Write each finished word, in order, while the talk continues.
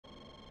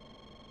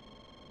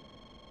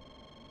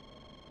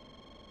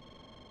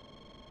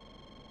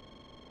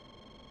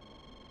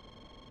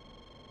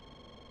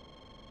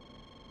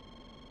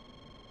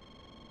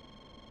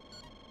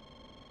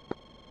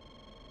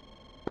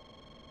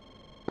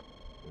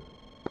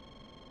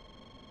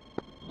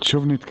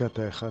שוב נתקעת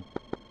אחד.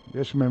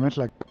 יש באמת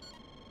להג...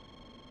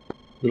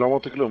 לא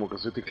אמרתי כלום, רק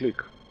עשיתי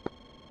קליק.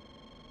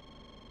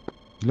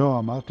 לא,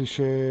 אמרתי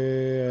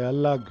שהיה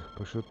לאג,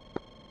 פשוט.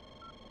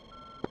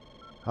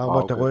 4,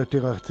 אתה אוקיי. רואה אותי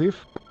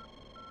רציף?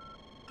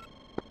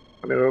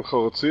 אני רואה אותך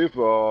רציף,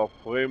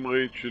 והפריים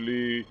רייט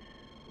שלי,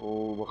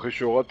 או אחרי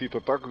שהורדתי את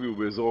הטאקווי, הוא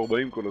באזור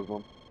 40 כל הזמן.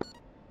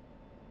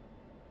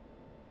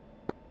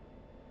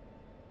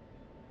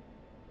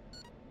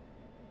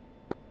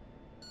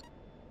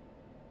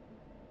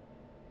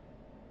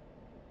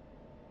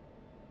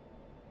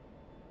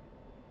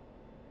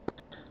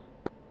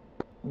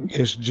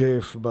 יש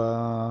JF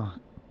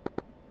ב-RW.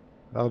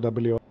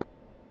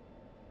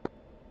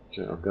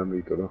 כן, גם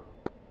לי, תודה.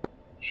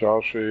 שעה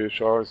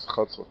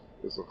 11,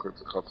 10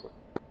 חצי, 11.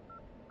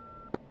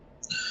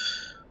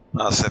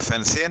 נעשה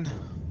פנסין?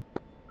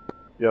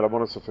 יאללה, בוא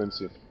נעשה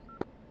פנסין.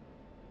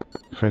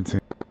 פנסי.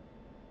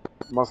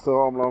 מאסטר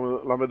ארם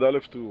למד א'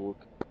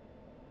 תאורות.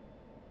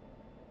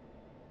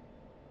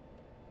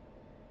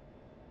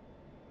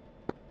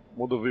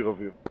 מוד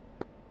אוויר.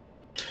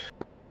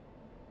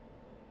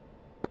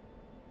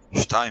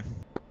 2.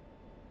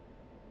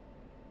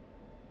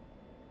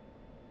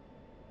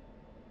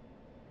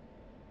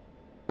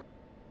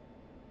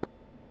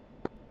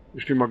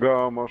 יש לי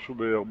מגע משהו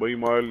ב-40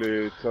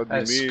 מייל צד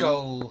ימין.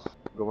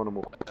 גובה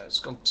נמוך.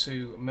 Skull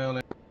to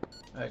Merlin.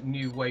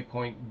 New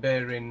waypoint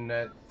bearing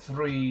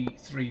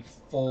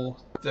 334,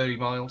 30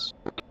 miles.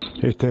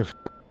 היטב.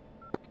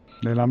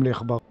 נעלם לי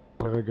עכבר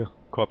לרגע.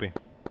 Copy.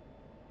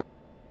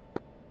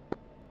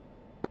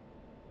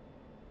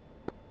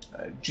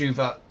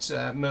 Juvat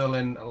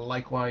Merlin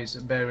likewise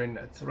bearing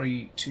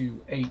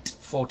 328,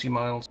 40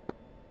 miles.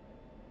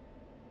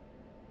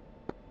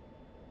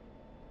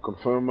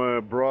 Confirm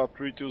bra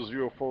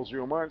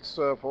 32040 miles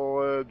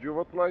for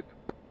Juvat flight.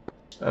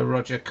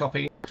 Roger,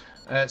 copy.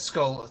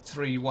 Skull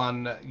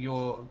 31,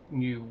 your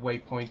new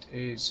waypoint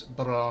is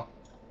Bra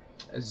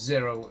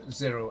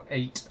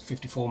 008,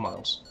 54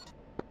 miles.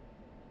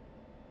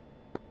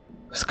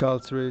 Skull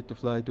 3 to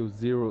fly to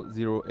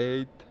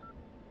 008.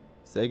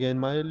 Say again,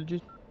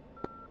 mileage?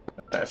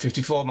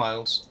 54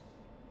 miles.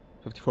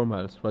 54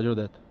 miles, roger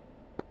that.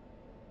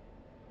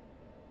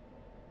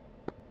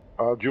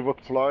 Juvat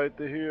flight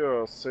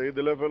here, say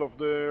the level of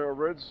the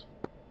reds.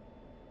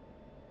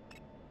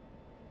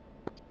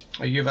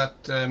 You've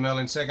at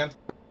Merlin second.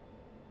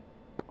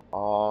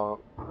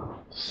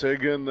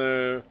 Second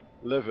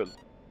level.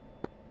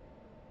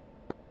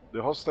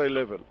 The hostile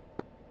level.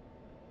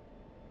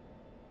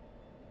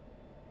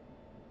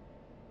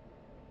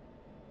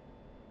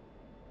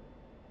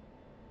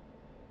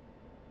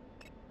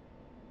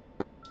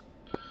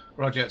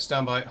 Roger,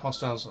 standby.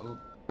 Hostiles.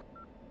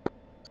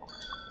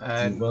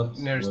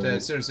 Nearest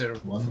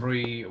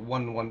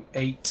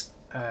 003118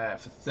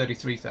 for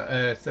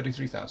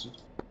 33,000.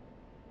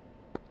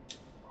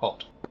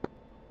 Hot.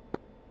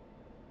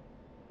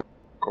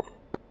 Copy.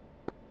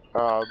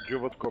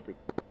 Juvat copy.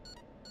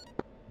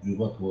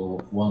 Juvat will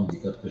 1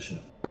 בדיקת קשר.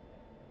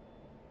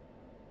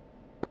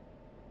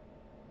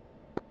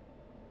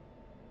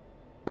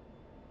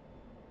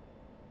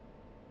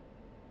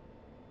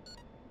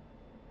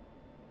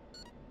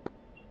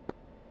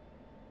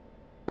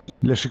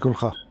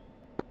 לשיקולך.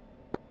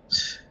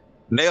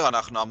 ניר,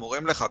 אנחנו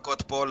אמורים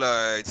לחכות פה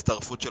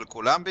להצטרפות של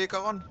כולם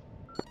בעיקרון?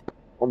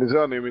 או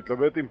מזה אני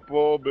מתלבט עם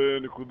פה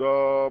בנקודה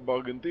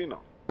בארגנטינה.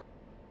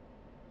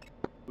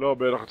 לא,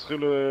 אנחנו צריכים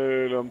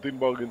להמתין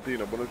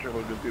בארגנטינה. בוא נמשיך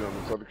בארגנטינה,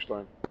 נצדיק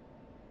 2.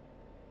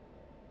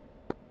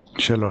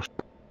 3.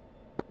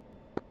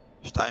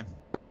 2.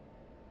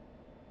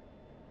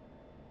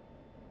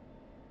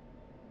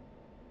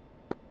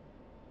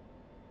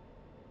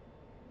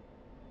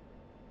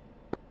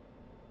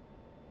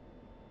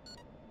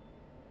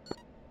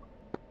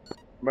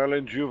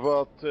 Merlin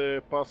Juvat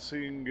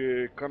passing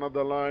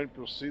Canada line,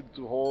 proceed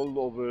to hold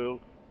over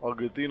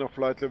Argentina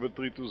flight level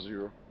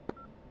 320.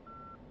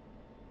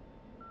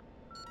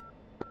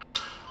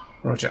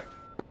 Roger.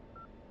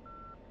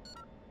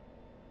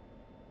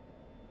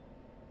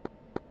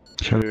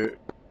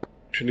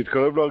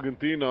 כשנתקרב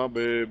לארגנטינה,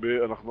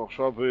 אנחנו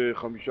עכשיו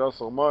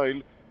 15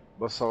 מייל,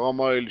 ב10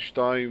 מייל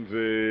 2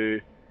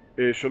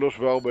 ו-3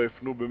 ו-4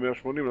 הפנו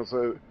ב-180,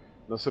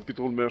 נעשה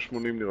פתרול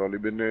 180 נראה לי,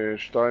 בין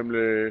 2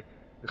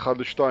 ל-1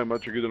 ל-2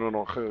 עד שיגידו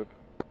לנו אחרת.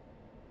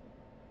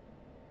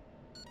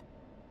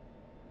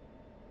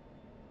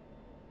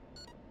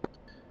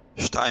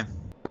 שתיים.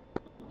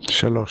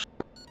 3.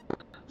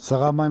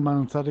 10 מייל מה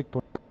נצדיק פה?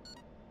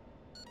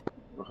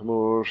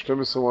 אנחנו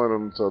 12 מייל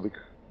לנו צדיק.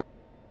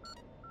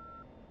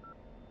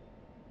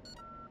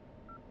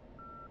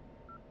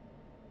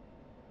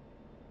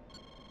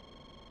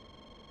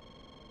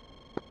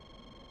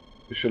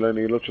 יש אליי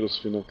נעילות של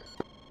הספינות.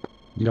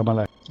 גם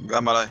עליי.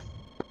 גם עליי.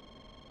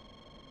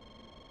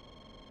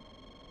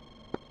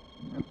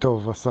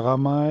 טוב, 10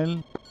 מייל.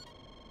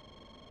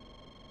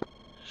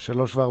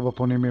 3 ו-4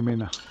 פונים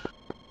ימינה.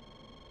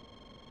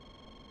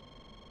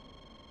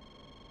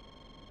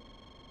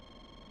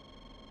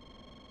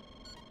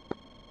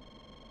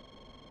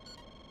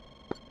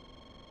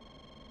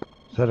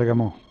 בסדר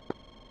גמור.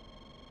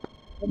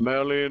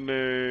 Merlin,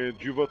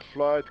 Juvat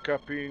flight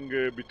capping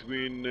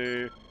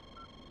between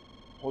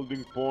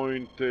holding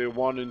point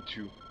 1 and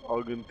 2,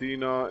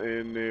 Argentina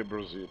and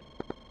Brazil.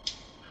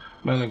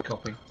 Merlin,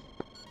 copy.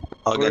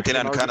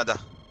 ארגנטינה and קנדה.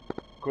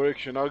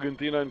 Correction,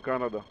 Argentina and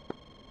Canada.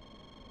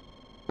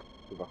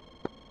 תודה.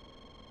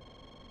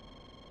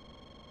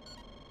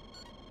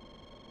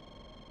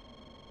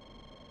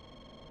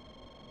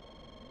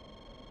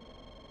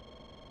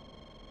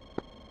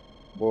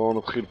 בואו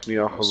נתחיל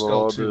פנייה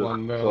חזרה Skull 2-1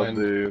 דרך Merlin.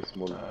 צד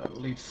שמאל.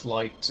 Lead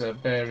flight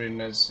bearing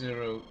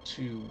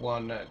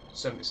 021 at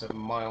 77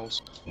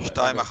 miles.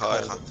 שתיים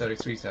אחריך.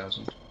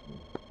 33,000.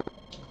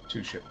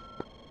 Two ship.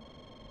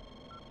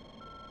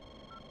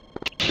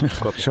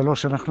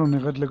 3, אנחנו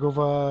נרד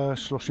לגובה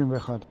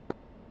 31.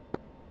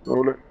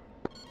 מעולה.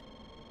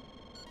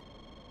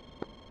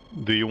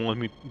 Do you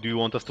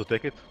want us to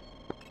take it?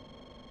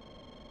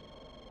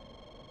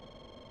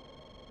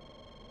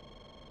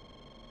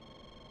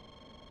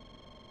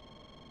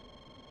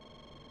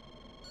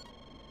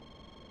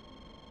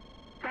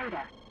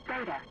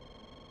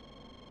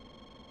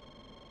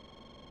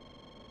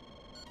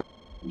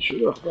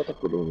 נשאר אחת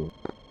הקולונות.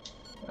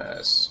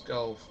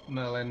 Skull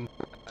Merlin,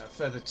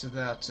 further to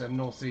that,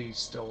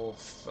 northeast of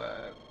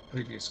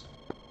previous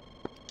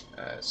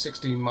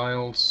 16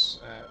 miles,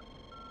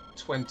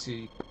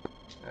 20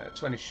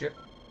 ship,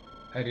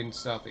 heading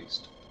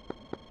southeast,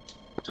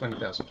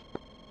 20,000.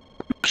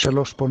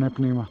 3 פונה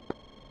פנימה.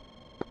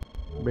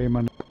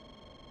 בימני.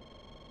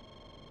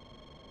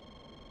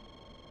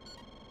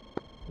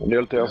 אני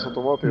על טייס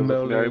אוטומטי, אז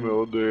הפנייה היא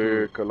מאוד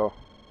קלה.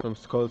 From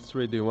Skull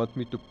 3, do you want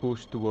me to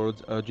push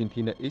towards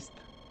Argentina East?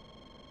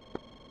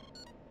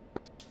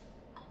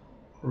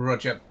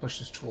 Roger,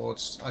 pushes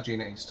towards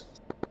Argentina East.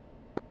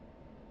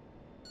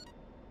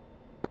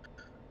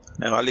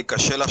 נראה לי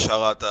קשה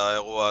לשרת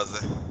האירוע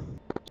הזה.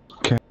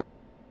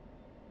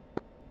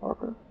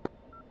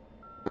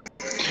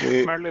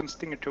 Merlin,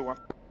 Stinger 2-1.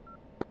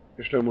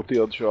 יש להם אותי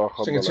עד שעה 1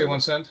 Stinger בלילה.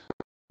 2-1 send.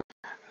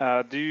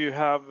 Do you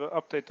have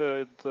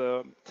updated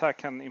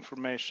TACAN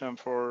information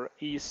for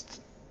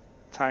East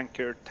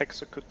Tanker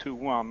Texaco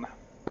 2-1?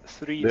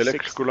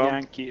 3-6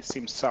 Yankee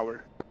seems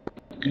sour.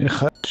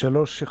 3,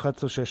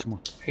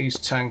 11,600.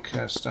 East tank,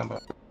 standby.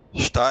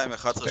 2,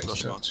 11,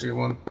 300.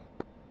 2-1.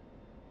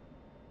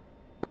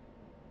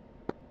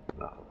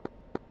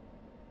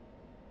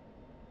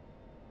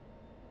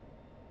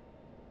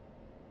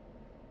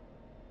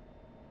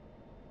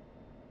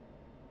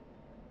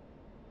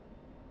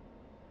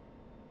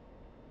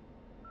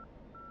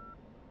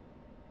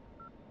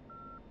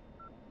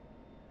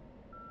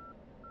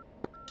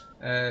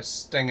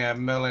 Stinger,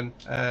 Merlin,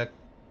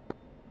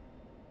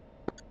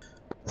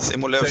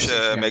 שימו לב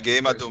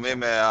שמגיעים אדומים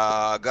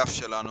מהאגף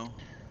שלנו.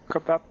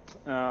 Copy that.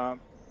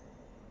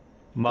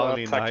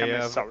 Marlin, I TACAN is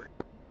have sour.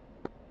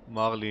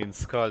 Marlin,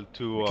 Skull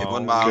 2,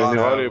 לכיוון כן, מערב.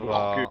 נראה לי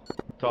target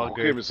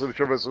רחוקים, 27-28,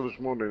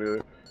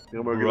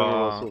 נראה מה יגיד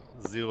לנו לעשות.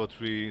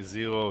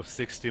 030,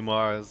 60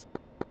 miles,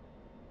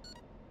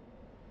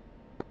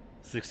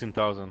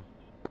 16,000.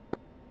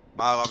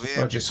 מערבים.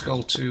 Roger,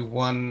 Skull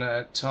 2-1,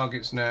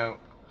 targets now.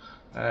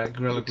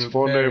 Guerrilla Group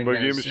מצפון bearing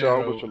מגיעים משעה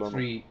 4 שלנו.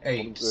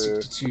 038,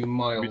 62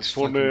 miles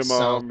מצפון flanking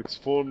south.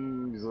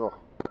 מצפון מזרח.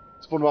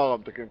 צפון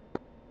מערב, תקן.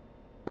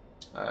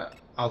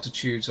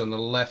 Altitudes on the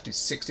left is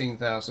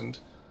 16,000,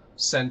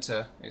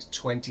 center is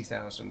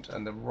 20,000,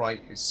 and the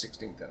right is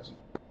 16,000.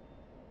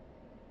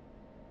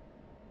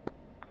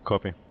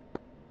 Copy.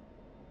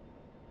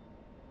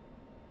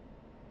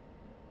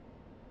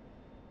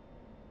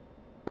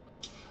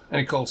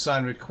 Any call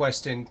sign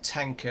requesting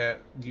tanker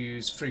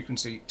use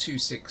frequency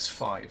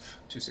 265.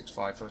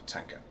 265 for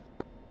tanker.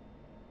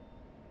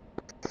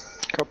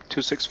 Copy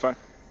 265.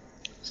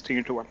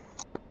 Stinger 2-1.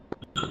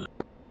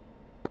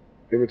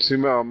 הם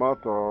יוצאים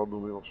מהאמת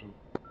האדומים עכשיו.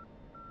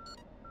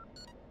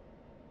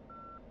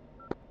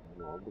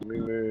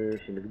 האדומים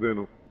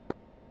שנגדנו.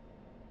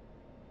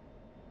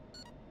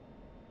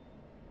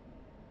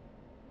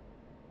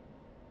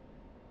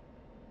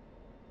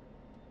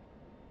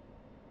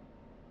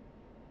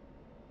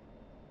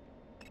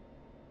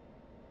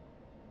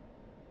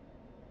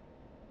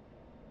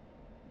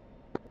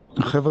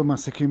 החבר'ה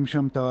מעסיקים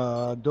שם את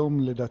האדום,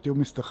 לדעתי הוא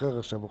מסתחרר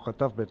עכשיו, הוא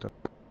חטף בטח.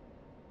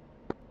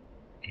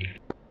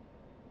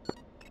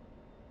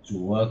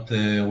 תשובת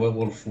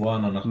Werewolf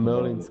 1 אנחנו...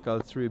 Merlin, Skull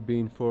 3 be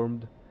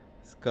informed.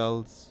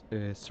 Skull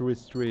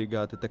 3-3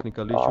 got a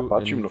technical issue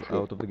and is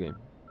out of the game.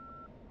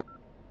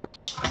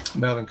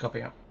 Merlin,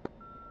 copy out.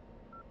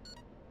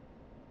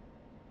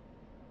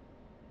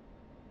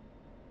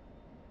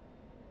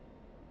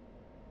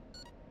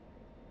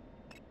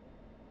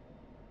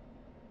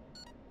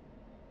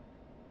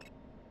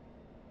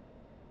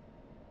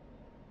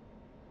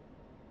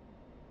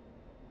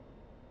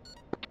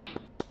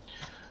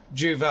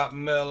 Juvat,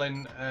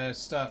 Merlin,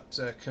 start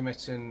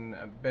committing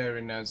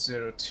bearing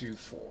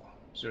 024.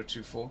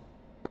 024.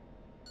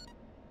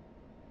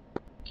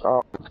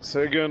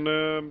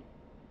 Sagan,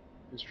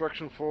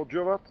 instruction for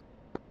Juvat?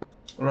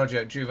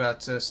 Roger,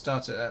 Juvat,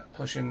 start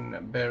pushing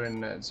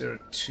bearing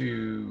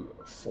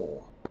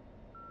 024.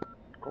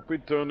 Copy,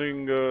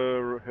 turning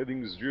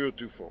heading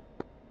 024.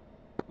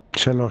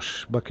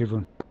 3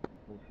 בכיוון.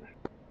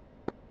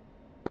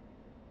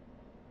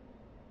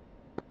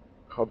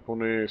 אחד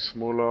פונה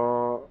שמאלה,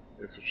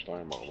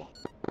 024.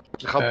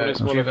 אחד פונה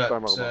שמאלה,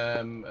 024.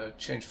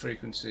 Change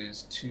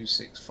frequencies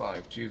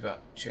 265. Juvat,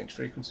 change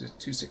frequencies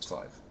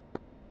 265.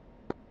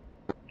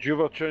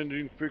 Juva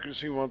changing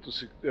frequency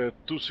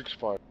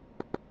 265.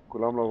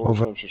 כולם לעבור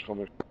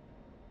 265.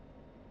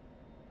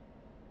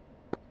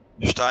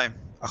 2,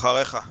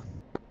 אחריך.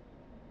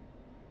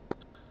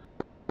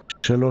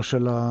 3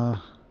 של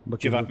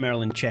בכיוון. Juvat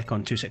Maryland, check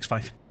on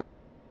 265.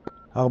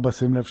 4,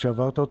 שים lב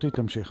שעברת אותי,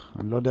 תמשיך.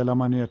 אני לא יודע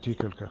למה אני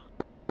עתיק על כך.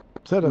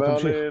 בסדר,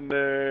 תמשיך. Merlin,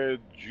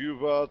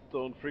 Juvat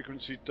on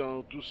frequency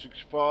town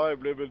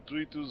 265, level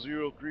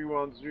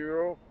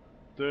 320310,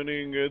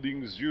 turning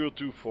heading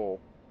 024.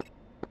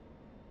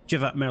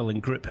 Juvat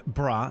Maryland, group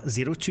BRA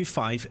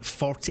 025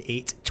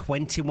 48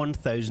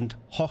 21,000,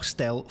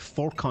 hostile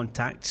 4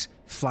 contacts,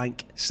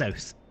 flank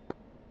south.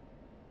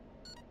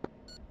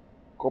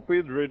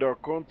 Copied, radar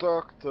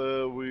contact,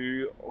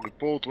 we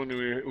report when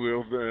we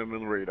have them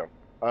in radar.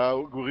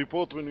 We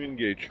report when we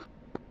engage.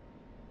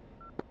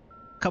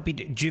 Copied,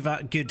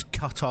 Juvat, good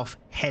cutoff,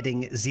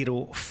 heading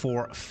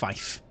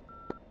 045.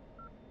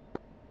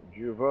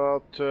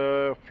 Juvat,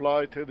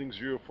 flight heading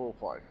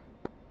 045.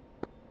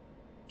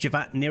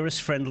 Juvat,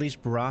 nearest friendlies,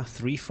 BRA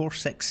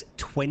 346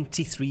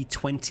 23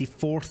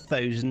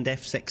 24,000,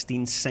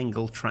 F-16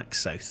 single track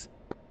south.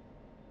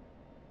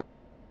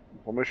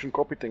 Information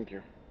copy, thank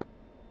you.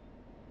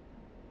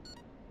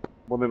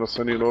 בוא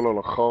ננסה לנעול על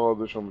החרא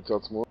הזה שם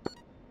מצד שמאל.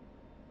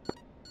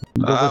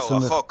 הוא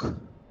רחוק.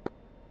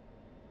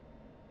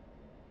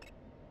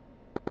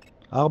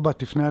 4,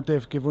 תפנה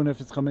עטף, כיוון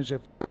 050.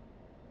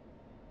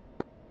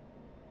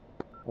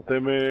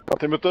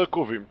 אתם יותר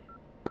קרובים.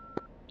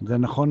 זה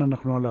נכון,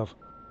 אנחנו עליו.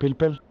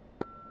 פלפל?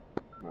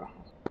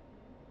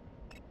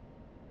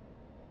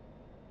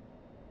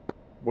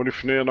 בוא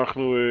נפנה,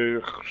 אנחנו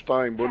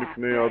 2, בוא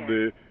נפנה עד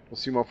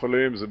נשים אף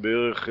עליהם, זה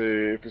בערך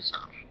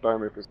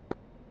 020.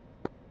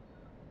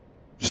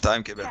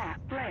 2 קיבל.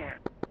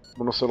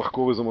 בוא ננסה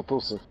לחקור איזה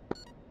מטוס.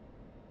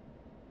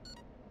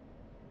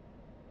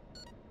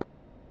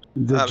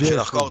 בשביל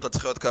לחקור אתה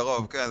צריך להיות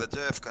קרוב, כן, זה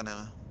ג'ף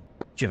כנראה.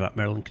 Juvat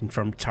Maryland,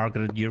 confirmed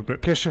targeted your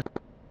group.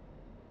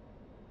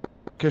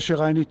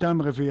 קשר עין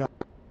איתם, רביעייה.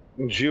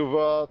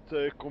 Juvat,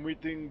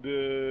 committing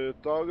the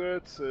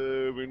targets,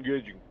 we're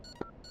engaging.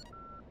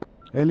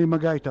 אין לי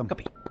מגע איתם.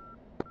 Copy.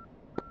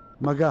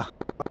 מגע.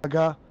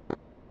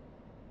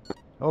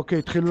 אוקיי,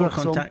 התחילו 4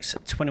 לחסום. contacts,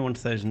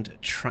 21,000,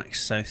 track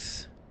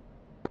south,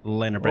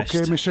 line abreast,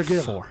 אוקיי,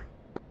 משגר. 4.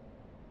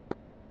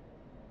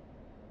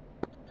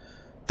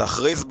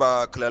 תכריז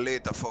בכללי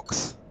את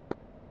הפוקס.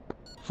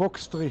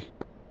 פוקס 3.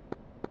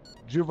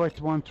 ג'ובייט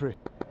 1-3.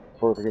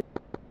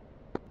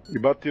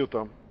 איבדתי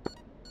אותם.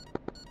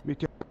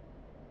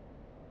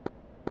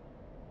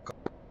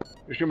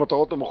 יש לי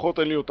מטרות נמוכות,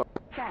 אין לי אותם.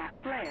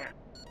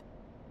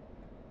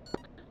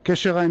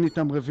 קשר עין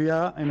איתם,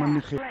 רביעייה, הם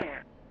מניחים.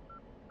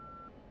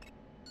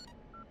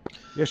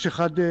 יש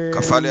אחד...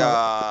 קפא לי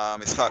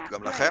המשחק,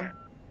 גם לכם?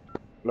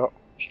 לא,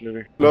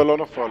 שלילי. לא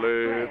נפל,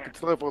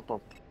 תצטרף עוד פעם.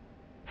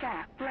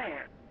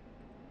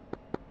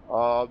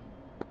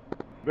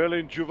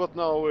 Berlin, Juvat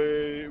now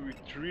with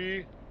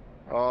 3.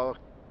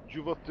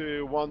 Juvat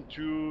 1-2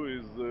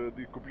 is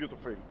the computer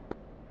failed.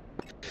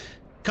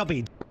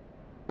 Copied.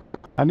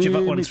 אני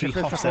Juvat 1-3,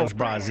 מתייחס hostiles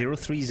אחורה. BRA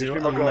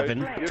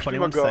 03011,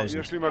 21,000.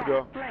 יש לי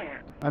מגע.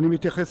 אני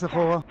מתייחס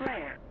אחורה.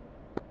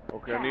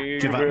 אוקיי, אני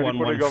Juvat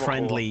פונה 1-1 גם אחורה.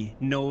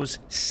 friendly, nose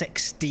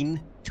 16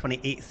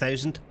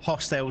 28,000,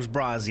 hostiles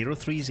BRA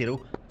 030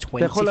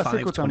 אתה יכול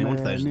להסיק 25 אותם.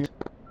 21,000.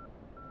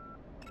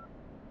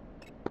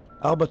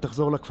 4,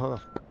 תחזור לכפר.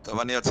 טוב,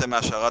 אני יוצא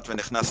מהשרת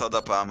ונכנס עוד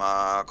הפעם,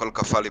 הכל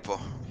קפא לי פה.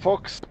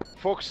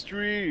 Fox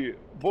 3,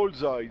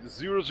 bullseye,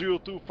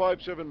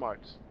 00257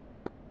 miles.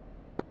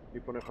 אני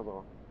פונה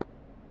חזרה.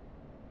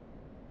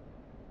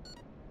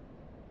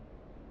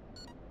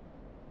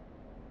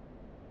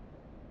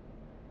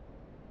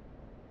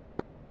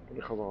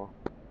 פונה חזרה.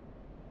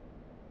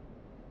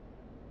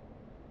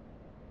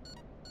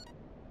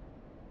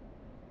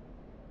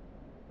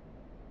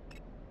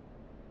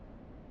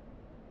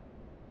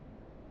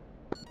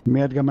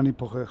 מיד גם אני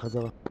פוחר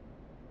חזרה.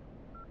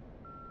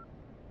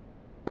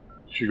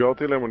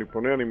 שיגרתי להם, אני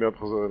פונה, אני מיד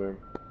חוזר אליהם.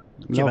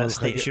 Juvat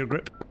status your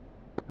group.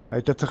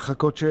 היית צריך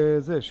לחכות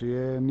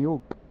שיהיה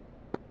ניהוג.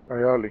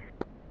 היה לי.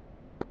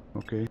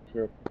 אוקיי.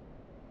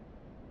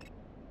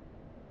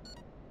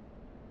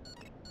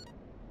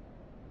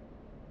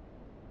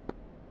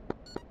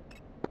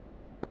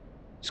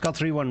 Skull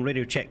 3-1,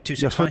 radio check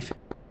 265.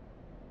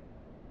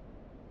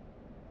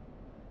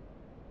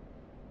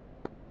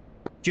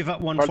 Juvat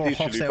 1-4,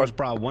 hostiles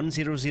BRA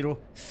 100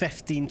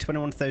 15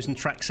 21,000,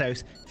 track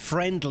south.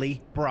 Friendly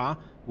BRA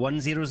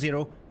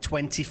 100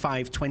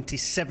 25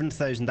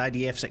 27,000,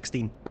 IDF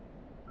 16.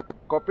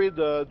 Copied,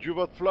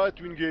 Juvat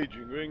flight, we're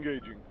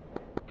engaging.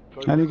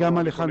 אני גם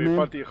על אחד מהם.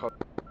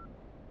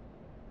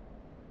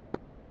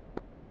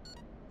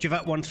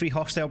 Juvat 1-3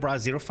 hostile bra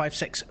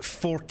 056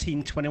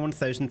 14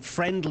 21,000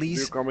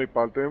 friendlies כמה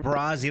הפלתם?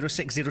 bra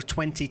 060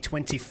 20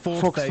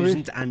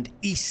 24,000 and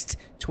east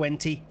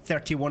 20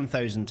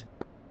 31,000.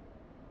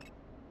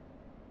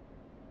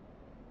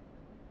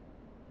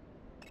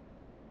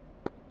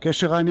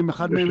 קשר עין עם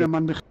אחד מהם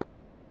ימן בכלל.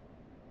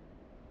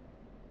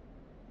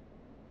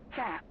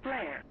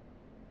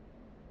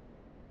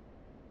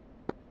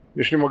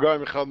 יש לי מגע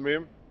עם אחד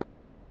מהם.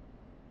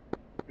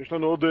 יש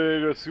לנו עוד,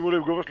 שימו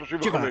לב, גובה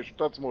 35,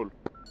 תת שמאל.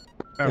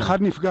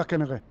 אחד נפגע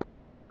כנראה.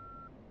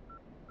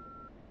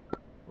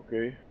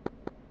 אוקיי.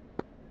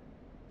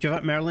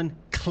 Juvat Merlin,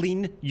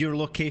 clean your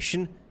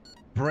location.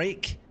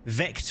 Break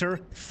Vector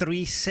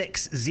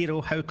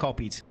 360, how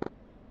copied?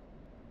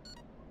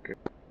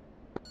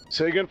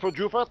 Say again for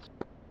Juvat?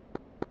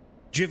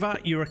 Juvat,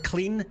 you are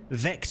clean.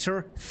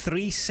 Vector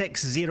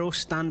 360,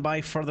 stand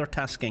by further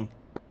tasking.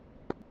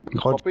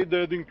 Copy the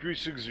heading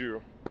 360.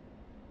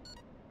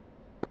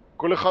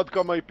 כל אחד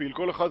כמה הפיל,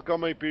 כל אחד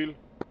כמה הפיל.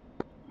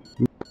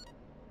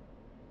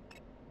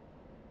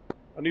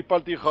 אני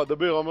הפלתי אחד,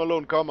 דבר,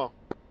 המלון, כמה?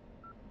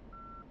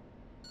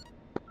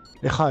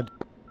 אחד.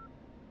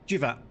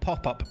 Juvat,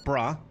 pop up,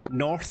 bra,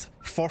 north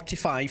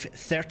 45,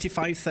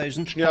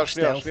 35,000,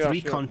 hostile,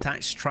 3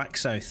 contacts, track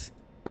south.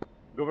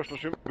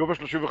 גובה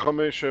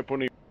 35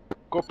 פונים.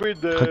 Copy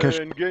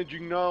the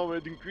engaging now,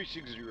 heading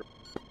 360.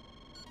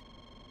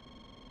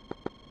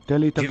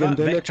 Juvat,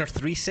 Vector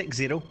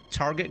 360,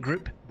 target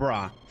group,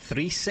 bra,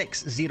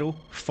 360,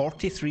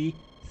 43,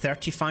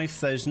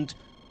 35,000,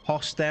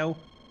 hostile,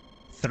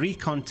 3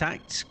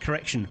 contacts,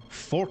 correction,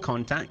 4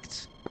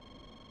 contacts.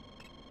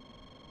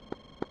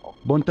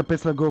 בוא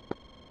נטפס לגובה.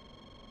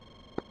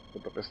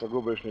 נטפס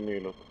לגובה, יש לי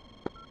נעילות.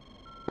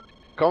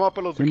 כמה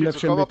הפלות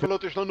בקיצור? כמה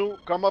הפלות יש לנו?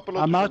 כמה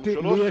הפלות יש לנו? אמרתי,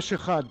 לי יש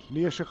אחד, לי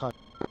יש אחד.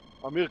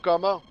 אמיר,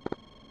 כמה?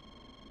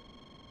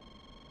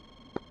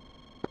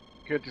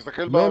 כן,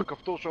 תסתכל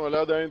בכפתור שם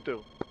ליד האנטר.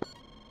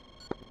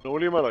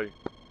 נעולים עליי.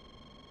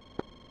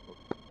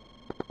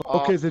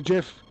 אוקיי, זה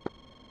ג'ף.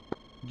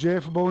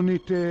 ג'ף, בואו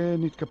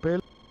נתקפל.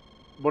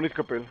 בואו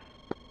נתקפל.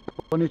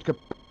 בואו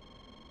נתקפל.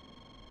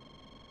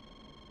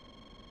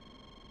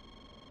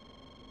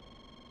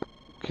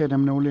 כן,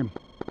 הם נעולים.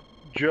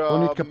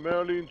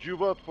 Merlin,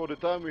 Juvat, for the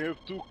time we have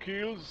 2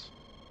 kills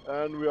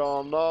and we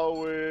are now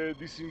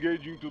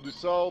disengaging to the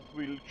south.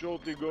 We'll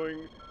shortly going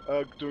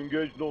to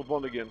engage North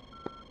 1 again.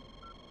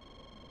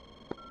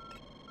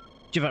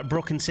 Juvat,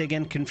 broken, say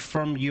again,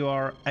 confirm you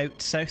are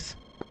out south.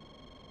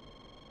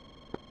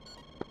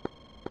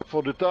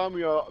 For the time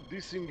we are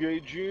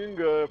disengaging,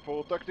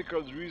 for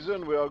tactical reason,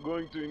 we are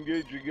going to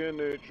engage again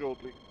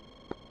shortly.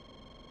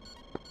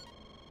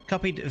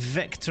 Copied,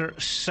 Vector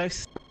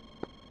south.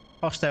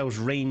 Hostiles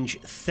range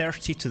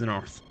 30 to the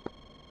north.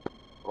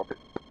 Copy.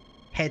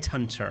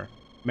 Headhunter,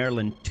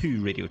 Merlin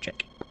 2 radio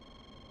check.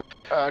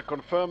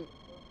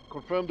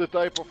 Confirm the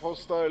type of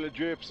hostile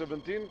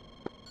JF-17.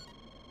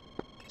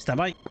 Stand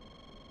by.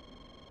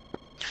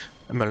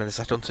 Merlin, is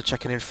Headhunter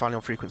checking in finally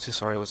on frequency?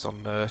 Sorry, I was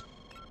on the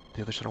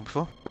other channel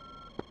before.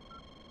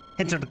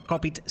 Headhunter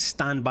copied,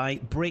 stand by.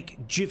 Break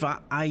Juvat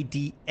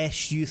ID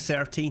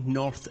SU30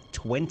 north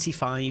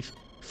 25.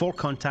 4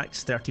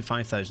 contacts,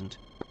 35,000.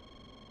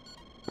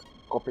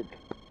 Copied.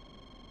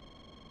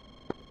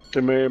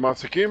 אתם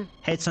מעסיקים?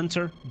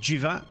 Headhunter,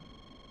 Juvat.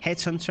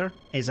 Headhunter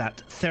is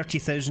at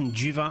 30,000.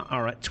 Juvat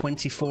are at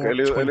 24,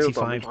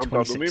 25,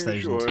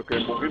 26,000.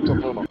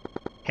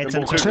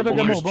 Headhunter,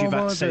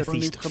 Juvat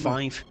southeast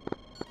 5.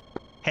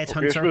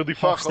 Headhunter,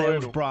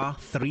 hostiles bra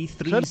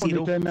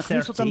 330,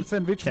 30,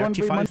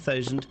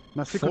 35,000.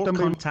 4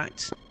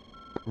 contacts.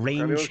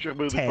 Range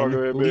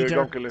 10.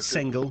 Leader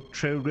single.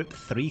 Trail group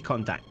 3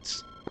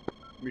 contacts.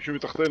 מישהו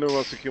מתחתנו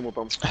מעסיקים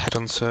אותם.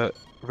 Headhunter,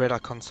 radar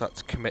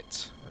contact,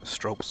 commit,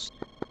 strobes.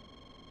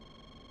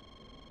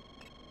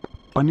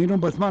 פנינו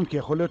בזמן, כי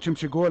יכול להיות שהם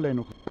שיגעו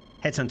עלינו.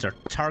 Headhunter,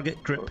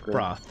 target group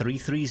bra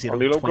 330,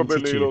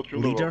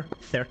 22. Leader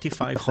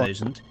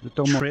 35,000.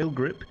 Trail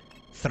group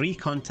 3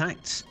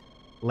 contacts.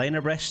 Line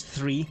abreast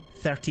 3,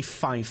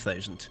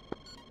 35,000.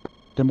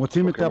 אתם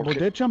רוצים את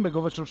הבודד שם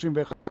בגובה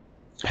 31?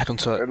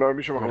 Headhunter,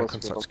 radar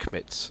contact,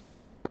 commit.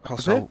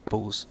 Hostile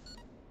bulls.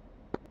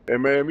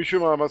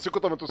 מישהו מעסיק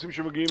אותם מטוסים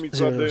שמגיעים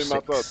מצד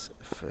מהצד.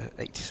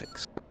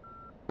 86.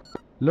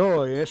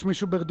 לא, יש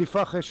מישהו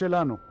ברדיפה אחרי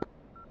שלנו.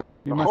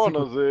 נכון,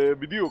 אז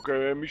בדיוק,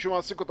 מישהו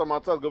מעסיק אותם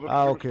מהצד, גובה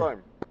 32.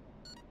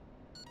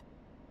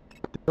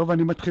 טוב,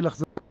 אני מתחיל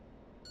לחזור.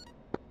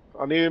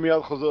 אני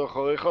מיד חוזר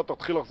אחריך,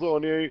 תתחיל לחזור,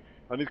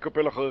 אני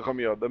אתקפל אחריך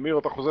מיד. אמיר,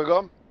 אתה חוזר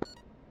גם?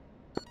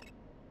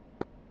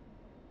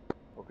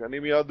 אוקיי, אני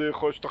מיד,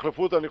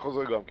 שתחלפו אותה, אני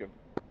חוזר גם, כן.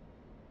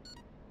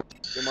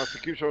 הם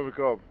מעסיקים שם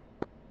בקרב.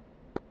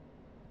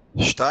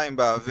 2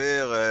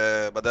 באוויר,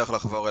 בדרך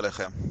לחבור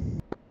אליכם.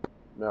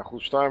 100%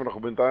 2, אנחנו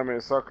בינתיים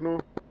העסקנו.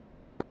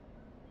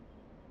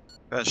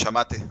 כן,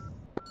 שמעתי.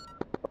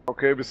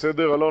 אוקיי,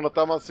 בסדר, אלון,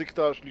 אתה מעסיק את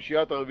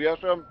השלישייה, את הרביעייה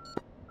שם?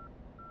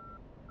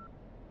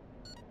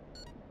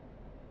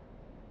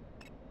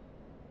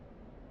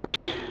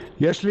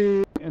 יש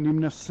לי, אני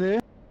מנסה,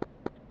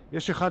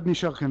 יש אחד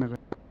נשאר כנראה.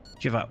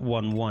 Juvat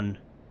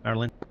 1-1.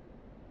 Merlin.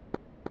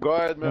 Go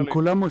ahead, הם Merlin.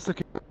 כולם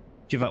מועסקים.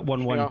 Jivat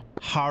 1-1, Yeah.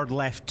 hard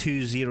left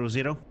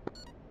 200.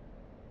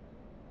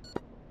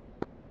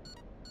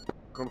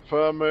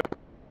 Confirm,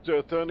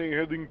 turning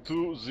heading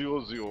to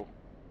 00.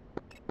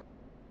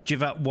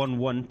 Jivat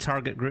 1-1,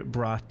 target group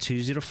Bra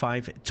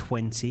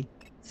 205-20,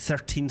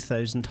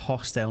 13,000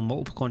 hostile,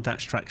 multiple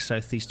contacts track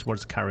southeast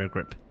towards carrier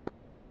group.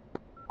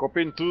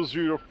 Copy in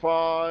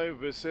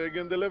 205, say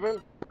again the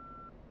level?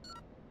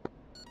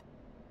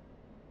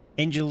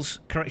 Angels,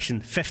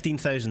 correction,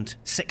 15,000,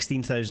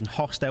 16,000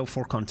 hostile,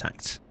 4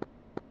 contacts.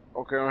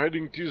 Okay, I'm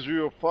heading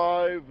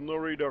 205, no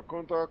radar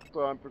contact,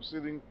 I'm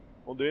proceeding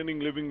on the ending,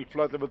 leaving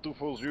flight level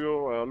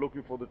 240,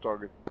 looking for the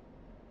target.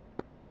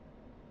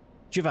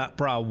 Jivat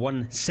Bra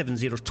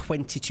 170,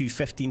 22,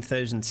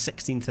 15,000,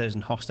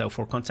 16,000 hostile,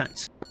 4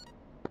 contacts.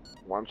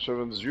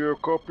 170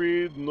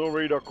 copied, no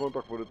radar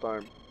contact for the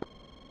time.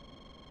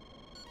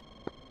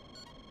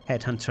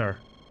 Headhunter,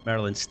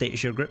 Merlin,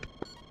 status your group.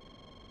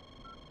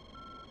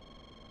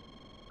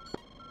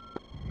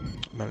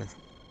 Merlin,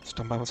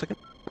 stand by 1 second.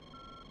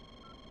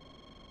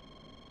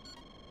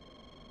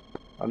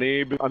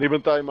 אני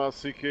בינתיים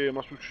מעסיק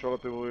משהו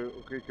ששאלתם,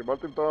 אוקיי,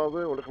 קיבלתם את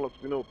זה? הולך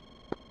לספינות.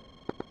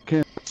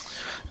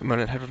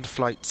 Merlin, head on to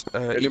flight.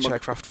 Each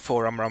aircraft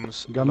 4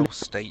 AMRAAMs, low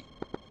state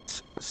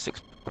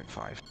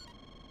 6.5.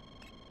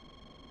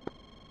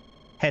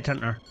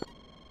 Headhunter,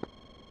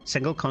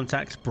 single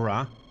contact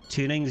Bra,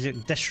 tuning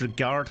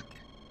disregard.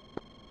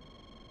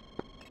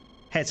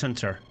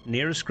 Headhunter,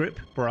 nearest group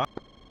Bra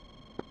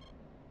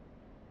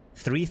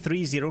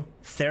 330,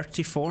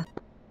 34,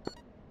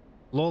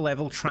 low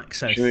level track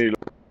south.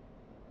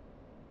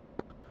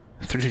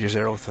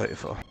 330,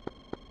 34.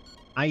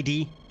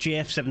 ID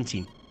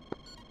JF-17.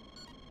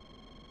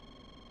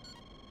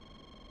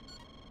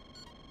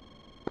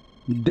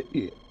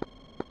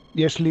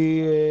 יש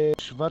לי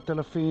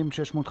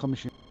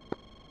 7,650.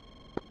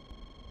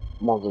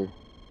 מה זה?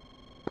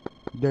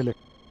 דלק.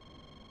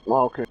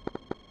 אוקיי.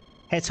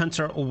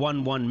 Headhunter 1-1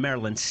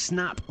 Merlin,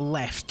 snap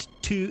left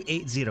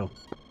 280.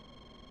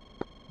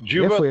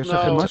 איפה, יש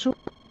לכם משהו?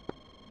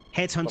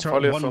 Headhunter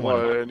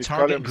 1-1,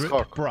 target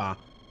group Bra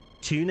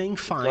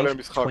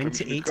 295,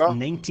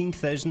 28,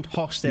 19,000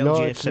 hostile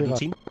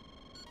JF-17.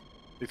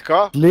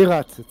 נתקע? אצלי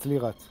רץ, אצלי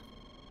רץ.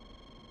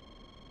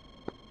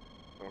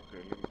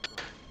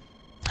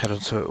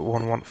 Headhunter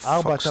 1-1,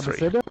 4, Fox אתה 3.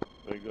 בסדר?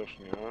 רגע,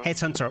 שנייה.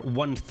 Headhunter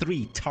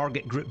 1-3,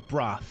 target group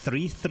Bra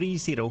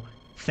 330,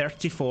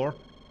 34,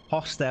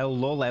 hostile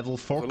low level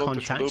 4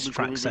 contacts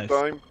track south.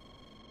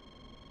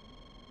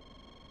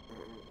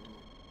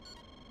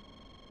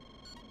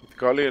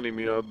 נתקע לי, אני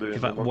מיד...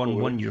 Give that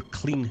 1-1, you're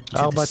clean to the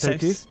 4, אתה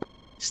איתי? south.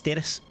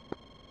 Status.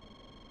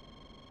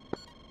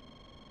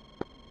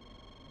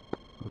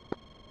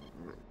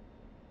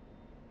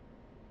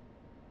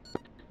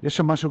 יש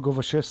שם משהו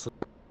גובה 16.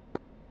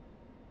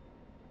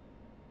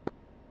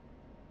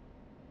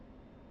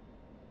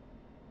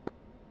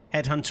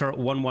 Headhunter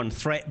 1-1,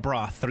 threat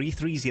Bra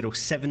 330,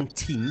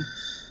 17,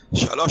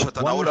 3,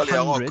 אתה נעול על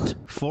ירוק. 100,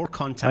 4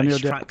 contacts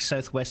track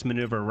southwest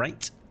maneuver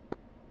right.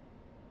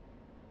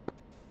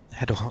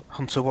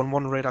 Headhunter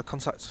 1-1, radar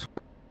contact.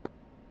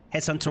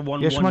 Headhunter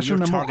 1-1, your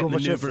target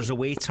maneuvers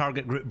away,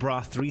 target group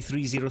Bra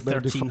 330,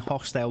 13,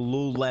 hostile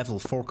low level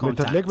 4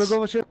 מתדלק contacts.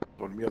 בגובה 16?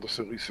 אבל מיד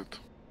עושה ריסט.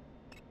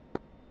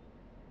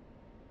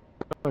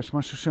 יש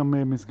משהו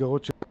שם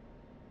מסגרות ש...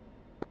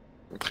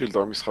 נתחיל את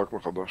המשחק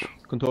מחדש.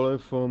 Controller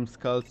from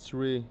Skull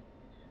 3,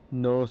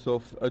 north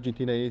of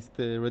Argentina East,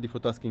 ready for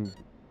tasking.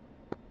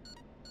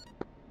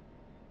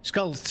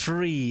 Skull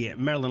 3,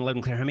 Merlin, loud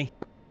and clear, hear me?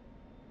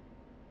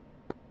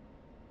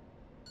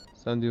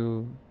 Sound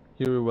you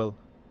hear well.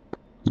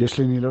 יש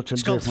לי נילות של...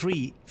 Skull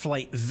 3,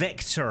 flight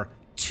Vector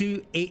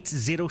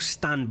 280,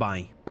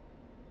 standby.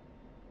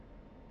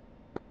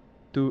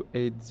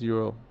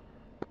 280.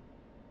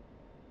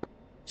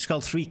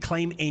 Skull 3,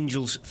 climb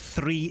Angels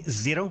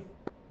 30.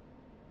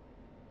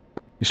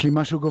 יש לי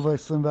משהו גובה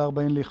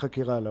 24, אין לי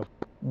חקירה עליו.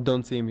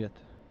 Don't see him yet.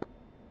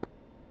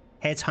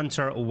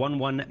 Headhunter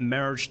 1-1,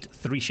 merged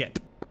 3 ship.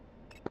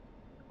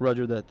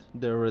 Roger that.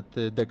 They're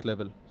at deck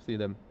level. See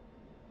them.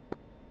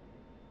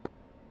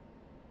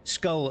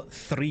 Skull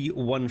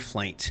 3-1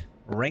 flight,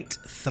 right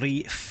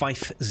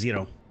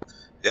 350.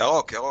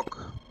 ירוק,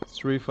 ירוק.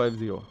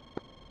 350.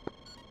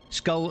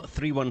 Skull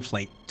 3-1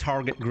 flight,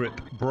 target group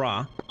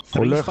Bra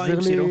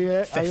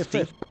 350,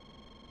 50.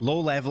 Low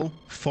level,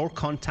 4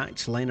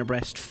 contacts, line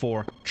abreast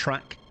 4,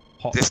 track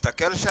hot.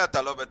 תסתכל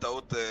שאתה לא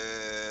בטעות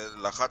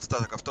לחצת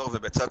את הכפתור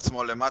ובצד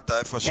שמאל למטה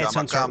איפה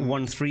שהמקם. Headhunter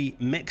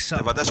 1-3, mix up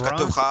תוודא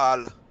שכתוב לך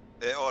על,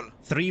 all.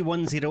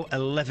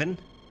 31011.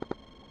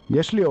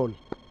 יש לי all.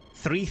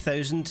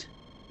 3000,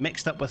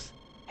 mixed up with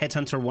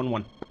Headhunter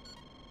 1-1.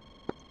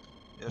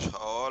 יש לך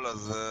all,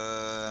 אז...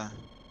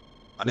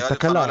 אני ראיתי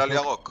אותך מעל על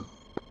ירוק.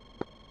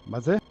 מה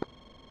זה?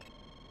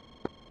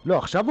 לא,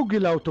 עכשיו הוא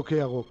גילה אותו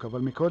כירוק,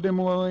 אבל מקודם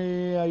הוא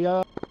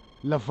היה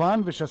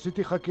לבן,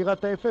 ושעשיתי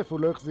חקירת ה-FF הוא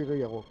לא החזיר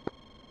ירוק.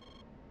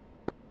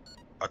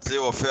 אצלי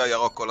הוא הופיע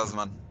ירוק כל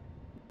הזמן.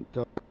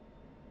 טוב.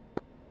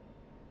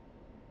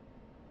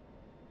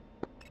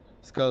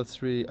 Skull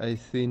 3, I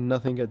see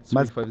nothing at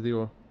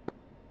 350.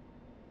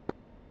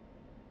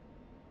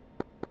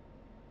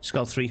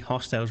 Skull 3,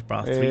 hostiles,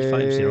 bra,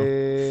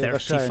 350,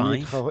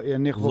 35,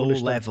 low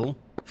level,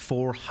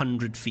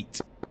 400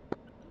 feet.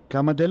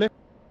 כמה דלק?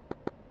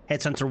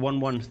 Headhunter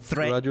 1-1,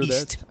 threat Roger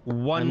east, that.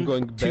 I'm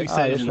going back.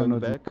 2000.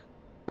 Back.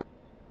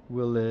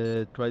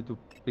 We'll try to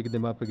pick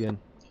them up again.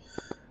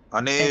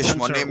 אני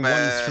 80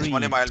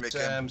 מייל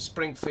מכם.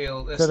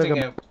 Springfield,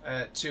 Stinger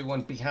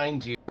 2-1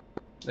 behind you.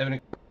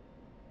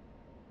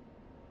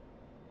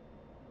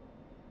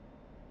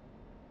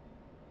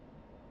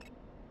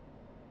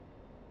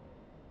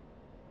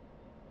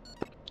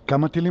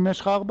 כמה טילים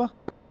יש לך? 4?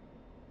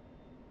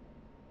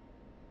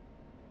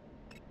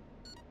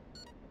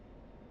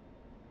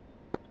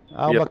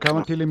 4,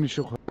 כמה טילים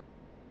משוחרר?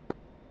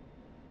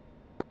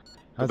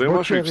 אז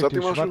בוא תשאר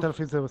איתי,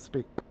 7,000 זה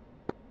מספיק.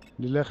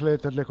 נלך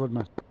לתדלק עוד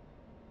מעט.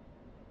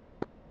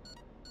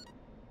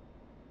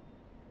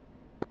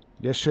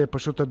 יש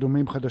פשוט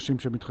אדומים חדשים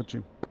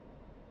שמתחדשים.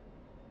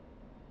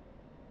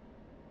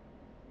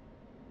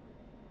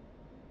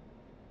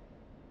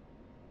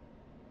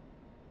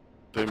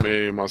 אתם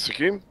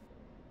מעסיקים?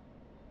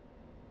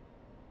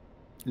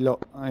 לא,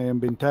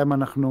 בינתיים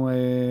אנחנו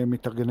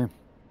מתארגנים.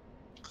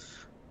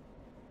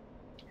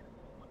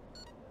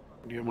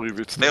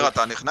 ניר,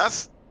 אתה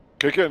נכנס?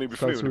 כן, כן, אני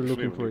בפנים,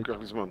 אני אקח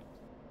לי זמן.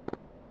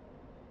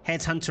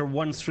 Headhunter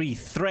 1-3,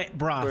 threat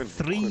bra,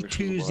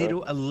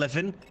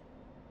 32011,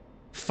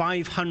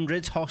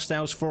 500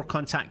 hostiles for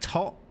contact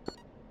hot.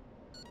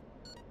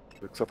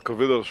 זה קצת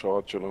כבד על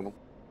השערת שלנו.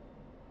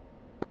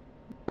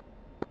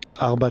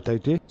 4, אתה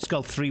איתי?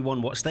 Skull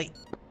 3-1, what state?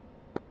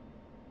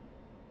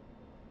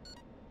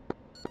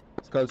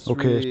 Skull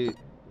 3,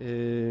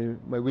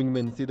 my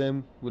wingmen see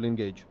them, will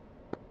engage.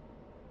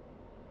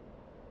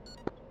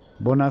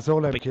 בוא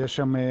נעזור להם, כי יש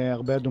שם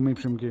הרבה אדומים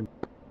שמגיעים.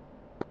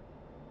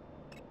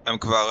 הם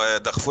כבר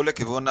דחפו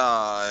לכיוון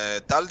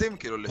הטלדים?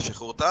 כאילו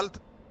לשחרור טלד?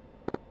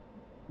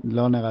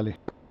 לא נראה לי.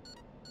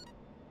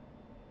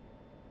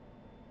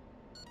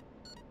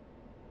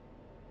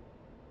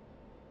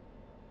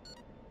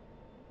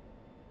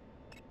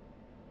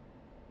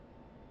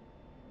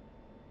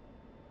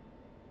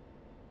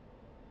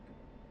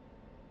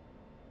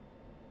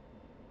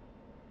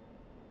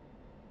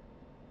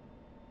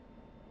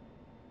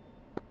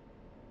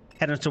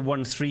 Headhunter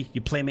 1-3,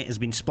 your playmate has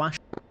been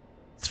splashed.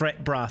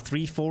 Threat bra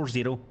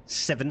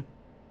 3407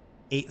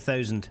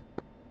 8000.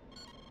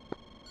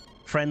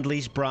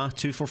 Friendlies bra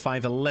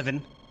 245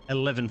 11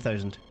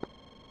 11,000.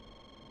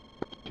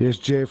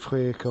 יש ג'ף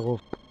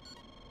קרוב.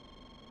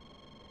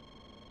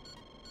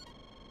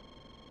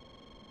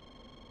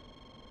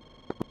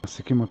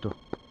 מעסיקים אותו.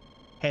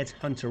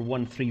 Headhunter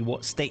 1-3,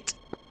 what state?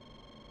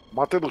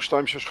 מה תדר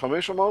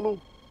 265 אמרנו?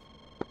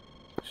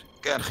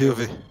 כן,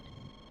 חיובי.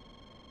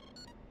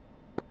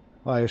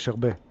 יש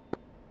הרבה.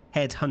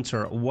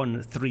 Headhunter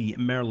 1-3,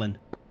 Merlin.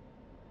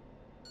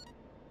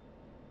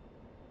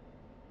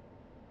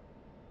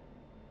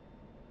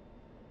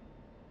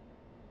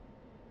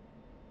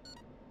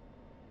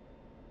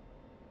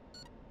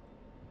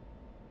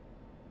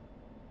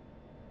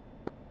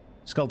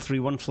 Skull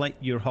 3-1 flight,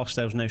 your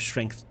hostiles now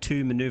strength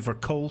 2, maneuver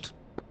cold.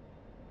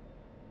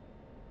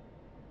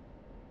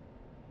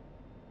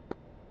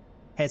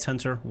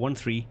 Headhunter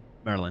 1-3,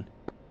 Merlin.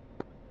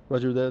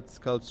 Roger that,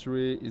 Skull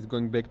 3 is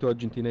going back to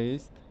Argentina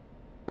East.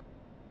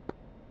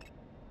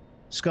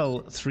 Skull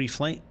 3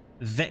 flight,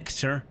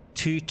 Vector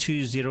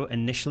 220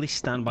 initially,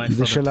 stand by for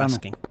the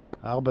tasking.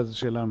 4 זה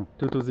שלנו.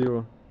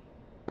 220.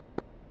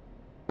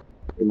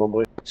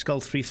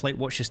 Skull 3 flight,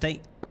 what's your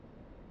state?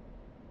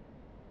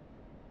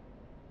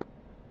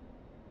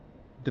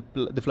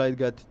 The flight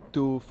got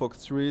 2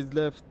 Fox 3s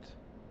left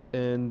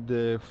and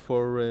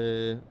 4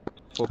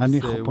 Fox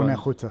אני פונה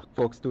החוצה.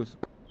 Fox 2s.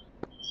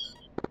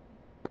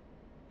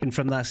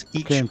 Confirm that's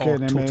each כן, or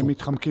כן, total? הם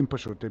מתחמקים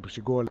פשוט,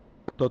 בשיגוע על...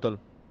 Total.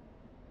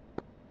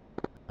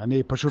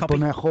 אני פשוט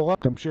פונה אחורה,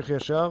 תמשיך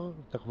ישר,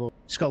 תחבור.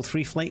 Skull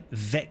 3 flight,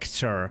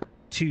 Vector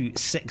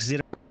 260.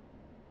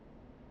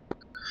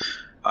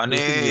 אני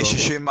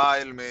 60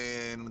 מייל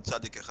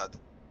מצדיק אחד.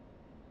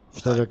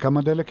 בסדר,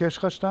 כמה דלק יש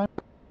לך? 2?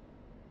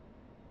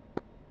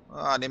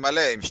 אני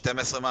מלא עם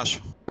 12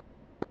 משהו.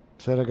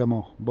 בסדר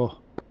גמור, בוא.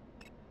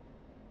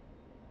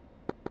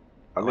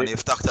 אני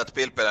אפתח קצת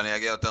פלפל, אני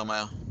אגיע יותר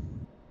מהר.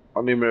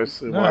 אני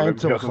מ-20. אין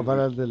צורך, חבל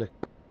על דלק.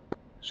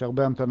 יש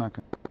הרבה המתנה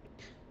כאן.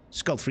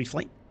 Skull 3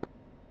 flight.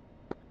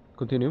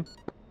 Continue.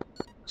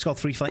 Skull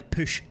 3 flight,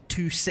 push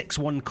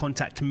 261,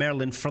 contact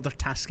Merlin, further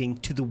tasking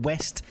to the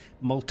west,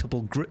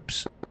 multiple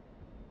groups.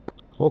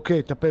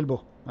 אוקיי, טפל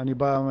בו. אני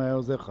בא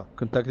עוזר לך.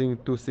 Contacting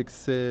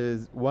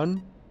 261.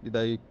 Did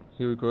I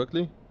hear you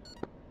correctly?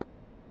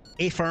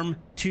 A-firm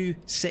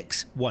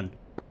 261.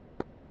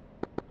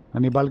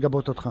 אני בא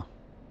לגבות אותך.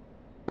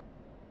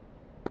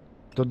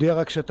 תודיע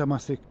רק שאתה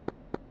מעסיק.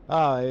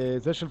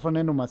 זה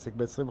שלפנינו מעסיק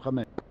ב-25.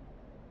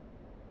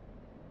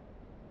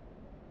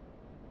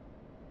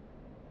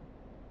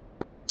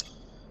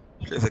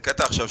 יש לי איזה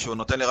קטע עכשיו שהוא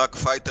נותן לי רק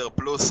פייטר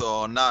פלוס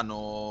או נאן,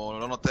 הוא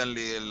לא נותן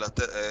לי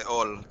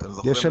אול. אתם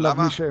זוכרים למה? יש אליו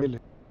מי שאלה.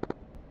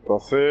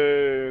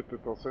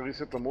 תעשה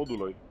reset למוד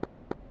אולי.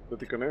 אתה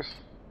תיכנס?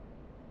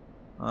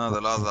 זה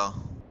לא עזר.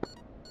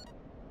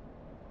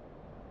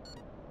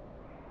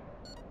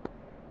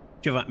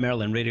 Juvat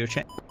Merlin, radio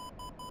check.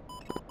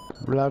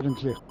 Loud and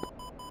clear.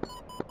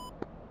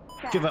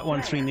 Juvat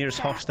 1-3 nearest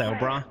hostile,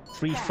 Bra.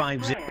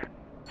 350.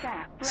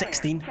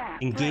 16,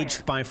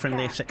 engaged by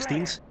friendly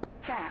F-16s.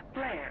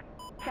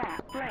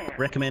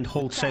 Recommend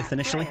hold south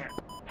initially.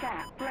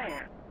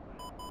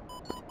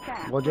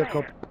 Roger,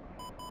 copy.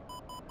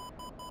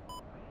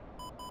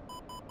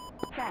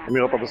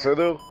 אמיר, אתה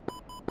בסדר?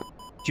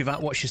 Juvat,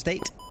 what's your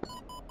state?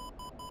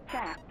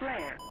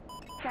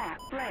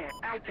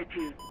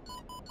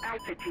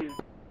 Altitude.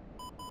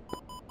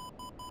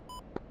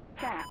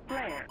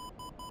 Flare.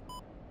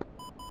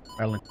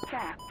 Merlin.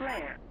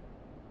 Flare.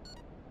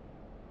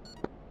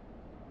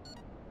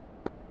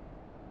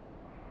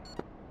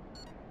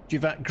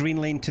 Juvat, green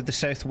lane to the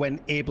south when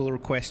able,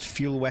 request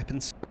fuel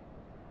weapons.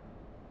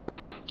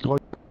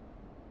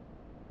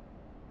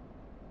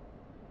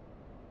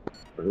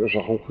 יש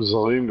אנחנו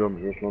מפוזרים גם,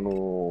 שיש לנו...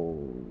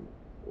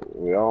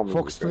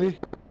 Fox 3.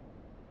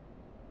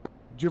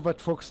 Juvat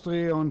Fox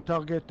 3 on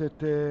target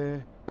at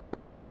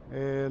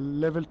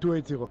level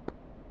 280.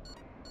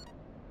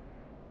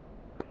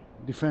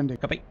 Defending.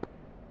 Copy.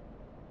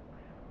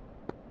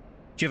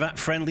 Juvat,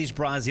 friendlies,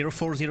 Bra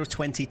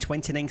 04020,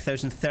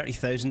 29,000,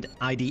 30,000,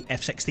 ID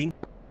F-16.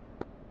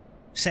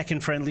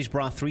 Second friendlies,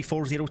 Bra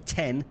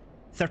 34010,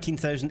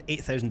 13,000,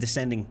 8,000,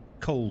 descending.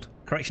 Cold.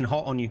 Correction,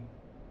 hot on you.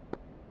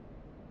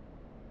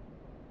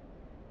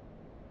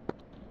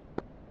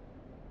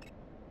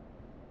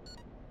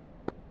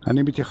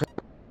 אני מתייחס.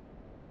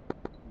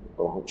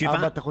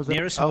 Juvat,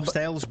 nearest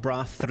hostiles,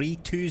 Bra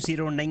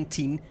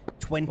 32019,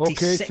 26,000.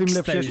 אוקיי, שים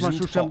לב שיש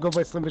משהו שם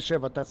גובה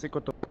 27, תעסיק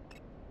אותו.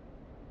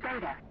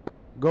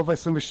 גובה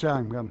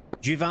 22 גם.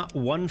 Juvat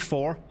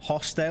 1-4,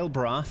 hostile,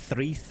 Bra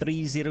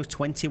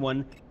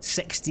 33021,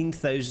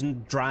 16,000,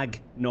 drag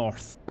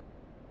north.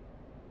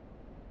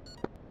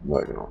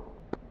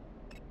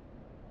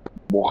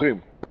 ברוכים.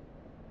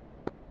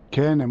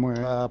 כן, הם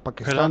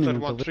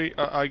הפקיסטנים.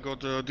 I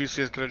got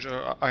DCS crash,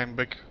 I'm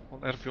back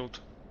on airfield.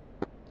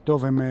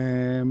 טוב, הם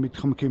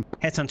מתחמקים.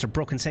 Headhunter,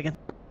 broken second.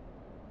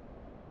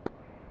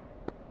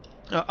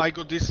 I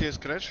got DCS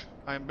crash,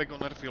 I'm back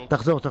on airfield.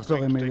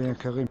 תחזור, הם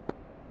יקרים.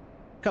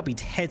 Copied.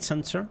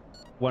 Headhunter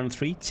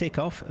 1-3, take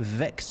off.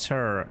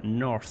 Vector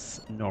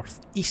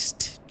northeast.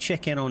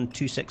 Check in on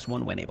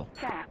 261 when able.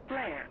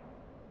 Flare.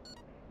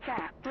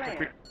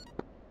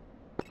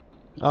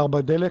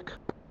 4 דלק.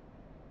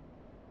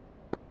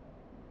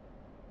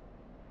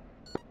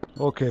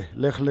 אוקיי,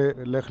 לך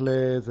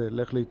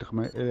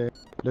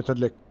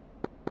לתדלק.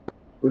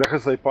 לך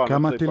לסייפן.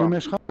 כמה טילים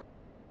יש לך?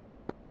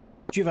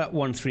 Juvat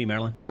 1-3,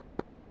 Merlin.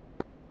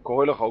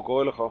 הוא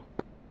קורא לך.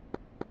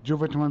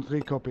 Juvat 1-3,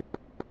 copy.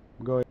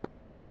 Go ahead.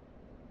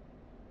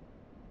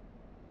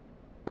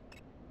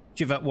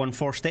 Juvat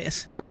 1-4,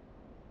 status.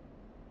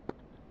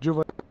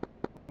 Juvat.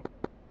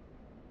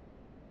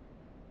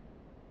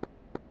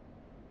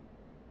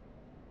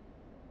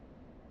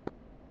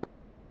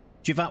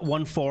 Juvat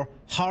 1-4,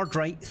 hard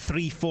right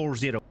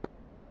 340.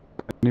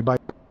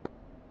 Anybody?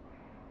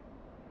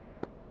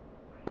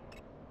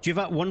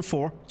 Juvat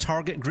 1-4,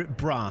 target group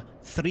Bra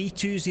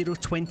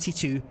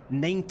 32022,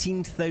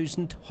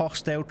 19,000,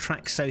 hostile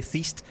track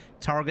southeast.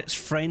 Targets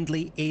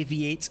friendly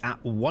aviates at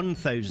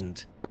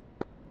 1,000.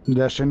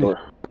 זה השני.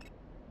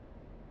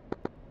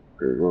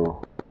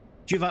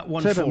 Juvat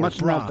 1-4,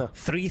 Bra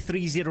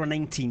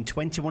 33019,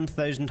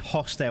 21,000,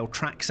 hostile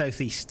track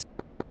southeast.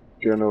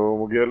 כן,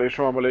 הוא מגיע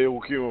לשם מלא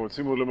ירוקים, אבל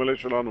שימו למלא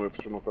שלנו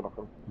איפה שנותן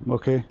לכם.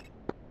 אוקיי.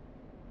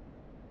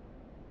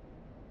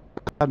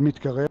 אחד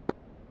מתקרב.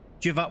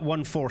 Juvat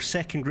 1-4,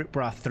 second group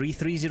Bra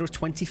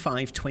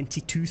 33025,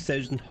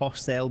 22,000,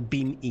 hostile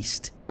beam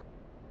east.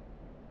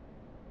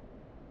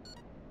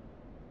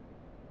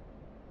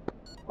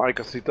 אייק,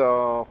 עשית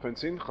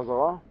פנסין?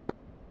 חזרה?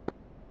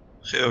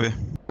 חיובי.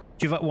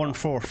 Juvat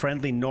 1-4,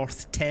 friendly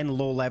north 10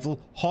 low level,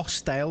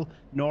 hostile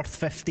north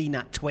 15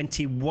 at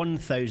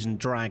 21,000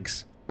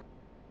 drags.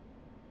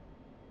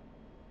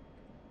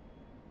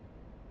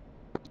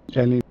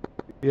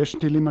 יש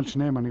טילים על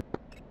שניהם, אני...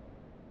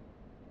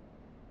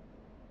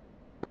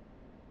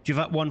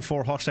 Juvat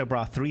 1-4, hostile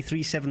Bra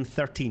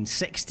 33713,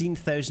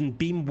 16,000,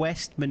 beam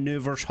west,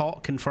 maneuvers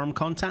hot, confirm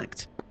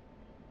contact.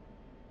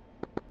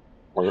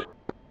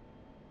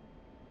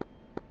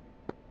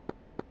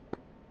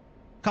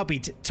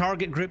 Copied.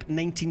 Target group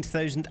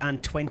 19,000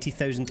 and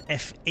 20,000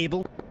 if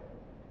able.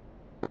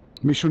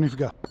 מישהו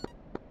נפגע.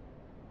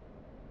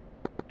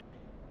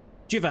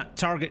 Juvat,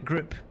 target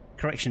group.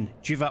 Correction.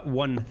 Juvat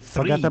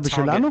 1-3,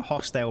 target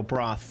hostile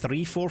Bra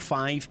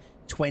 345,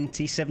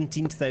 20,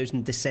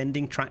 17,000,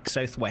 descending track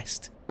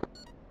southwest.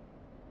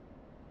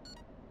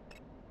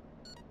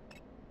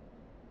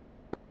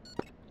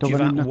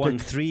 Juvat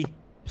 1-3,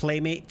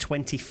 playmate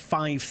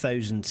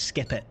 25,000,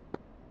 skip it.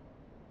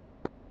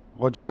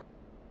 Roger.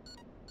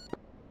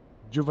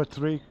 Juvat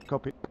 3,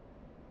 copy.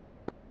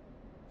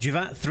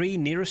 Juvat 3,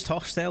 nearest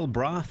hostile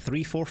Bra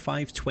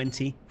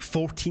 34520,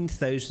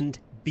 14,000,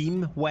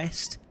 beam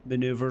west,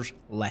 maneuvers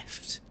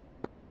left.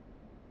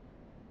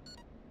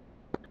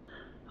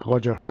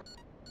 Roger.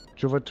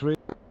 Juva 3,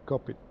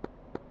 copy.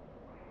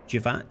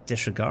 Juvat,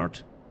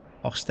 disregard.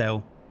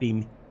 Hostile,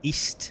 beam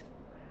east.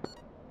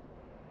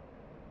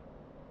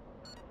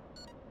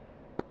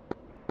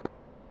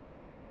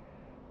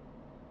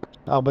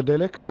 ארבע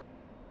דלק.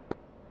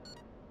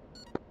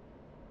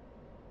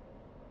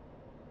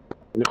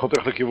 אני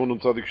חותך לכיוון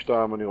נ"צ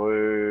 2, אני רואה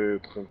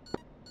אתכם.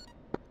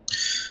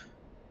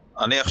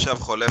 אני עכשיו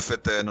חולף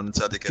את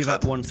נ"צ 1.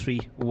 Juvat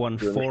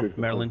 1314,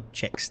 Maryland,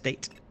 check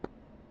state.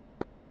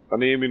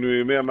 אני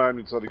מינוי 100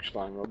 נ"צ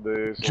 2 עד...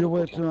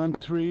 Juvat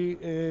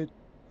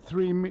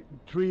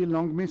 3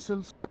 long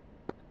missiles.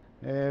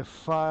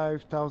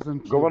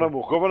 5,000... גובה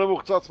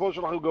נמוך, קצת שמאל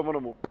שלכם גובה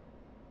נמוך.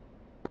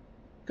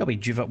 Copy,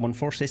 Juvat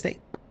 14, stay state.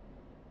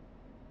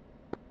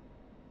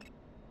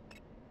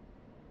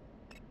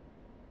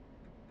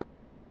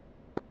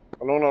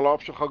 אלון, על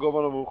האף שלך גובה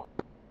נמוך.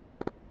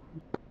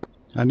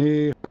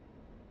 אני...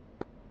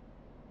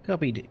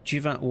 Copied,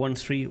 Juvat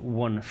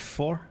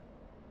 1314.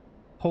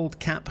 Hold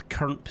cap,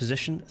 current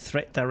position,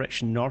 threat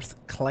direction north,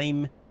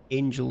 climb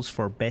Angels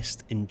for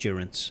best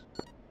endurance.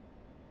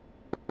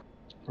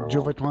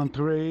 Juvat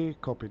 13,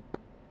 copied.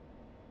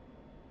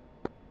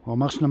 הוא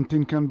אמר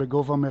שנמתין כאן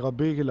בגובה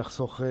מרבי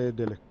לחסוך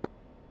דלק.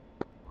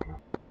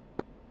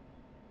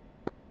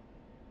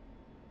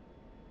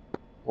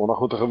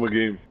 אנחנו תכף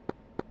מגיעים.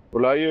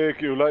 אולי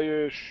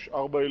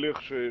 4 ילך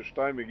ש2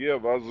 הגיע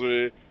ואז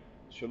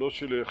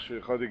 3 ילך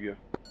ש1 הגיע.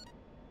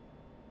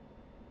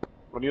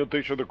 אני עוד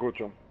 9 דקות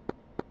שם.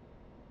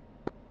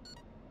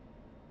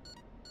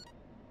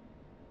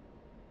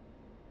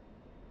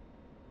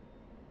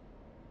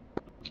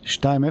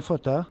 שתיים, איפה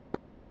אתה?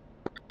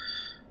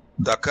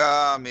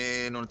 דקה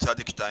מנ"צ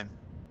 2.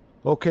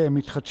 אוקיי,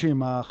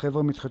 מתחדשים,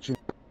 החבר'ה מתחדשים.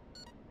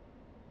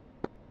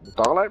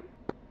 מותר להם?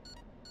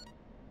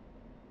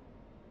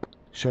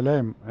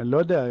 שלהם, אני לא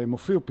יודע, הם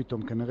הופיעו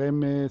פתאום, כנראה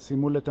הם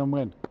סיימו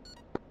לתמרן.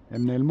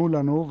 הם נעלמו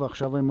לנו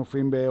ועכשיו הם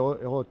מופיעים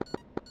בעירות.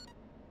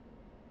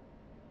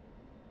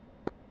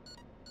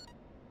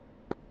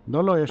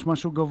 לא, יש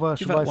משהו גובה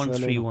 17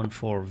 עלינו.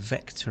 1314,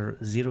 Vector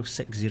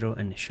 060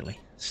 initially.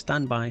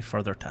 Stand by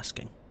further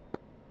tasking.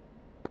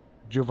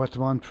 Juvat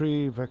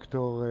 13,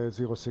 Vector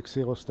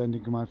 060,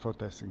 standing by for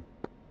testing.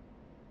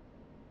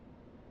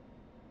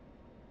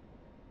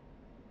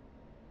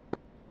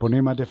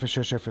 פונים עד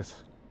 060.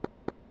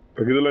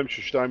 תגידו להם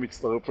ש2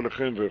 מצטרף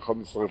אליכם ו1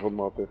 מצטרף עוד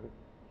מעט.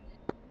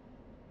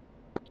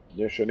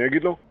 שאני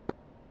אגיד לו?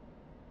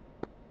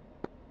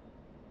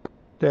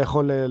 אתה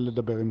יכול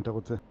לדבר אם אתה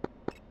רוצה.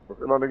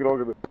 לא, אני אגיד לו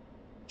כדי.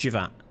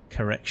 Juvat,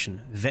 correction,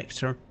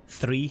 Vector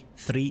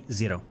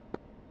 330.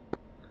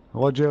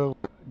 Roger,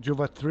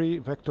 Juvat 3,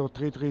 Vector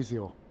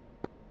 330.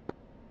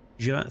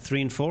 Juvat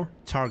 3 and 4,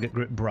 target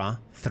group Bra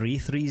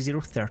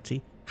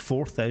 33030,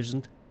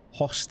 4000,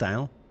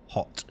 hostile,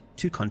 hot,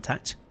 2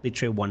 contact, lead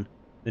trail 1,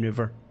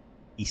 maneuver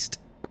east.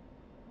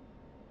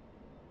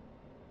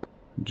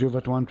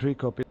 Juvat 1-3,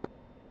 copy.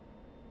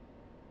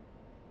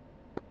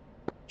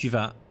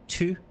 Juvat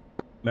 2,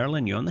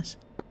 Merlin, you on this?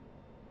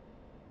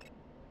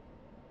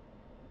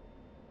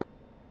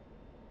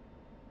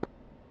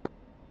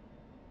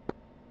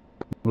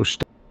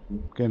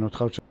 כן,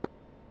 אותך עוד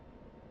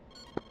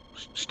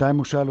שתיים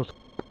הוא שאל אותך.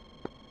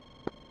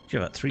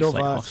 Juvat 3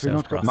 flight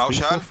hostile, Bra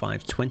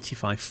 345,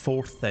 25,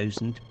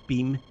 4000,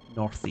 beam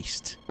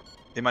northeast.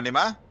 אם אני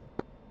מה?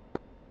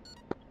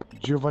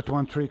 Juvat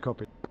 1-3,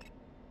 copy.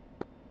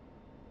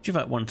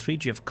 Juvat 1-3,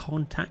 do you have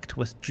contact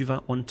with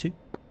Juvat 1-2?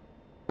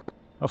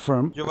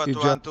 Affirm. Juvat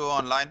 2-1-2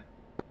 online.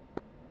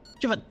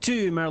 Juvat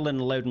 2, Merlin,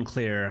 loud and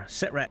clear.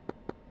 Sit rep.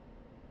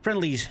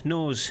 Friendlies,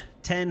 nose,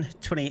 10,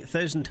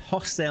 28,000.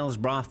 Hostiles,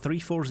 Bra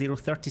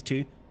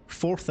 34032,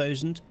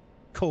 4,000.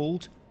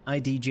 Cold,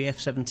 ID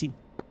JF17.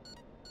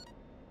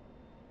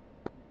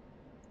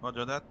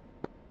 Roger that.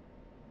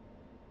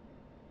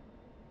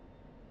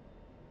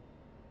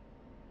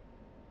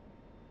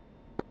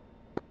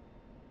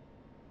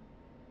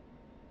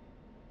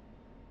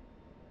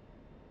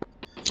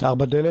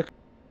 ארבע דלק.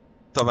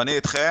 טוב, אני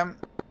איתכם.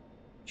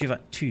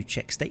 Juvat 2,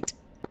 check state.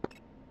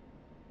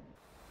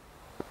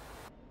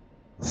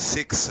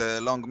 6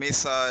 long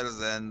missiles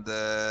and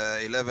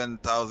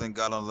 11,000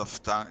 gallons of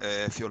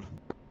fuel.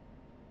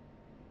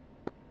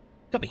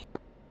 Copy.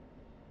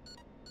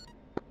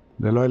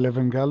 זה לא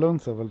 11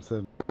 גלונס, אבל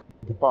בסדר.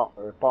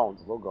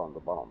 פאונדס, לא גלון, זה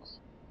פאונדס.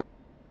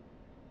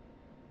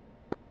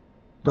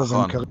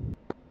 נכון.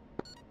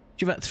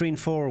 Juvat 3 and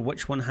 4,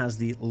 which one has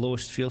the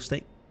lowest fuel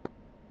state?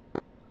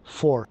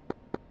 4.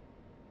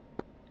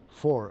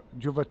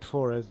 Juvat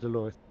 4 is the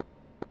lowest.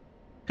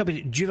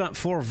 Copy. Juvat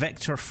 4,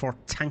 Vector for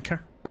tanker.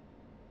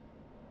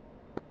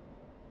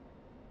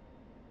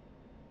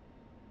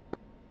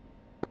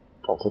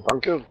 אתה רוצה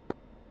טנקר?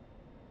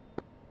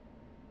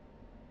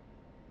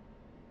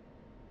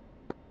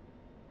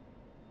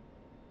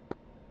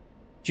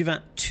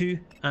 Juvat 2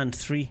 and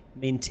 3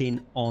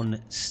 maintain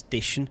on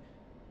station.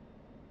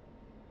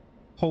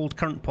 Hold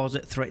current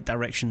posit, threat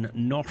direction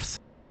north.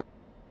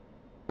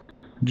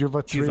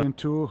 Juva 3 and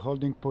 2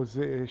 holding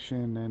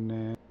position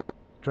and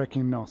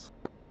tracking north.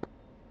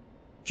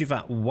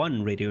 Juvat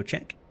 1 radio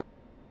check.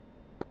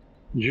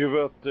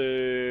 Juvat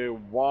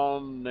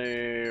 1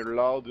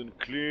 loud and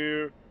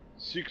clear.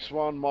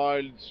 61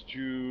 miles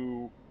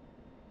to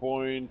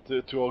point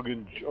to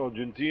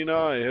Argentina.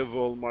 I have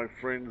all my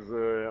friends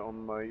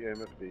on my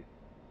MFD.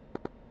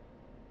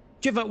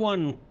 Juvat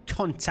 1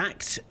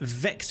 contact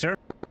Vector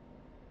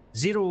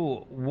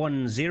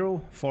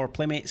 010 for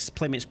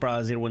Playmates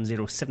Bra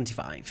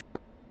 01075.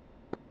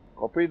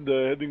 Copied,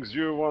 heading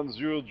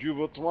 010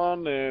 Juvat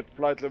 1 at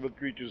flight level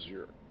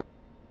 320.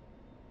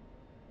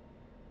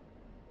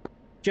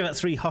 Juvat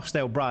 3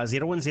 hostile Bra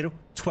 010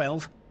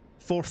 12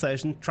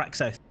 4000 track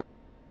south.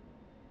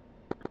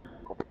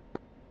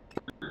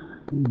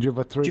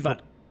 Juvat 3.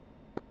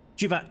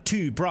 Juvat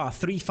 2 Bra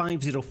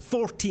 350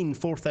 14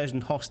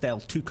 4000 hostile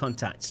 2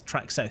 contacts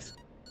track south.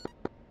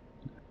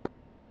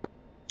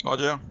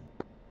 Roger.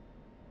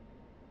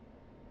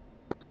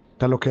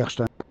 אתה לוקח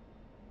 2.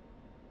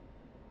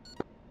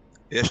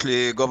 יש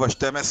לי גובה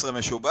 12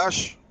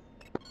 משובש.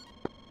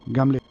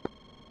 גם לי.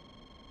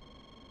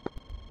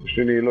 יש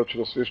לי נעילות של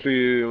יש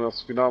לי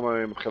הספינה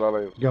מתחילה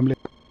לעיר. גם לי.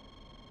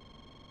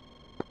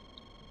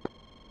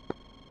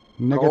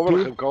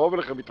 נגטיב. קרוב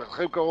אליכם,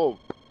 מתרחב קרוב.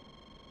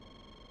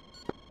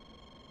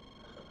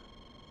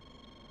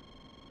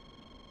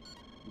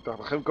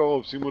 מתרחב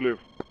קרוב, שימו לב.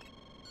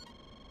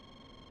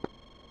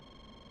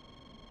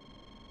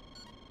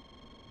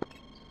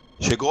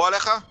 שיגרו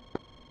עליך?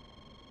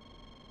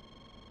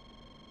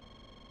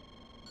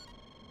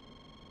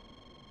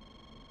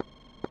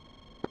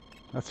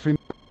 הספינה.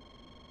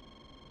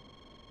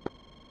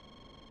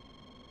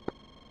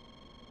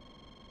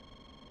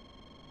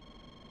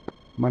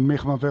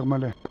 מנמיך מעבר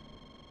מלא.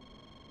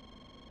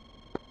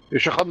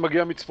 יש אחד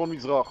מגיע מצפון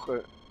מזרח.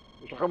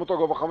 יש לכם אותו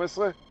גובה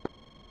 15?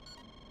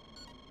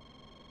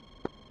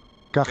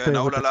 כן,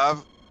 נעול עליו.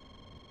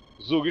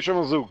 זוג, יש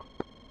שם זוג.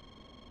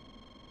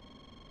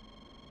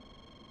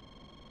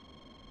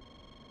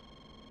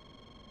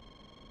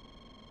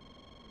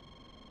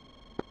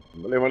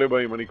 מלא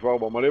באים, אני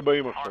כבר מלא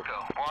באים עכשיו.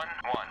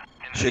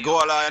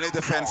 שיגרו עליי, אני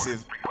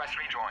דפנסיב.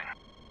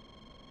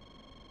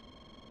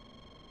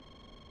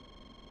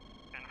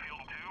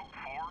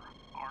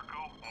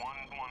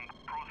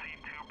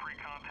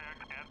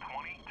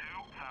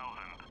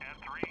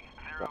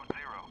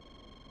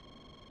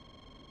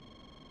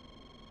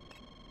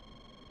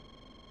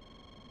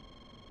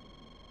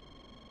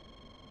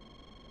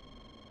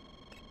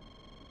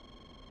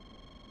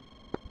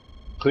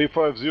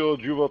 .350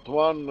 Juvat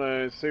 1,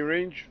 say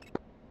range.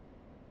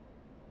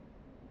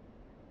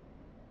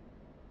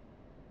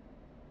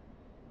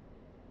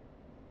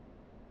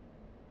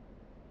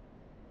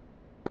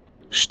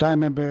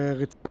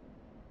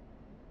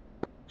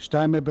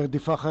 שתיים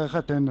ברדיפה אחריך,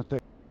 תנתק.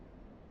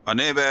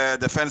 אני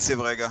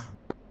בדפנסיב רגע.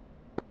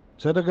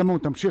 בסדר גמור,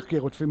 תמשיך כי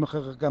רודפים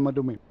אחריך גם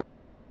אדומים.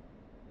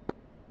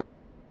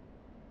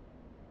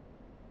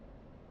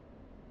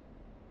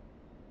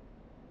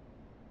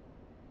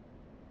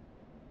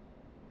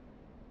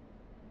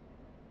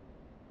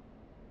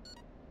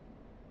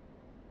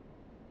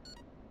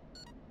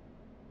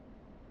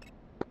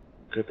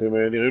 אתם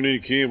נראים לי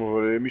נקיים,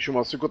 אבל מישהו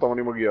מעסיק אותם,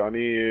 אני מגיע. אני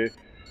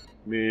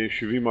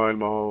מ-70 מייל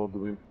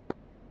מהאדומים.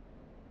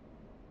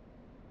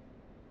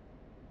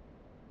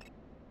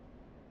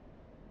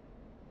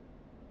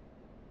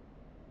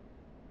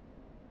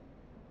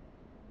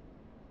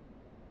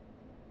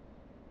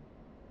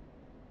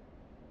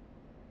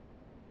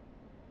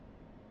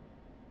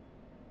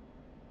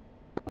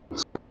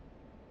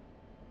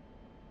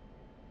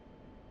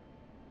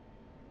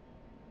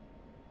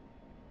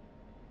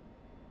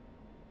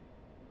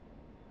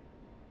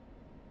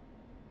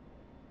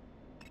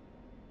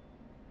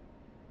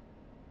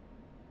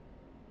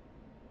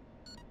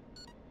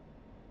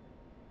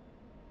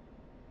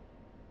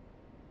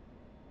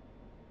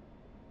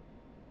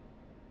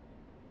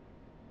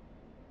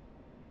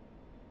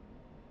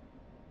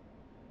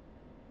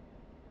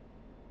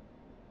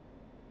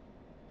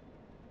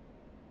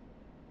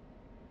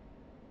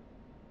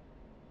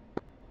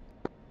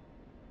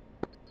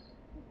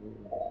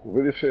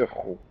 עובד יפה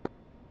יחו.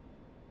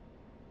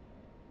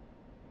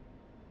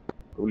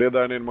 ולי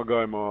עדיין אין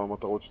מגע עם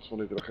המטרות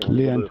שצפונית אליכם.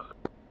 לי אין.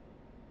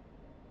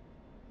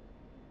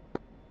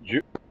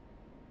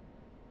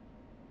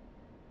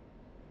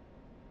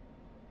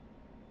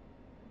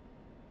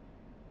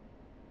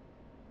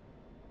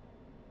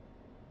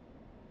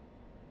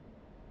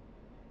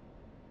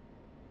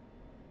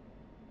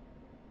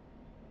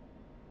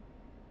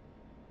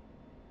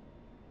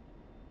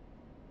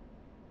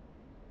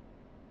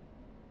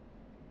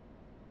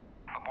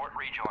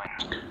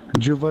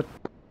 Juvat.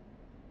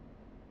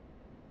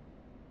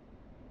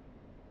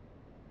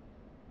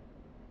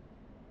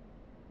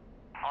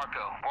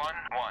 Arco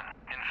 1-1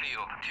 in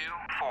field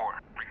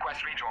 2-4. Request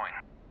rejoin.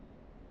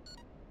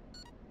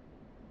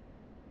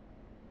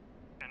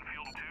 In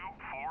field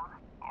 2-4,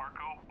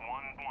 Arco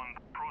 1-1.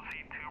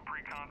 Proceed to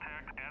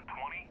pre-contact at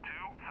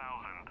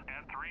 22,000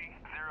 at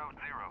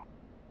 300.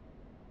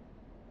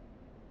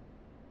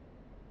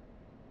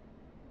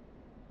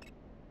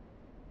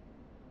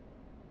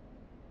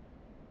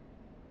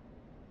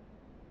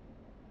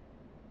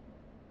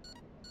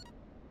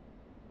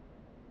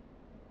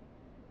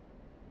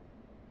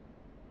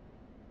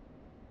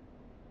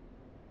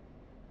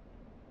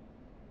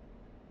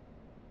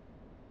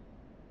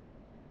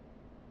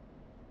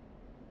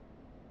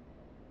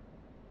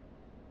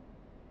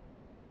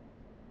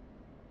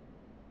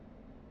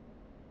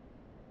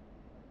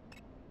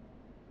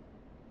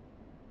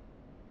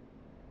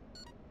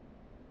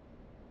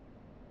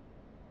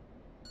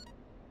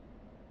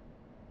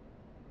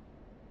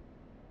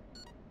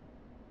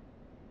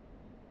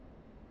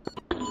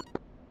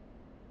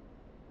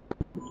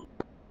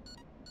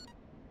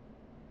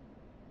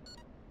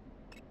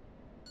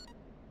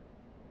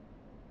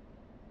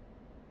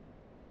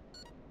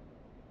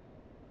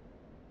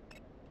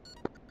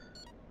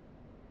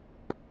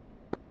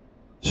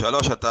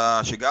 3, אתה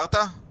שיגרת?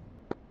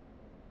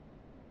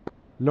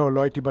 לא,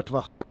 לא הייתי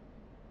בטווח.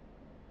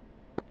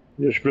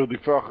 יש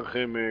ברדיפה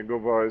אחריכם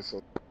גובה 10.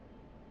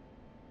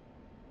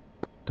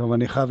 טוב,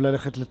 אני חייב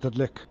ללכת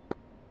לתדלק.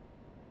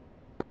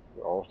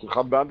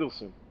 סליחה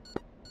באנדרסון.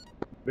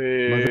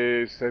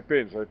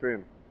 בסייפן,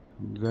 סייפן.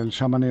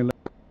 לשם אני...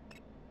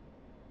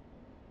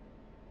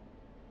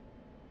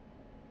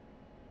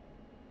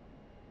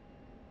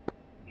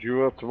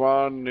 Duat 1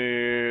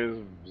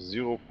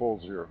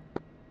 040.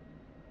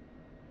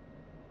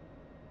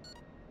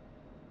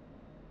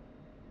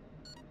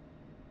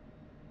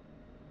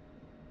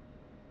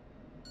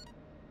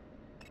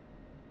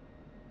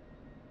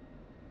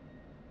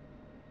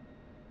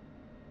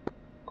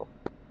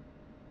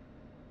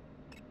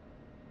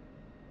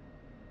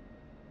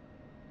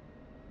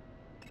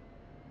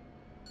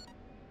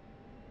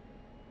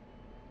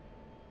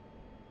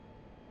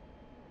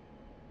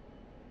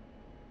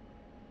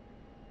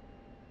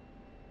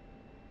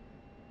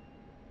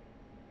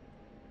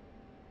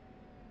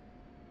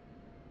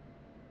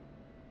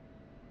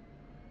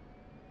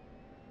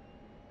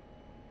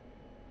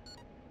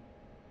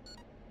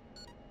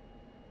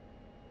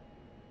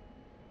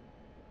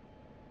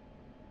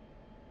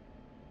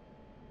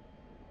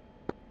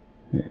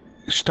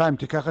 שתיים,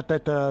 תיקח אתה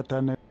את ה...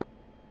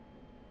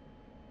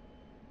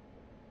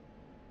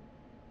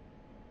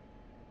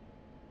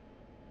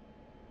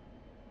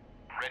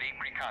 Ready,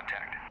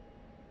 pre-contact.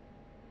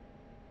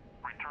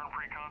 Return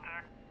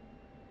pre-contact.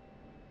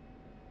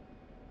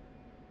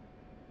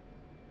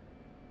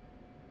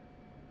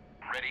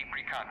 Ready,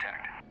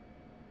 pre-contact.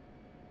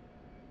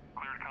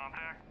 Cleared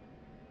contact.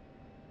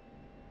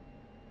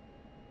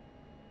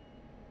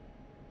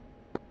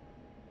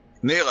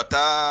 ניר,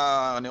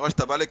 אני רואה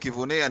שאתה בא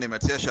לכיווני, אני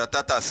מציע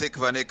שאתה תעסיק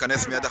ואני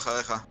אכנס מיד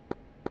אחריך.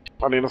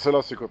 אני אנסה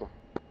להסיק אותו.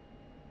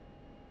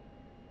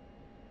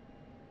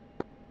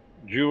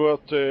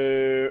 ג'יואט...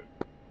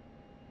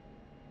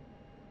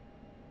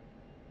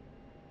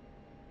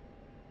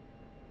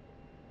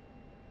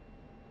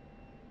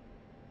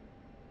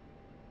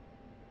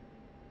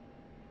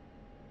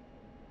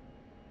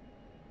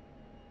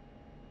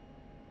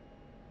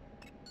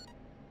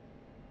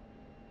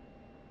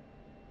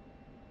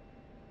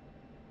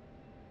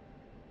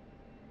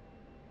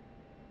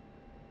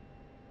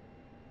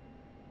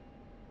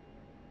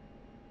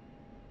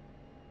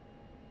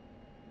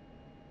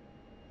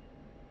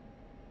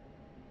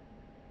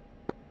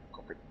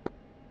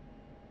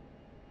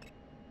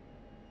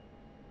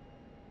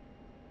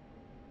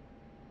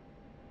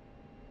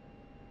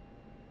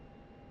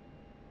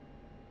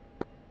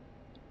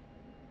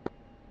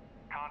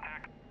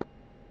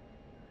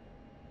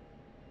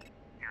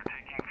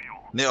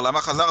 ניר,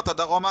 למה חזרת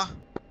דרומה?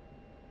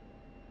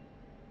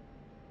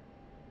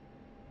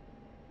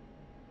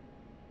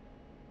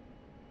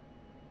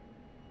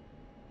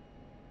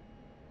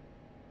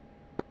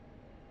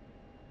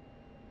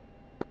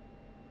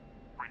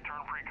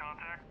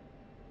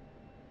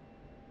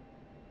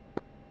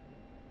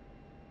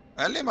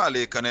 אין לי מה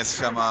להיכנס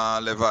שם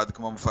לבד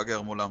כמו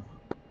מפגר מולם.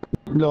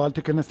 לא, אל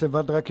תיכנס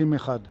לבד, רק עם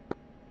אחד.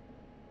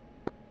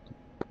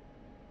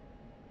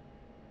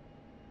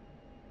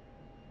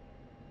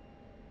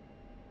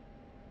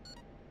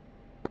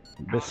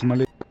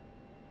 בשמאלי.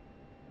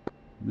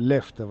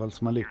 left, אבל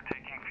שמאלי.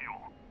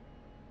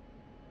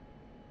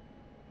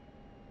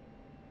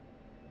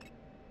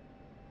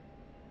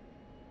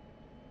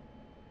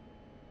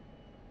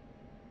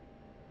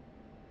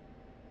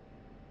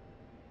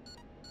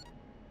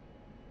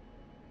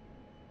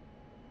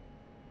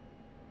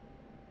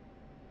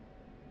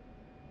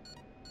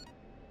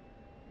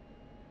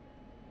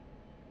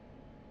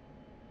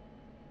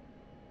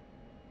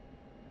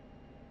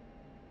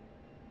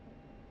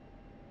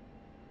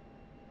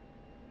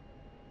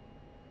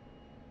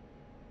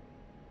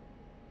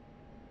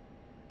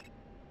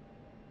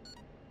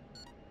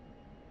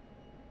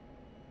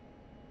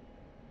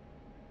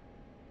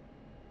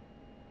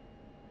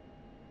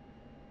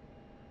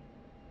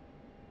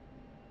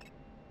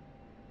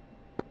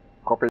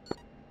 Copy.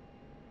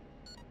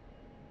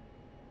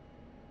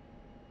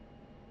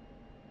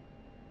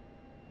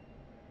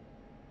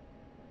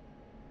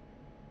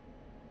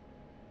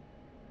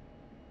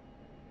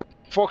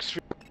 Fox.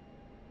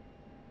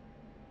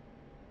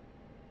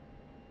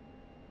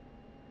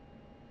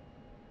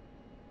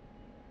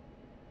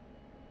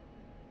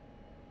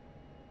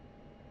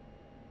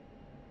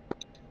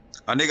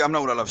 אני גם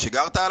נעול עליו,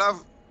 שיגרת עליו?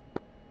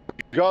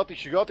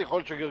 שיגרתי,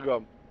 יכול לשגר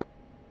גם.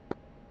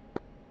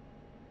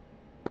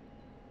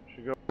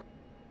 שיגר.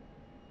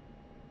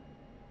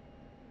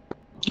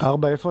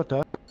 4, איפה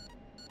אתה?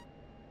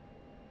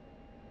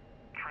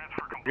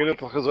 תגיד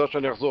את החזרה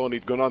שאני אחזור, אני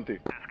התגוננתי.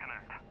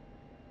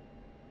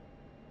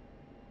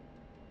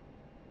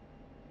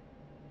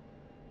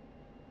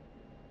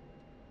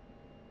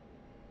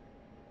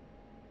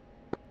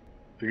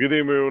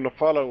 תגידי אם הוא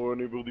נפל או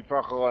אני ברדיפה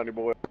אחריי, אני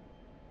בורח.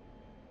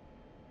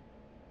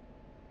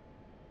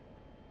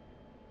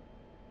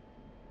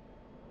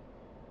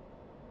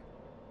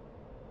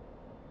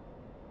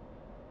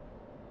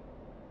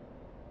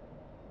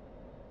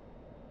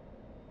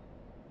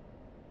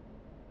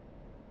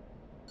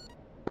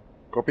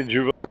 Copy,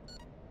 Juva.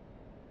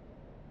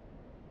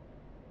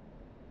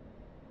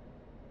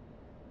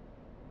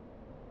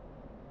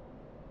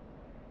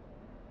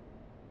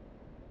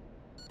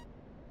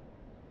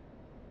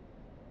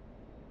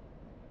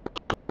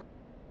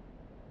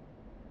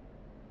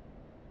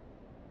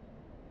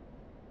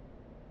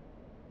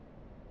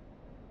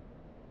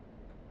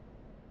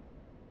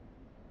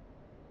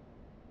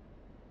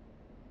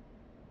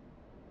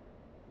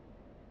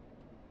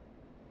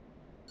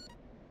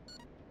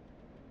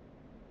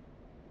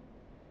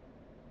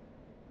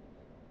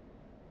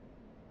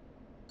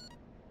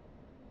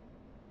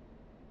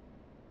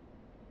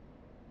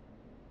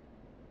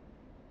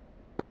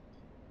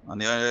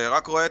 אני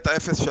רק רואה את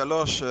ה-03.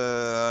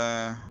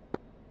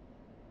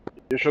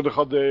 יש עוד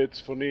אחד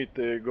צפונית,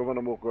 גובה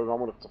נמוך, גם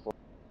הולך צפון.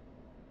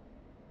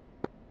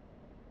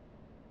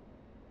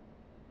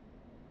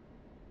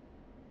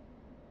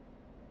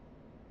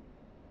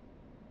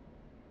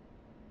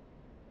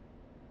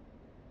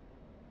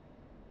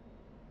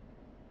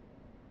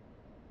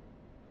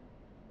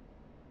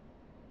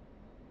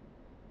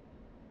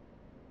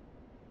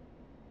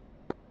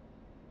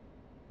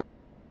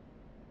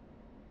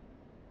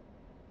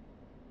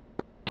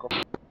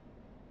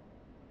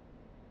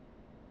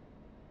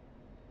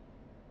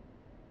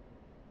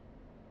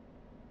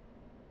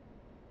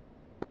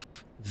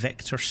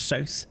 Vector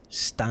south,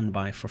 stand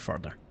by for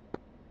further.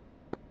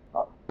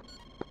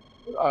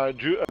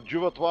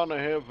 Juvat 1, I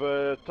have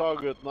a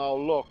target now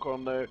lock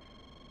on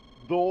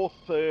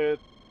north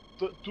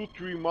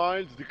 2-3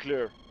 miles,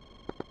 declare.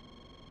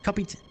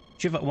 Copied.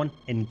 Juvat 1,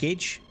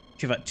 engage.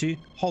 Juvat 2,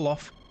 haul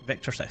off,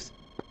 Vector south.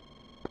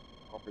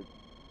 Copied.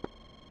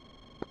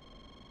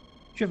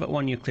 Juvat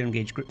 1, you're clear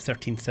engage, group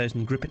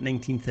 13,000, group at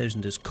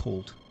 19,000 is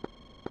cold.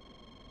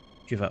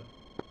 Juvat.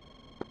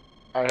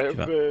 I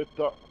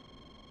have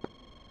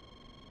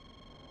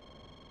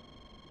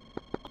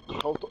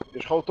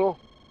יש לך אותו?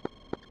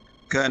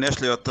 כן,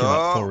 יש לי אותו.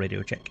 Juvat 4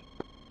 radio check.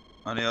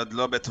 אני עוד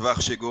לא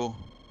בטווח שיגור.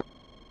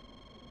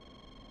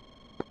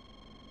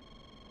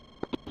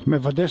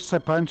 מוודא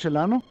שסייפן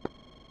שלנו?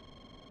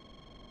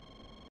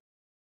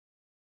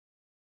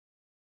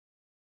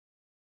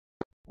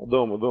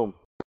 אדום, אדום.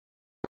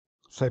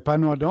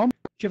 סייפן הוא אדום?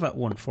 Juvat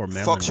 1 4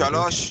 Merlin. פוקס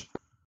 3.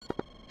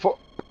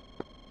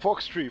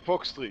 פוקס 3,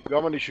 פוקס 3,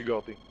 גם אני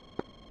שיגרתי.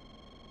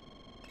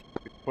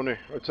 פונה,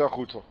 יוצא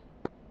החוצה.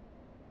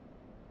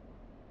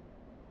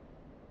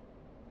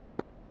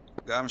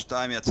 גם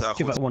 2 יצא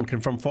החוצה. Juvat 1,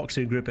 confirm Fox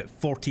 2 group at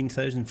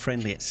 14,000,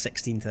 friendly at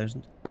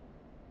 16,000.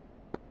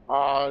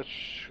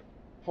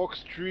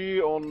 Fox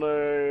 3 on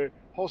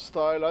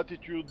hostile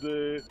altitude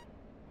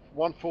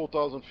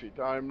 14,000 feet.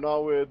 I'm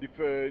now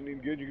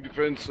engaging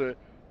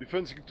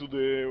defensing to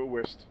the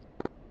west.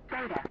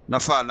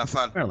 נפל,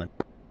 נפל. Merlin.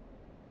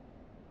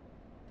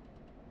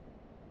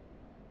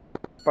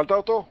 פלטה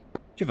אותו?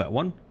 Juvat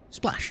 1,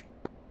 splash.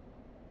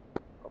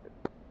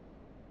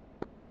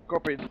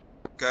 Copied.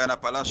 כן,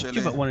 הפלה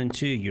שלי. Juvat 1 and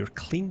 2, you're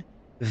clean.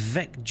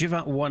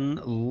 Juvat 1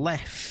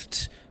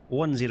 left,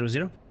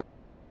 100.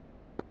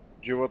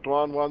 Juvat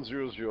 1,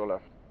 100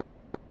 left.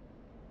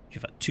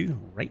 Juvat 2,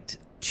 right,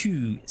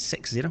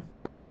 260.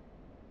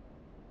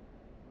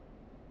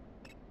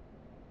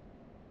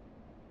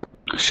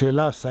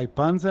 שאלה,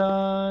 סייפן זה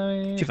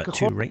Juvat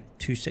 2, right,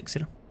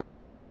 260.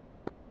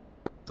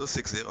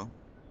 260.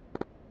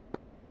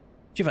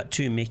 Juvat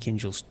 2, make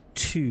angels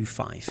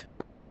 25.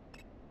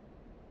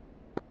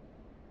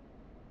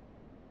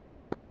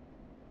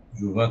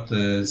 תגובת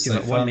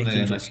סייפן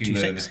נקים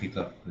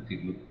לנחיתה,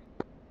 לתגלות.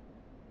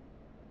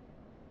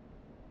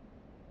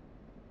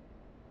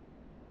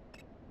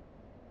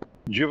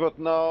 Juvat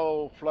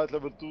now, flight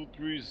level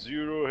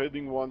 230,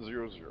 heading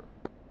 100.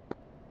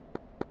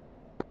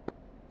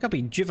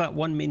 Copy, Juvat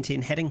 1,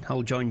 maintain heading,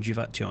 I'll join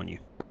Juvat 2 on you.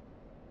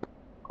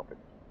 Copy.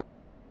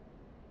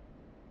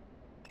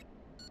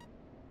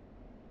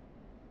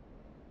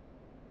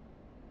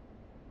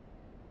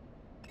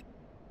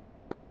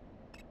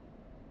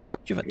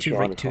 Juvat 2,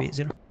 right,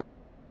 280.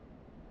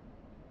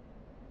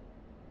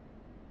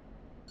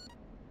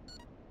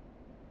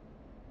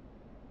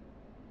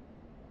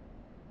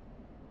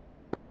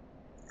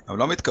 אבל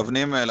לא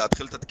מתכוונים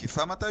להתחיל את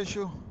התקיפה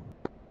מתישהו?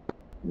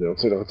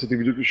 רציתי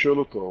בדיוק לשאול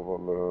אותו,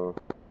 אבל...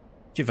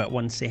 Juvat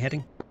 1, say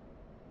heading.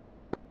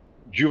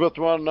 Juvat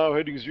 1 now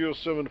heading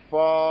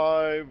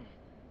 075,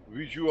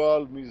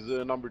 visual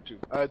with number 2.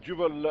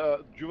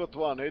 Juvat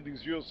 1 heading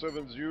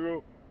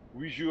 070,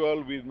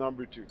 visual with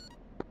number 2.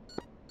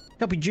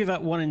 Copy,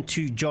 Juvat 1 and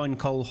 2, join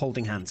call,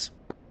 holding hands.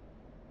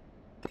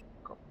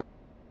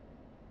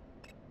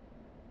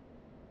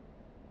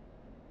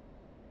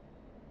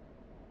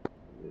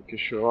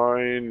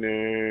 כשריים,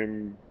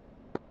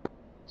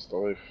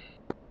 מצטרף.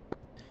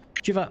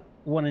 Juvat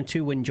 1 and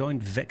 2, when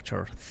joined,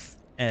 Victor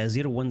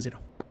 010.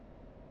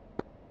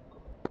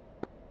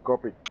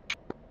 Copy.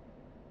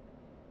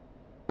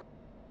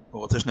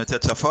 הוא רוצה שנצא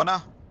צפונה?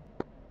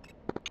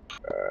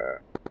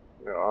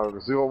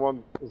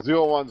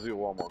 010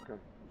 אמר, כן.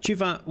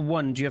 Juvat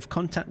 1, do you have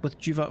contact with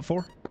Juvat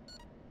 4?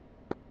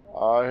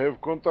 I have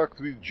contact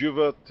with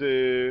Juvat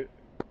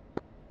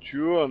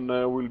 2 and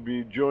we'll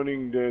be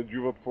joining the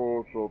Juvat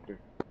 4 shortly.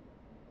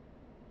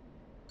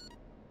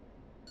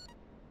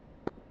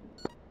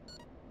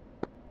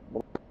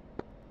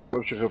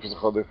 נמשיך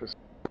 0-1-0.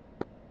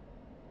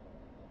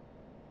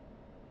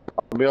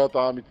 אמיר,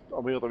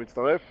 אתה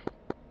מצטרף?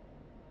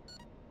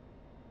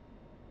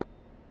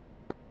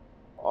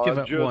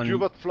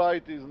 Juvat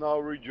flight is now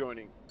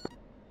rejoining.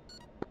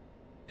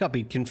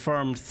 Copy.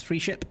 Confirmed 3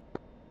 ship.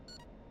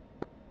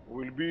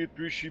 Will be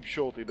 3 ships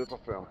shortly, that's a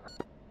fair.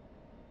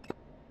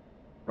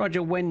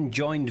 Roger, when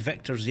joined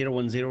Victor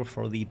 010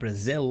 for the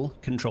Brazil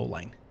control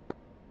line.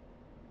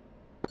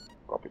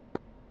 Copy.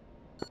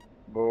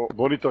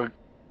 בוא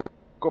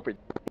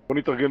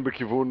נתארגן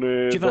בכיוון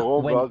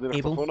דרום ואז נלך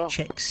צפונה.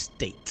 check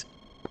state.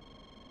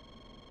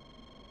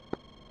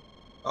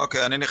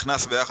 אוקיי, אני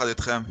נכנס ביחד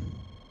איתכם.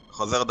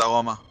 חוזר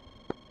דרומה.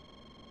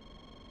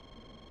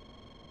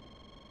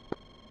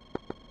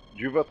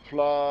 Juvat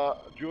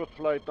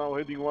flight now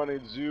heading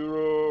 180,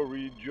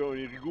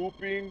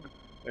 regrouping,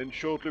 and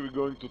shortly we're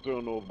going to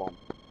turn northbound.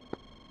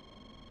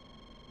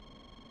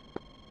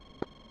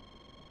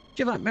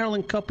 Juvat,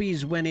 Maryland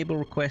copies. When able,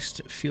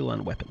 request fuel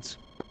and weapons.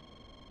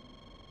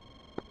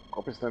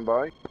 Copy, stand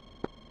by.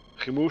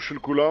 חימוש של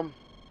כולם.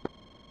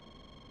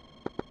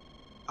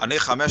 אני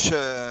 5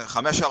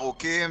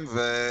 ארוכים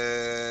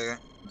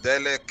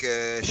ודלק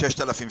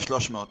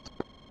 6,300.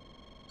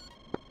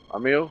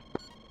 אמיר?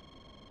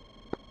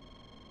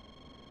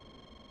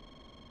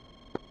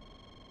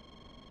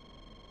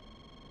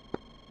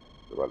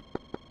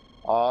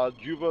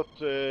 Juvat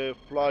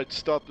flight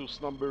status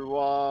number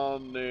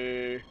 1,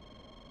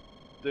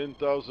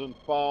 10,000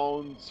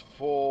 pounds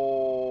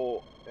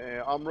for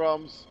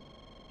AMRAAMs.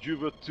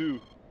 Juvat 2,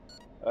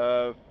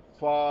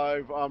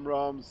 5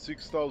 AMRAAMs,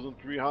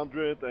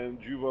 6,300, and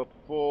Juvat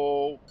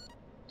 4,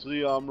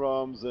 3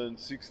 AMRAAMs and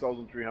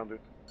 6,300.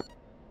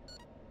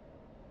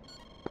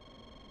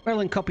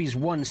 Maryland copies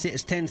 1,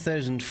 status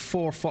 10,000,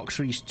 4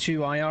 Foxrees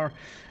 2 IR.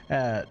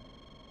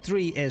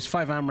 3 is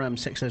 5 AMRAAMs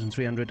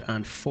 6,300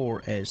 and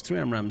 4 is 3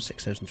 AMRAAMs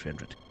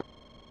 6,300.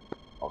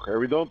 Okay,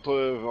 we don't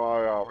have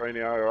IR, any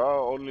IR,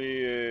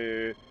 only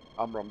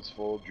AMRAAMs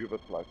for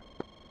Juvat flight.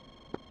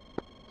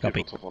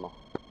 Copy.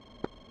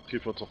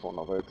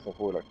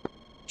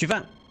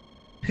 Juvat,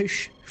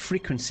 push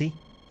frequency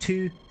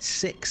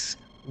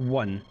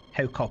 261.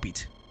 How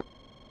copied?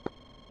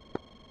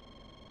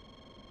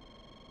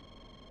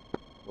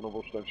 בוא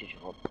נעבור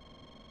 261.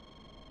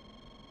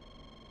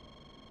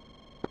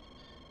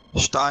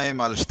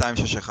 2 על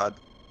 261.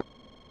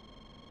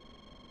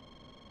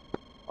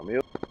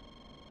 אמיר?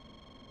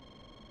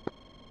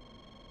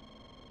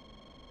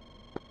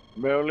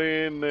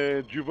 Merlin,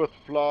 Juvat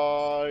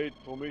flight,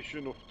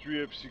 formation of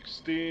 3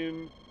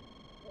 F-16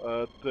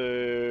 at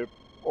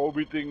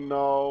orbiting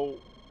now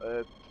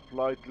at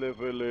flight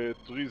level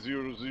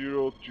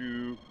 300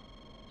 to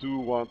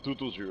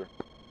 220.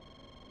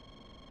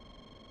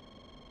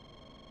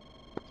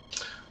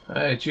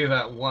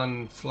 Juvat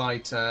 1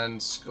 flight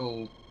and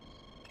Skull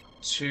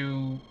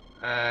 2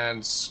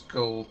 and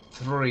Skull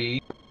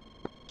 3.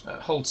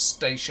 Hold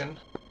station.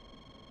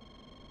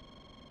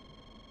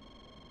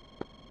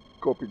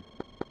 קופי.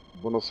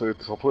 בוא נעשה,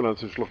 תצטרפו אליי, אני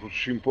רוצה לשלוח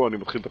 60 פה, אני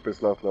מתחיל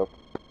לטפס לאט לאט.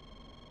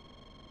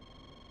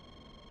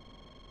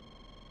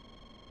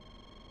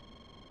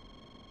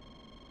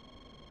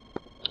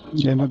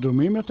 אין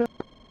אדומים יותר?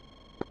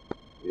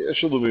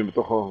 יש אדומים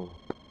בתוך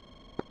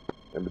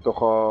הם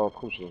בתוך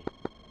התחום שלהם.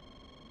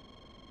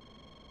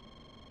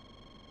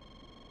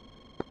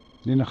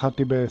 אני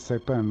נחתתי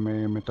בסייפן,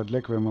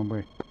 מתדלק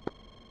וממריא.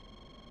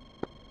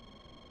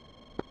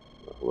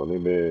 אני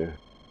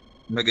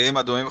מגיעים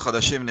אדומים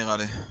חדשים נראה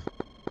לי.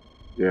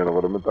 כן,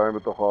 אבל הם בינתיים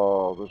בתוך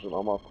הזה של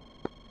עמת.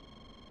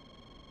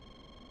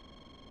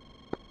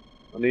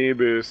 אני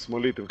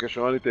בשמאלית, עם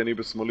קשר עניתי, אני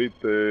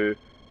בשמאלית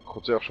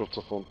חוצה עכשיו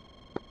צפון.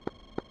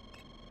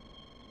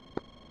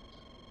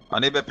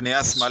 אני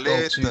בפנייה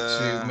שמאלית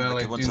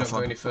לכיוון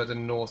צפון.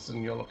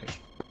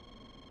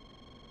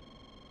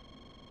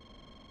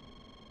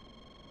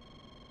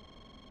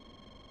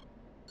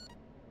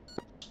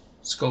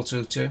 Skull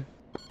 2-2.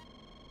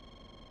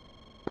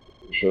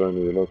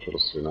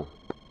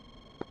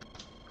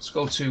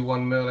 Skull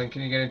 2-1 Merlin,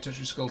 can you get in touch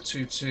with Skull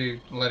 2-2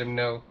 and let him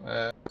know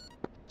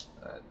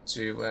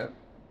to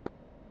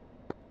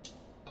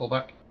pull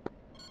back?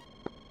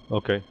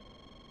 Okay.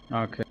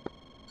 Okay.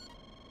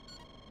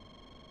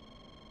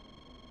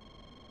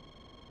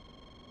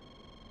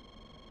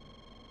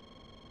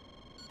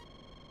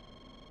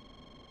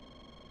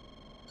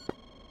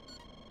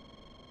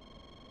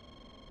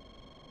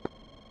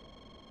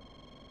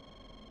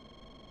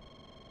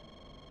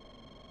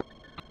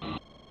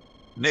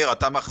 ניר,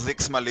 אתה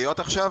מחזיק שמאליות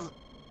עכשיו?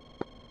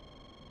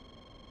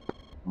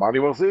 מה אני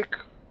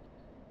מחזיק?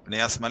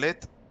 פנייה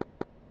שמאלית?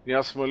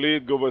 פנייה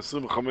שמאלית, גובה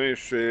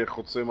 25,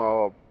 חוצה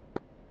מערב.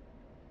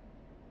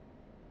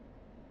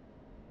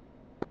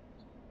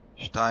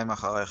 2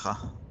 אחריך.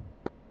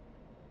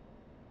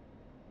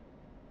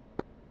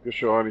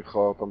 קשר איתך,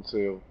 אתה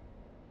מצייר.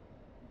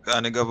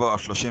 אני גבוה,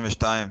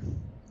 32.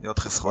 להיות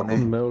חסכוני.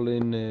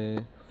 Merlin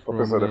from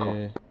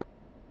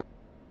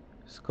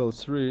Skull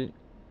 3,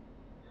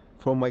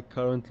 from my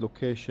current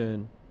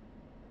location,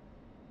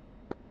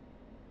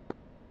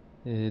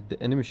 the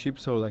enemy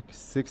ships are like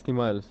 60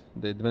 miles.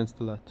 They advanced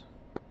a lot.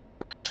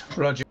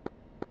 Roger.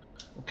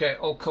 Okay,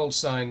 all call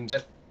signs.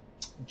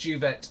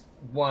 Juvet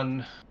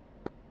 1.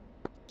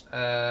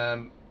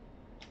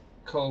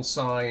 Call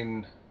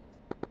sign.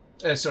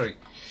 Sorry.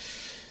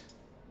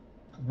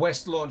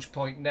 West launch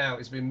point now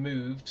has been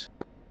moved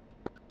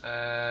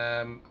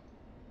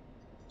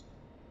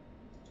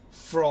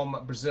from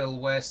Brazil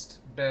West,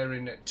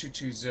 bearing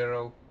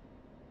 220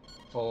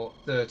 for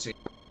 30.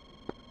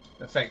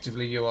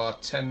 Effectively, you are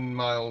 10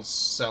 miles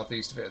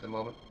southeast of it at the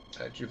moment.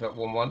 Juvet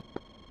 1-1.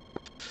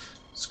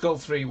 Skull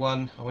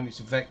 3-1, I want you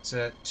to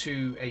vector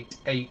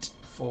 288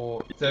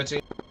 for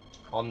 30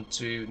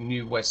 onto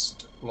New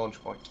West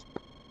launch point.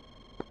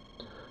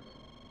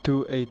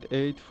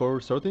 288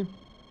 for 30?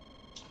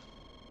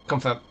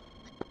 Confirm.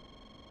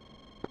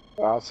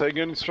 Say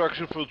again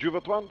instruction for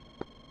Juvet 1?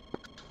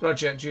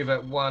 Roger,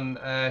 Juvet 1.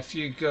 If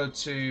you go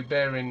to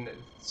bearing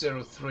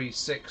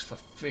 036 for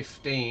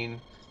 15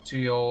 to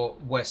your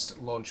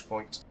west launch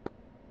point.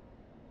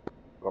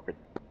 Copy.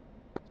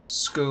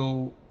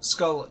 Skull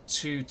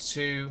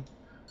 22,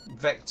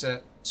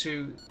 vector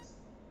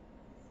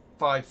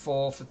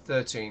 254 for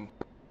 13.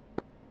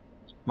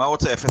 מה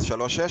רוצה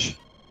 036?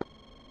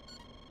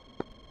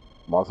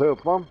 מה זה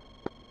עוד פעם?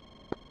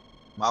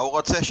 מה הוא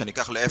רוצה?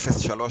 שניקח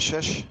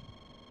ל-036?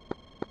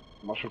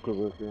 משהו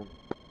כזה, כן.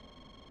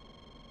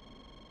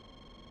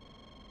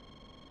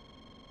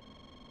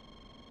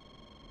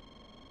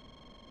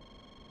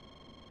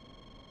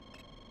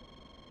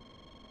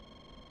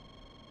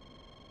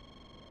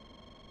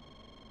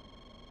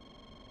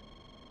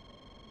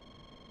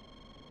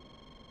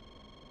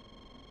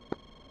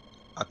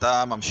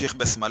 אתה ממשיך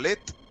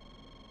בשמאלית?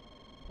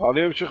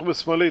 אני אמשיך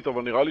בשמאלית,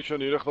 אבל נראה לי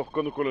שאני אלך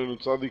קודם כל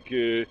לנוצדיק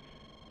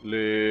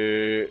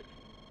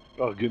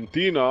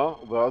לארגנטינה,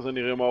 ואז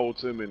אני אראה מה הוא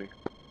רוצה ממני.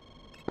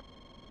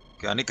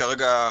 כי אני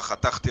כרגע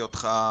חתכתי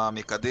אותך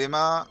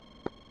מקדימה.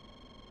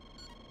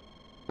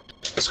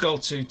 Skull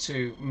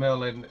 22,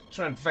 Merlin,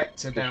 try and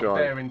vector down, Sure.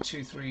 bearing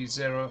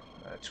 230,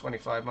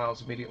 25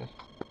 miles immediately.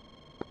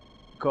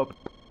 Copy.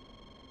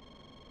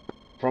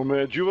 From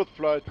Juvet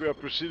flight, we are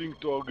proceeding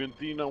to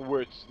Argentina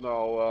west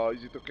now.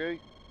 Is it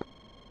okay?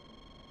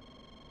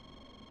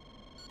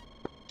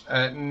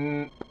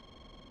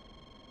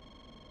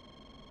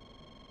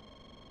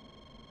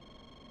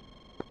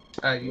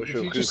 If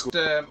you just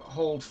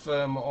hold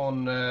firm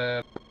on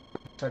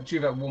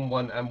Juvet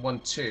 1-1 and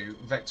 1-2,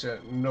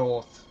 vector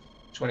north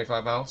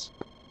 25 miles.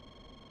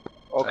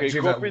 Okay,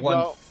 Juvet copy 1,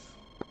 now.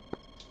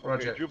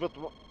 Roger. Okay,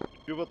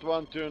 Juvet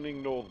 1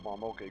 turning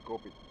northbound. Okay,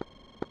 copy.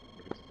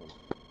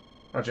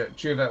 Roger.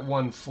 Juvet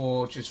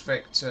 1-4, just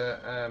vector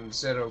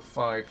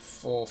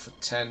 054 for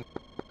 10,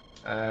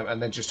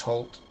 and then just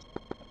hold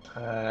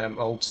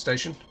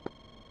station.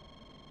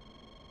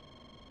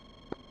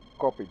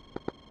 Copy.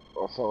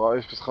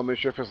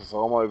 10-050,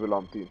 10 מייל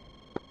ולהמתין.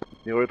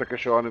 אני רואה את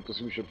הקשר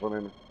הנטוסים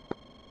שלפנינו.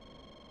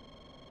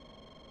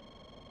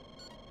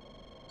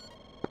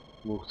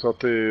 הוא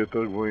קצת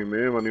יותר גבוהים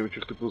מהם, אני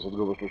ממשיך טיפוס עד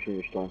גובה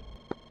 32.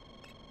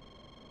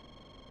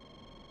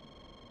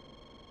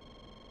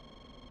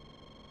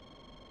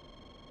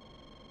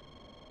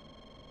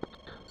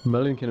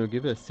 Merlin, can you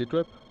give a sit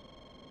rep?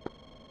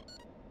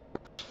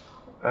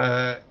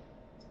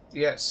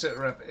 Yeah, sit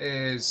rep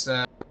is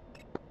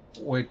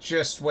we're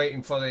just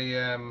waiting for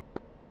the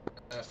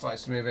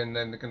flights to move in,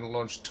 then they're going to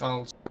launch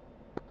tunnels.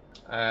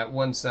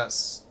 Once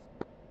that's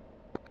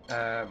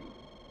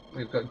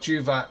we've got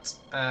Juvat,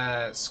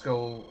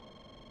 Skull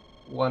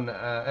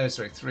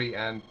 3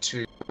 and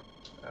 2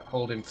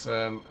 holding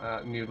firm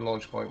at new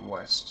launch point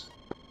west.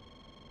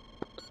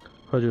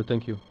 Roger,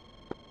 thank you.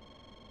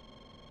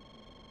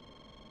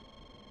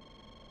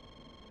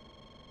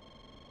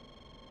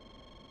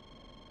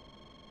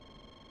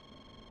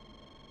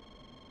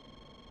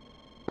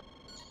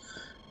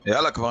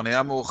 יאללה, כבר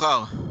נהיה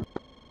מאוחר.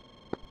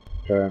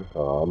 כן,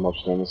 עוד מעט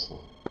 12.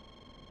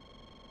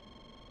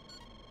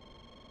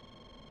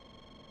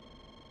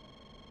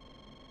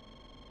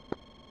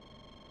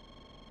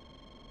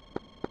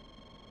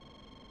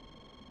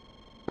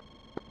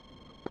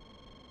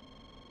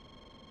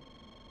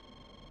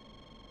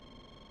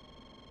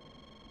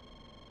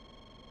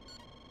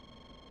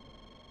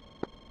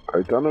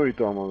 איתנו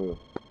איתם, אמיר.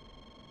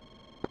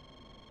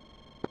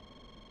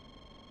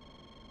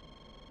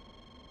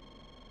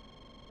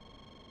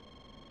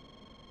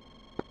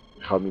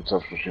 אחד ניצב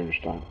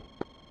 32.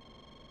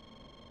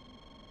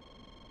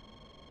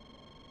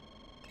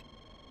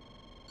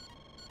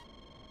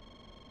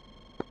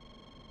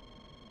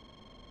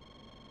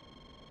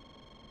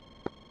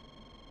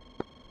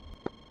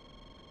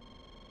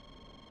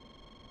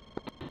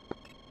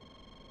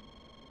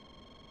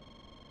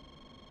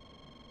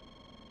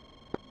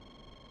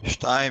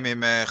 שתיים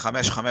עם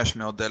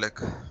 5,500 דלק.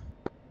 100%,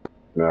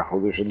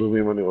 יש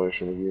אדומים אני רואה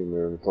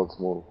שמגיעים מצד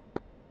שמאל.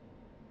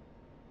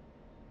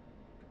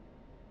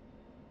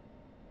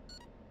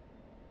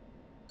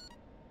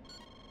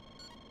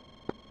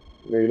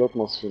 נעילות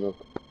מהספינות.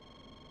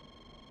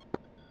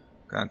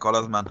 כן, כל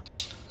הזמן.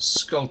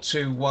 Skull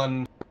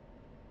 2-1.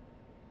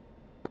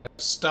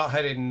 Start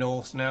heading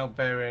north now,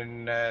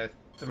 bearing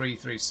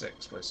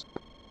 336, please.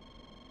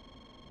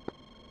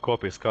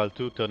 Copy, Skull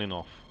 2, turning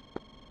off.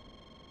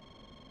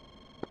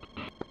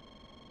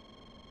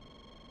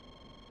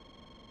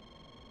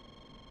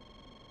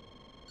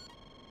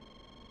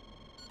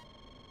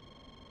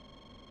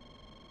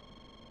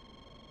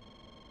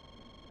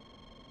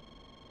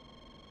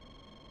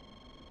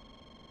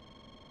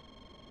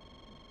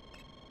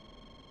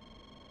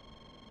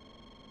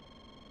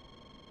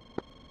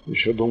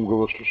 יש אדום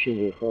גובה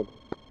 31.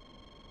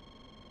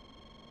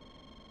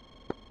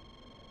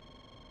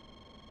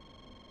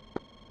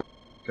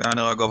 כן,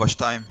 נראה גובה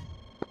 2.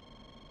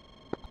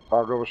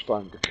 גובה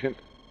 2, כן.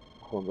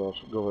 נכון, זה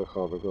גובה 1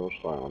 וגובה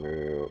 2.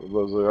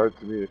 זה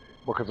הייתי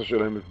בקטע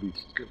שלהם מביץ,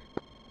 כן.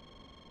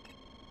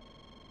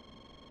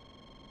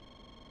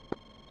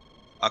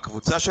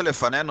 הקבוצה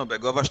שלפנינו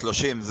בגובה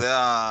 30, זה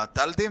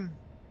הטלטים?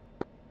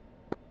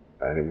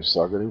 אין לי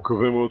מושג, אני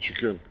מקווה מאוד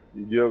שכן.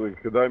 הגיע,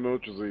 כדאי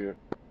מאוד שזה יהיה.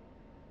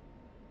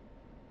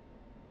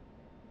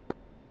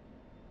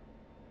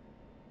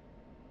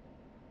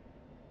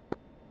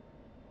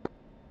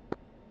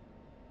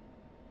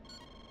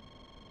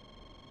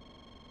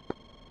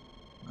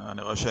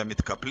 אני רואה שהם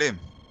מתקפלים.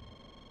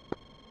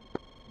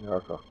 נראה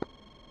כך.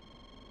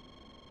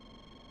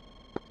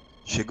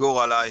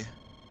 שיגור עליי.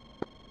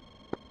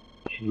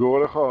 שיגור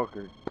עליך?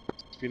 אוקיי.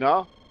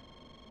 ספינה?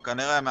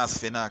 כנראה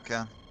מהספינה,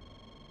 כן.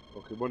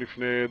 אוקיי, בוא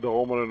נפנה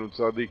דרום על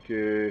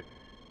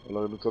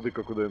הנ"צ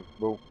הקודם,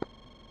 בואו.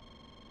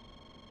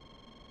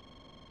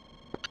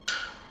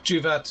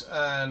 Juvat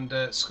and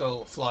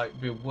Skull flight,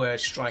 beware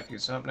strike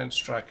is happening,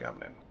 strike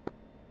happening.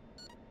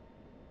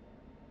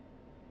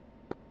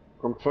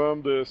 Confirm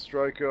the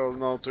striker are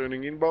now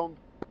turning inbound.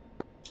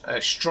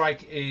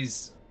 Strike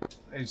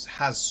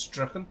has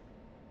strucken.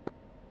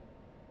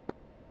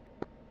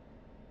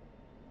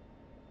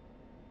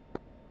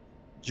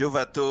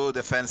 Juva 2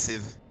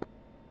 defensive.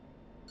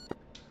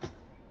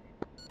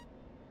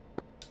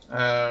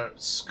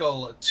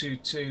 Skull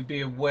 2-2,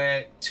 be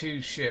aware,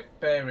 2 ship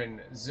bearing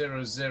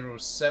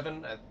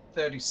 007 at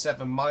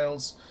 37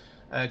 miles,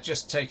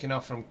 just taking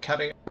off from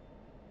Cadia.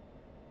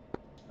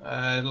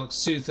 It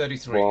looks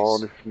 233. בואו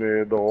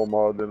נפנה דרום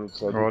עד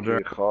לנ"צ 1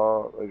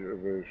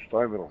 ו-2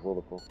 ונחזור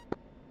לפה.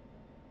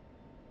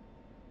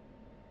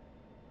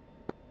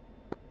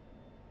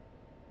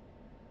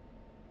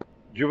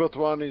 Juvat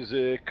 1 is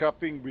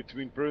capping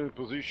between present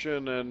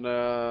position and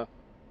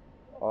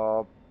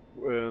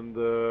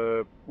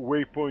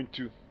waypoint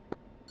 2.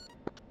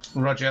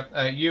 Roger.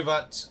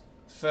 Juvat,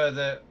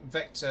 further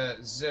vector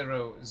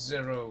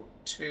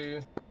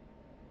 002.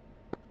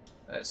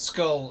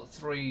 Skull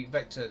 3,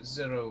 vector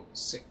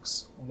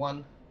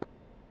 061.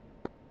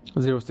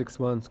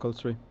 061, Skull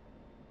 3.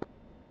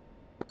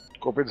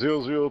 Copy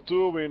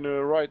 002 in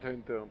right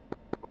hand turn.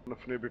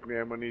 נפנה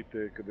בפנייה ימנית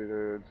כדי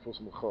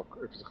לתפוס מרחק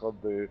 01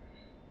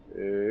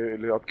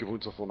 ליד כיוון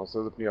צפון, נעשה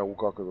איזה פנייה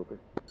ארוכה כזאת.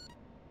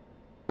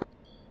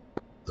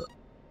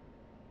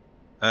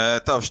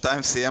 טוב,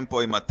 2 סיים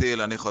פה עם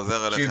הטיל, אני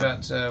חוזר אליכם.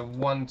 Juvat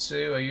 1-2,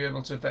 are you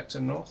able to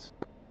vector north?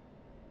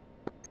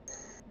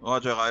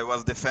 Roger, I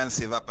was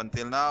defensive up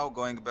until now,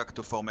 going back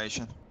to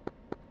formation.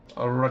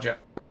 Oh, Roger.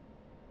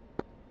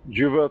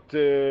 Juvat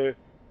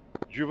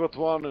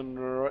 1 and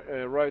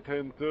right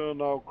hand turn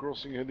now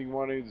crossing heading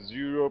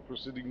 180,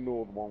 proceeding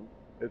northbound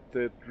at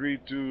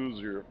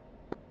 320.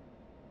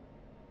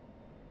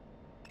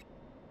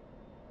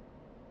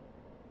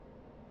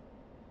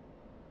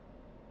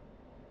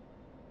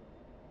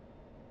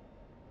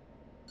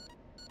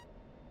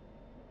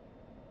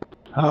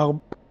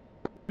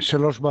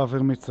 שלוש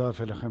באוויר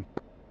מצטרף אליכם.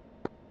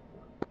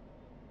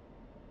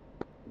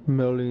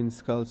 Merlin,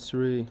 Skull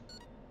 3,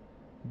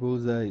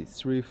 Bullseye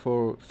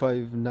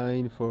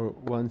 3459 for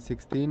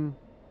 116,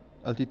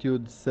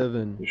 altitude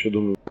 7.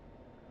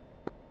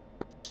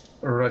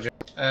 Roger.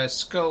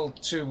 Skull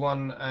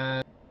 2-1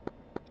 and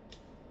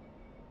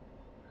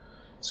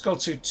Skull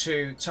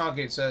 2-2,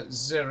 targets at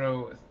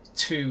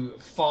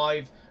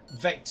 025,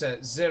 vector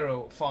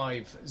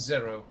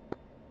 050.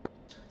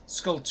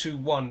 Skull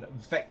 2-1,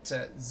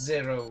 vector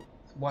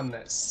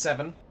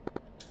 017.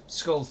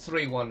 Skull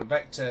 3-1,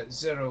 vector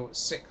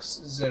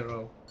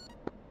 060.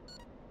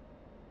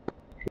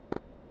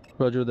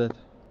 Roger that.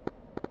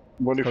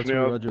 בוא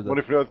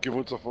נפנה עד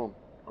כיוון צפון.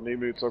 אני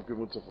מיוצב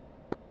כיוון צפון.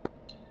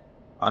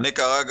 אני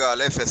כרגע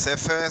על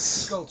 0-0,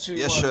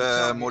 יש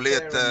מולי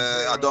את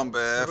אדום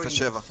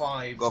ב-0-7,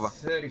 גובה.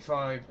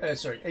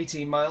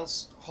 18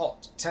 miles,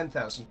 hot,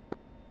 10,000.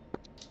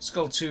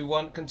 Skull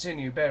 2-1,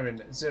 continue,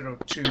 bearing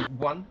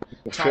 021.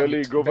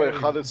 חלי גובה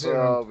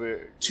 11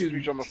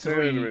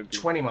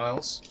 20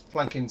 miles,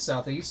 flanking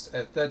southeast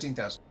at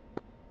 13,000.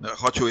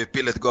 יכול להיות שהוא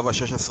הפיל את גובה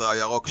 16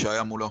 הירוק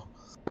שהיה מולו.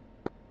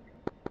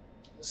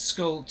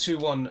 Skull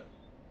 2-1,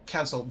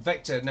 cancel,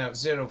 vector now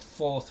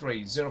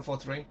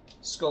 043.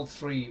 Skull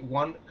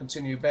 3-1,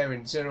 continue,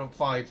 bearing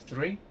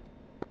 053.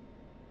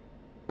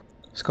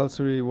 Skull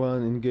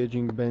 3-1,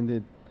 engaging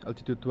bandit,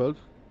 altitude 12.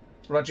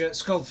 Roger,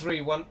 Skull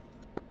 3-1.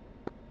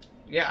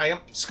 Yeah, I am.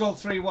 Skull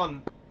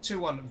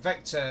 3121,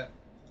 vector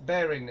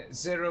bearing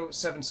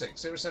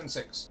 076.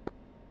 076.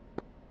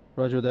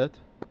 Roger that.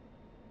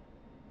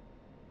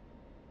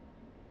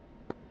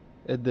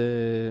 At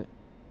the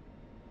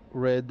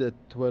red at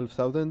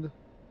 12,000.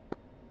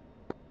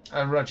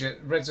 Roger.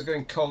 Reds are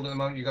going cold at the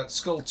moment. You've got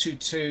Skull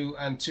 22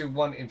 and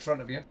 21 in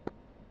front of you.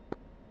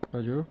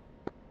 Roger.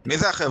 מי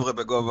זה החבר'ה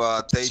בגובה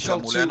 9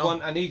 מולנו? Skull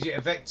 2-1, I need you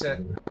to vector.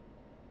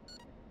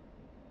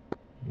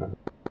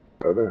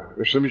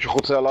 יש למישהו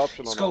חוצה על האף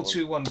שלנו. Skull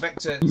 2-1,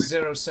 vector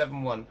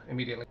 071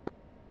 immediately.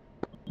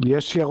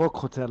 יש ירוק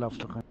חוצה על האף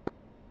שלכם.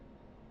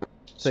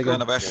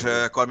 כן, אבל יש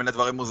כל מיני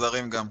דברים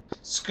מוזרים גם.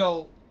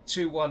 Skull 2-1,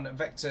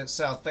 vector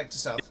south, vector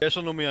south. יש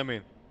לנו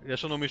מימין.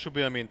 יש לנו מישהו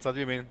בימין, צד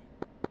ימין.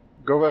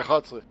 גובה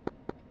 11.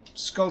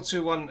 Skull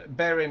 2-1,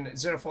 bearing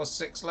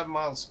 046, 11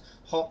 miles,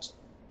 hot,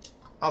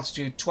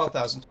 altitude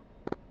 12,000.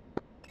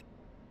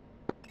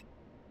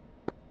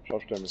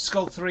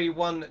 Skull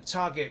 3-1,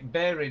 target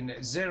bearing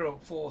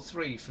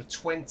 043 for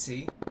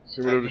 20.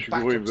 Skull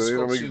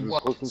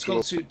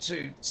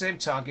 2-2, same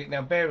target,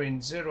 now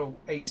bearing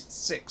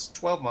 086,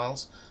 12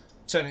 miles,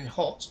 turning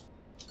hot,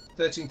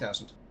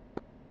 13,000.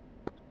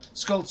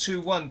 Skull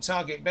 2-1,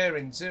 target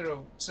bearing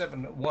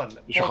 071.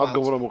 יש אחד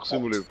גבוה למוח,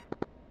 שימו לב.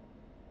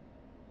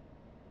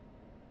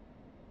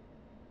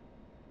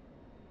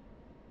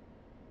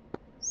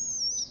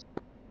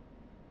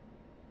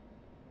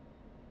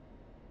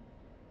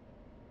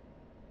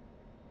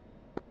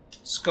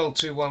 Skull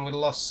 2-1, we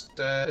lost,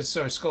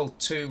 sorry, Skull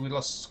 2, we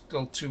lost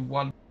Skull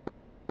 2-1.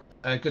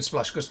 Good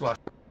splash, good splash.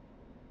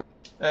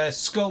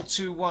 Skull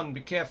 2-1,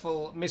 be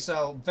careful,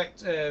 missile,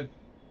 vector,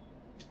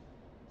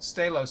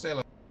 stay low, stay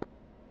low.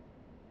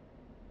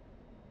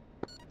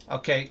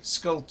 Okay,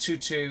 Skull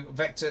 2-2,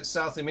 vector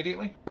south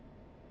immediately.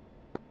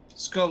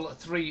 Skull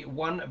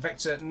 3-1,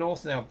 vector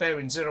north now,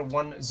 bearing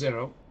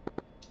 010.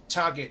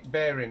 Target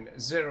bearing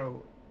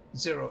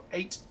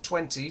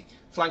 00820,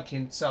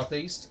 flanking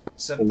southeast.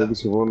 7,000.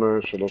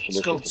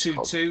 Skull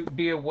 2-2,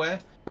 be aware.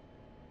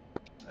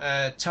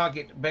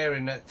 Target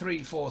bearing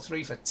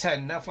 343 for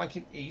 10, now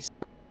flanking east.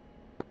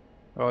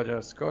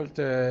 Roger, Skull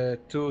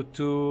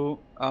 2-2,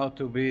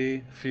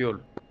 R2B, fuel.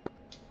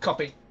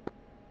 Copy.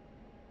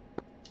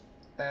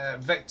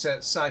 Vector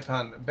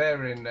Saipan,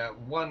 bearing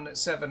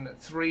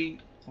 173,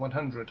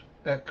 100,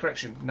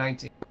 correction,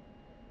 90.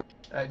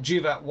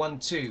 Juvat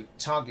 1-2,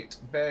 target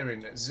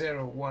bearing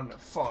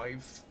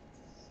 015,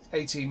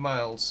 18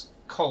 miles,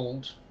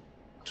 cold,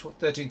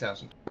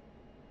 13,000.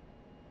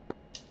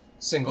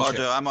 Single Roger,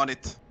 ship. I'm on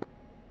it.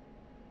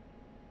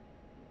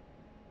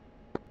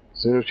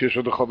 שימו לב שיש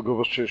עוד אחד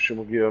גובה 6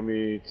 שמגיע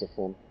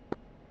מצפון.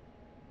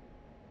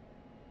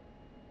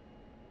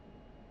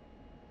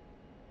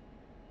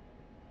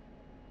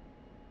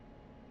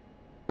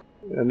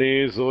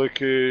 אני זורק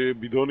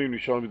בידונים,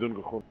 נשאר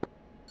בידון גחון.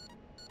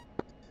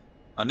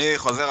 אני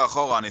חוזר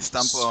אחורה, אני סתם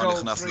פה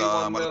נכנס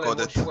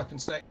למלכודת.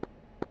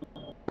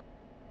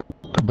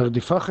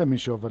 ברדיפה אחרי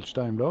מישהו, אבל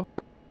 2, לא?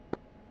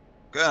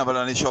 כן, אבל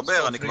אני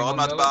שובר, אני כבר עוד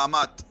מעט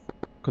בעמת.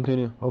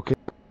 Continue. אוקיי.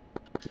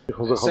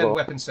 Send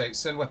weapon state,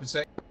 send weapon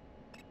state.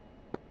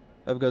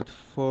 I've got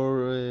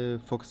 4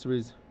 Fox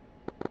 3s.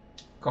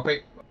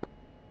 Copy.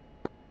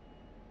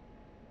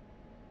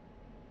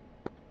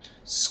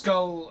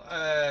 Skull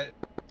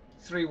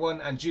 3-1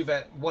 and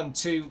Juvet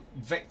 1-2,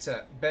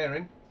 vector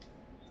bearing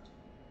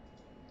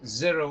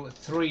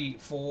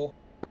 034.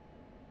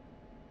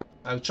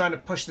 I'm trying to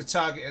push the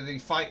target of the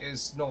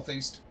fighters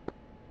northeast.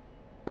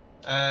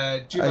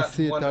 Juvat I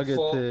see a target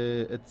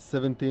 1-4. at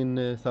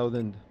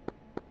 17,000.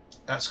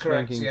 That's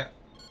correct, ranking. yeah.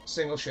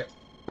 Single ship.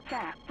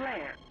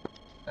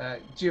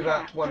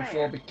 Juvat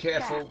 1-4, be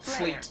careful.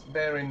 Fleet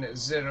bearing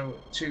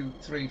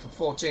 023 for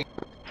 14.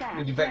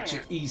 Need to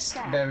vector east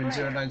bearing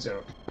 090.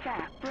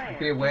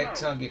 Be aware,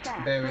 target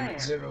bearing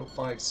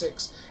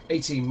 056,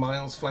 18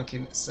 miles,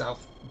 flanking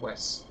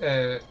southwest.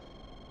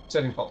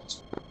 Turning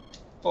hot.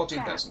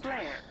 14,000.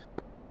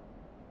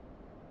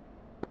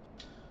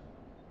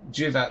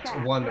 Juvat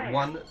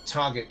 1-1,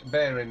 target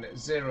bearing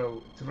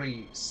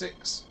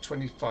 036,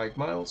 25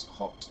 miles,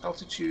 hot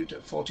altitude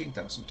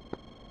 14,000.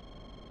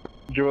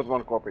 Juvat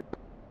 1 copy.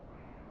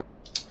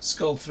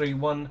 Skull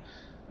 3-1,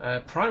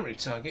 primary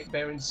target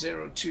bearing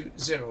 020,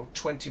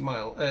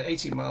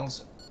 18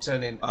 miles,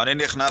 turn in. אני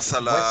נכנס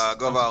על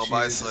הגובה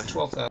 14.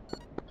 12,000.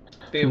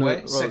 Be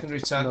aware, secondary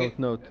target.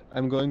 Note.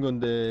 I'm going on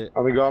the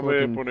אני גם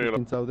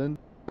 15,000.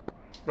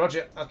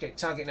 Roger, okay,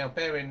 target now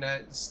bearing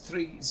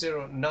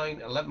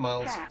 309, 11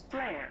 miles,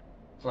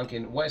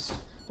 flanking west,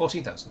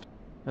 14,000.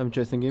 I'm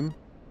chasing him.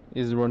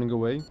 He's running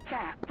away.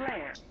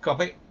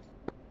 Copy.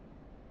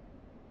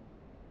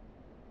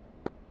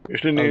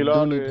 יש לי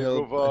נעילה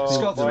לגובה...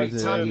 Scott 3,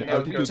 target now,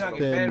 altitude your 10 target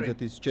bearing.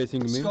 that is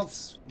chasing me.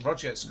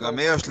 Roger, Scott גם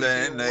יש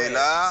לי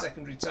נעילה.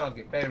 secondary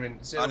target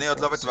bearing 040. אני עוד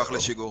לא בטווח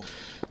לשיגור.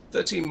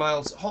 13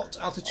 miles, hot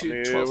altitude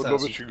אני עוד לא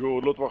 12,000. בשיגור,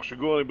 עוד לא טווח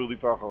שיגור, אני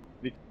ברדיפה אחת.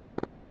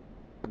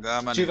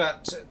 גם אני.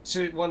 Juvat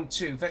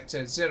 2-1-2,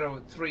 vector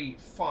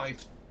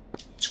 035,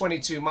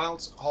 22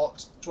 miles,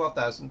 hot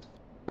 12,000.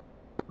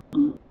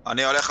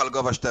 אני הולך על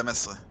גובה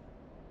 12.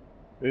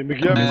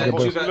 מגיע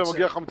מצפון, שים לב,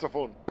 מגיע לך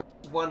מצפון.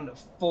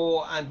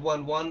 1-4 and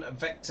 1-1,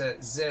 vector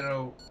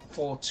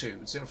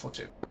 042,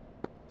 042.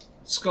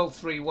 Skull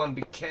 3-1,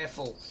 be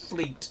careful,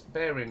 fleet,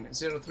 bearing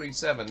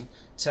 037,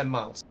 10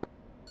 miles.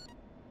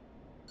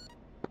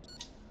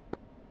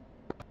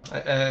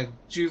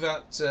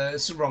 Juvat,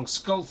 this is wrong,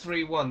 Skull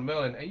 3-1,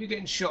 Merlin, are you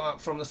getting shot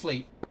at from the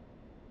fleet?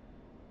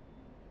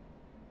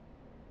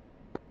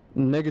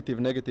 Negative,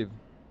 negative.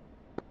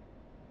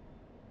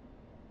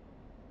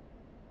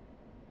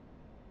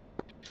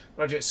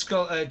 Roger,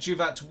 Skull,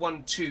 Juvat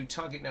 1-2,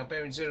 target now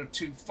bearing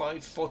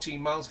 025,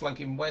 14 miles,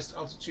 flanking west,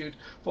 altitude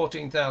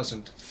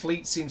 14,000.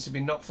 Fleet seems to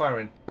be not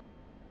firing.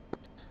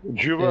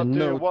 Juvat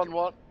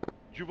 1-1,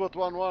 Juvat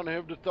 1-1,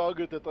 have the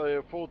target at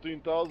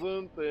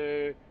 14,000.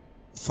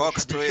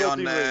 Fox 3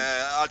 on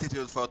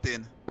altitude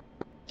 14.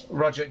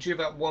 Roger,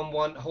 Juvat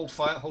 1-1, hold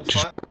fire, hold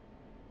fire.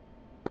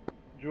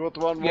 Juvat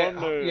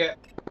 1-1, yeah,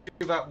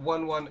 Juvat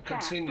 1-1,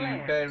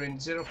 continue bearing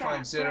 050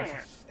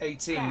 for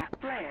 18.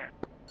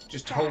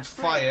 Just hold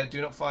fire,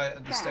 do not fire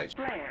at this stage.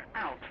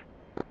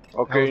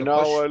 Okay,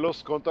 now I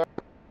lost contact.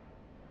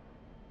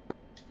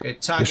 Okay,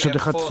 target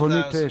at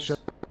 4,000.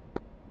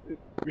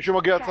 מישהו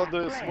מגיע צד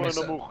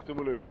שמאל נמוך,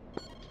 תמו לב.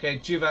 Okay,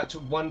 Juvat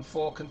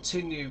 1-4,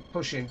 continue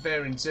pushing,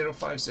 bearing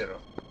 050.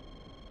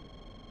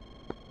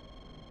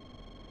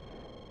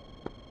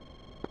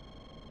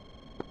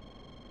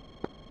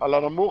 על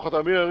הנמוך,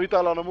 אתה מי הראית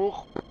על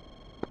הנמוך?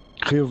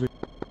 חיובי.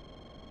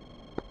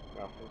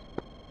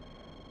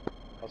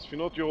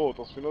 הספינות יורות,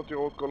 הספינות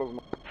יורות כל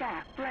הזמן.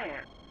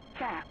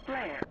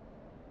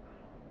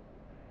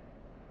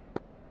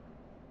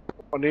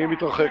 אני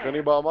מתרחק,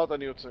 אני בעמד,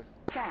 אני יוצא.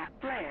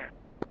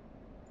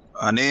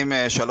 אני עם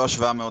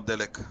 3,700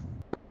 דלק.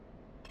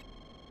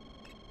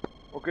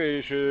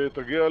 אוקיי,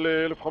 שתגיע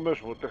ל-1,500,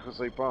 תכף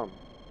לסייפן.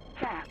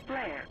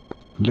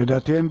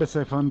 לדעתי אין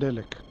בסייפן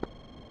דלק.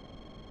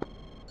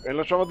 אין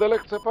לו שם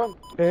דלק, סייפן?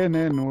 אין,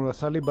 הוא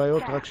עשה לי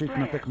בעיות רק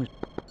שהתנתק משם.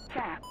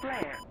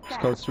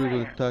 Scout 3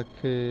 will attack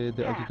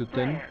the altitude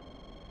 10.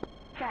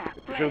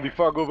 יש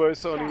רדיפה גובה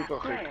 10, אני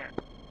מתרחק.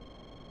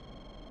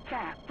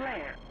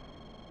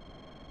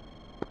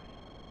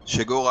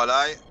 שיגור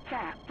עליי.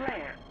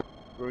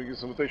 גוינג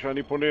 29,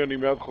 אני פונה, אני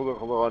מיד חוזר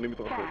חזרה, אני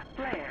מתרחק.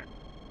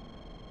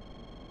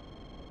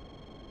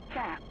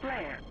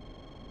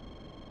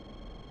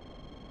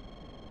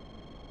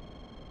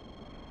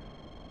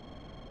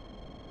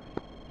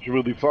 יש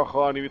רדיפה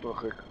אחרה, אני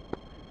מתרחק.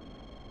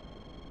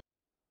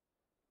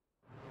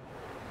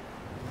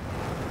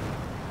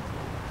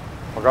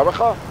 פגע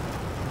בך?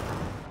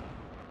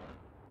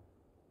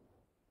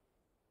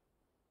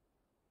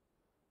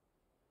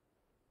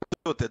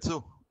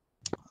 תצאו.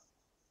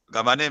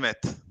 גם אני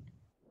מת.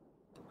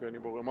 אוקיי, אני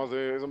בורא. מה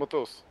זה? איזה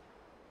מטוס?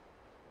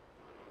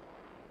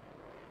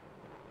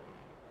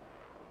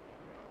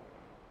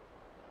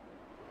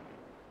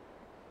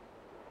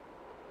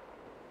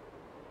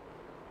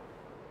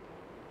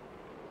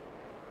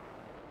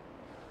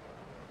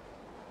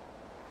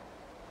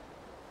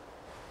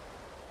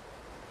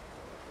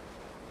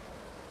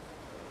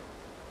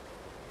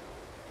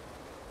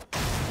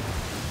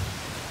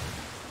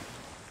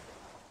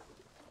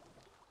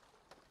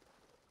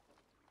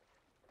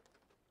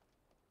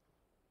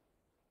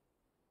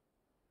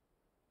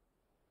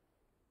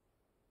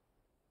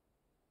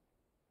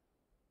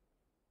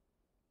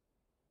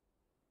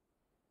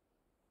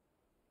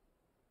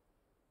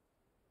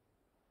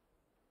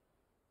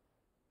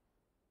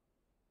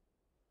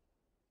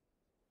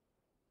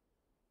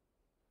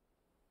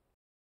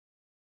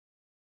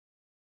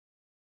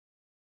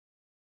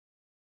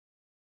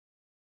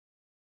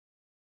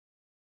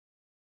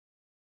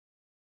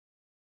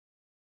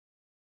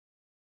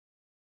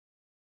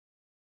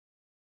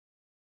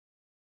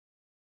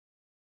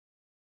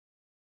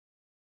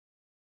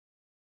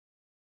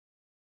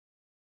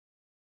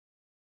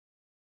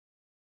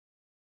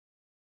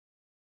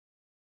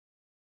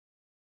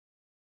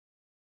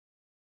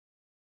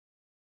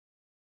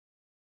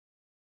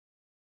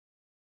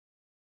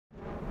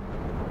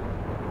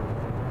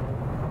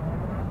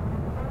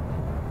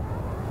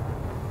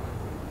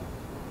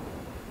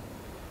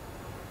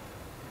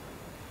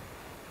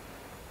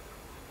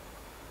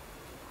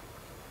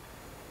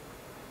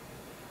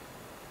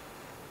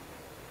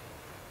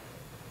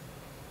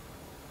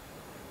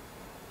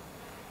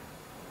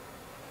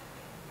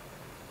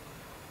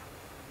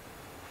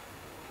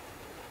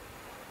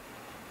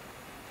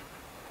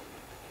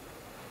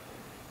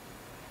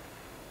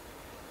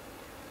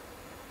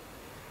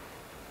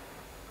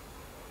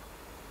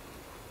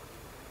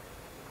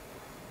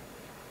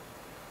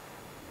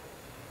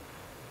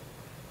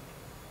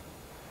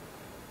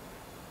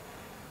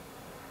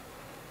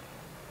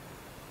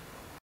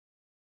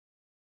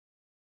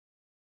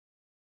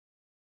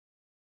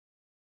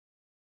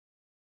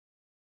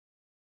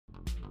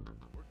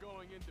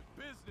 Going into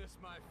business,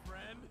 my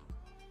friend.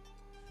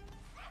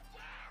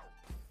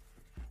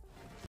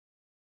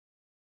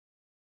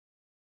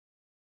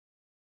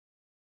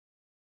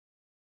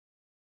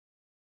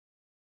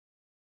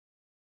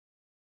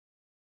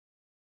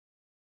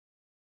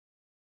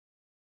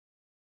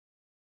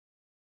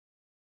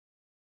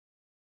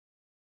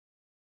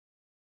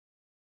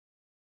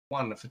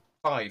 1 for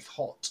 5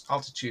 hot,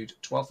 altitude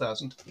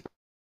 12,000.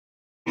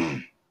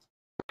 Merlin,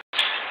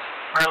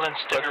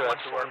 Stinger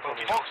 1-4,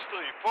 bogey. Fox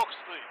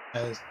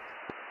 3.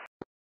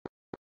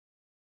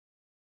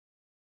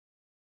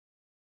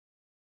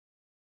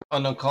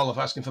 Unknown call off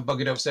asking for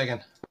buggy dope. Say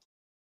again.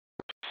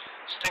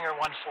 Stinger 1-4.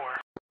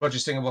 Roger,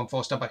 Stinger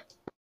 1-4, stand by.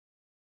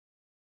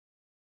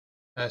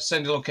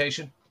 Send your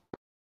location.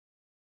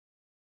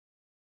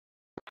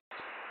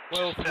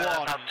 Wolf 1,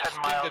 about 10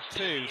 miles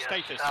Stinger 2,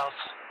 status.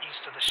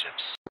 southeast of the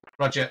ships.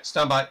 Roger,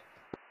 stand by.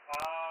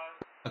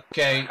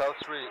 Okay. Scout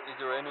 3, is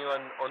there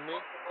anyone on me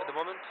at the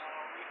moment?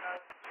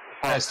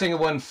 Stinger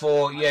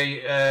 1-4,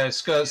 yeah,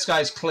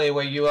 sky's clear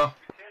where you are.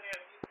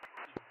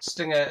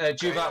 Stinger,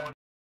 Juvat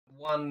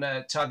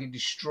 1, target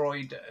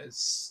destroyed.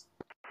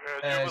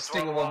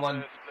 Stinger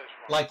 1-1,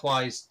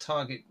 likewise,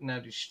 target now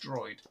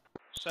destroyed.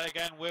 Say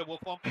again,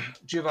 Werewolf 1.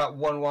 Juvat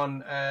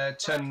 1-1,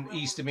 turn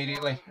east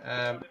immediately.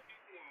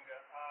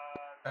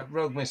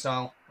 Rogue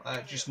missile,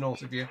 just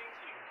north of you.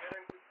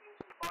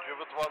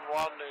 Juvat 1-1,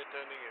 turning in.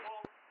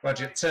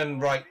 Roger, turn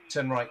right,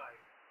 turn right.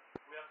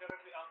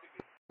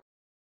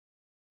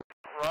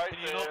 Right, Can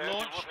you not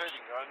launch?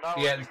 Now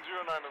Yeah.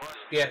 609.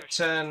 Yeah,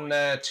 turn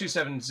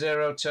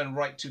 270, turn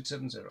right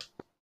 270. 270,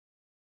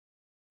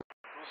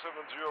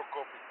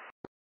 copy.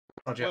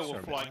 Roger.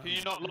 Werewolf flight. Can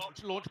you not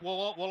launch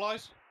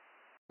walleyes?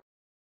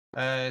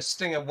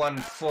 Stinger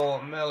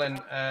 1-4, Merlin,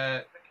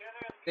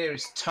 there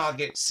is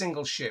target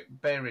single ship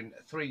bearing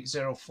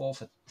 304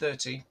 for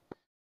 30,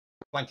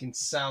 flanking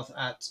south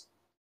at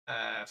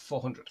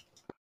 400.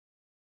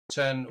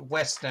 Turn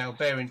west now,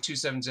 bearing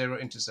 270,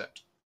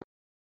 intercept.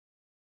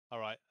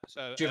 Alright,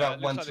 so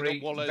Juvat looks like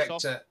they've 1-3, got walleyes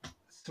vector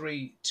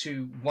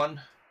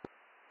 321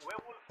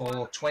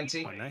 for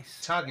 20. Oh, nice.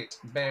 Target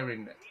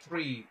bearing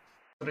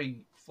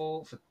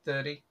 334 for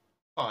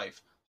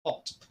 35.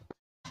 Hot.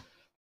 This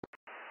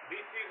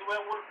is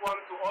Werewolf 1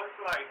 to all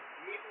flights.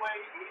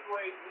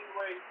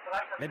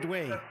 Midway.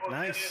 Midway,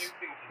 nice.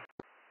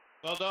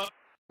 Well done.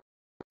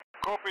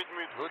 Copied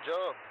mid. Good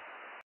job.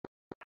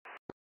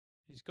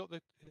 He's got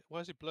the.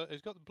 Where's he blown? He's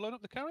got blown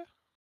up the carrier.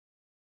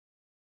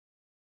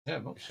 Yeah,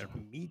 but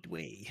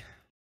Midway.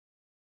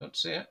 don't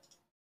see it.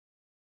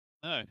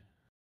 No.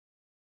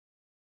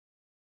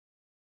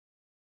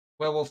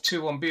 Werewolf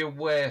 2-1, be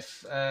aware,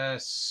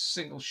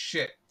 single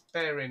ship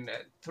bearing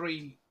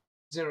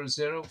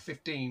 300,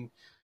 15,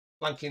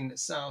 flanking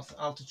south,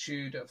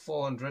 altitude at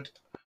 400.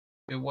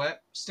 Be aware.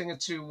 Stinger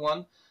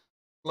 2-1,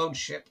 lone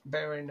ship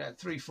bearing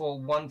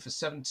 341 for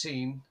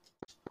 17,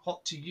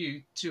 hot to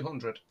you,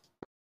 200.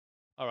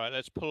 All right,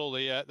 let's pull all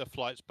the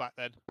flights back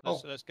then.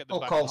 Let's get them All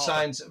back. call to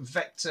harbour. signs,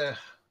 vector,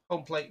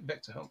 home plate,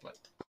 vector, home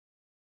plate.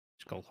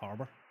 It's called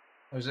harbour.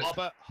 Or is it?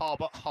 Harbour,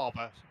 harbour,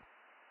 harbour.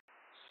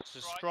 It's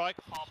a strike,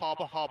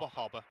 harbour, harbour,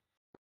 harbour.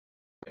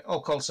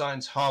 All call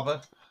signs,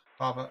 harbour,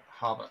 harbour,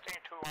 harbour.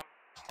 Stinger 2-1,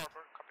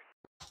 harbor, copy.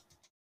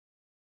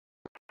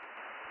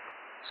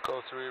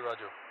 Scout 3,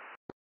 Roger.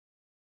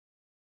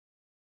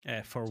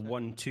 For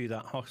 1-2,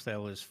 that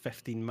hostile is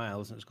 15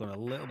 miles and it's going a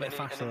little bit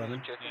faster than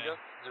him. Checking us?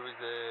 There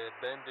is a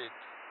bandit.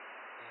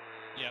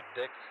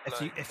 Deck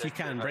If you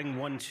can, bring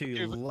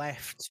 1-2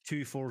 left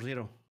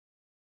 240.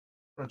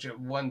 Roger,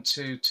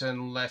 1-2,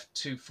 turn left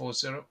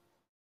 240.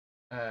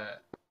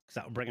 Because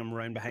that'll bring him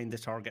around behind the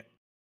target.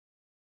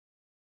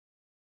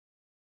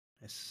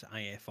 It's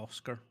IF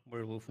Oscar,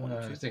 Werewolf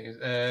 1-2. I think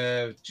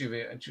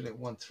Juliet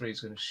 1-3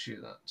 is going to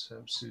shoot that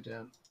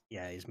Sudan.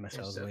 Yeah, he's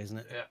missiles away, isn't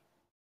it? Yeah.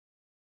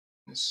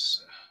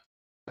 It's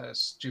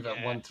Juliet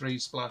 1-3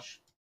 splash.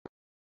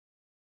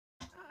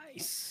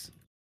 Nice.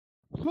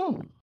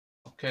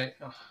 Okay.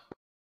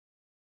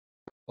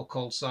 All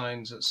call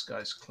signs,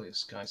 sky's clear,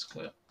 sky's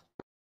clear.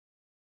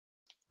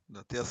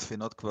 לדעתי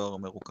הספינות כבר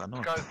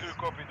מרוקנות. Guys, do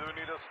copy. Do you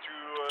need us to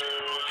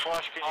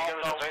flash? Can you get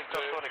us a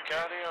vector for the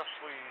carrier,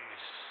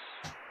 please?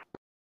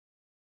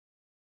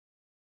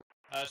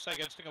 Say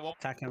again, Stinger 1.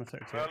 Attack him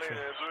 32. Merlin, do you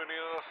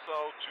need us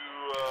now to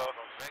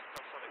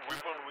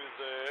weapon with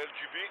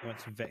LGB?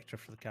 That's vector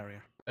for the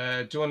carrier.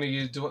 Do you want to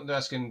use? Do you want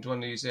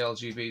to use the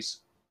LGBs?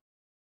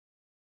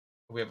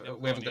 We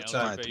haven't got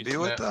time.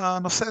 תביאו את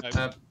הנושאת.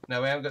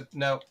 No, we haven't got.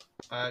 No,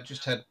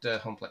 just head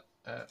home plate.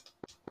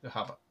 The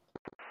harbour.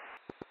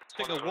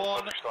 Stinger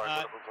 1,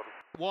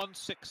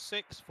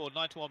 166 for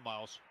 91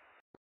 miles.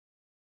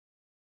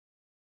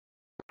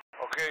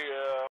 Okay,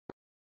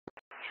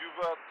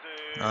 Juvat.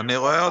 אני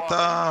רואה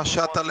אותה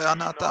שטה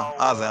לאן אתה?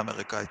 זה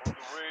אמריקאית.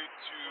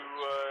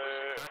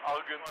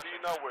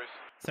 Argentina West.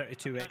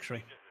 32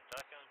 X-ray.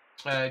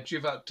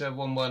 Juvat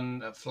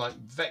 1-1 flight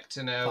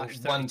vector now. Flash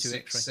 32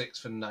 166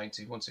 for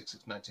 90.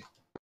 166 90.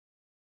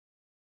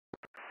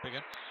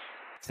 Again.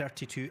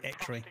 32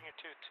 X-ray.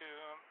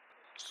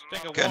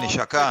 כן, היא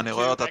שקה, אני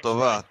רואה אותה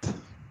טובעת.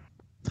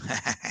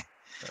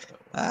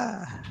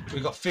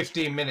 We've got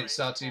 15 minutes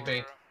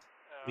RTB.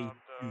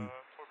 3-2.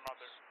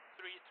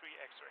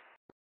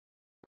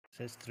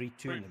 Says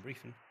 3-2 in the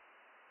briefing.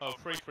 Oh,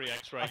 3-3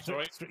 X-ray,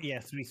 sorry. Yeah,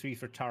 3-3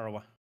 for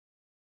Tarawa.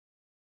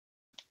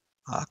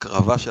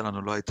 ההקרבה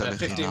שלנו לא הייתה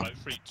לחינם.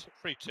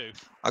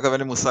 אגב,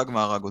 אין לי מושג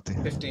מה הרג אותי.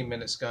 15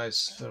 minutes,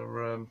 guys,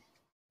 for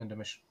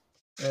intermission.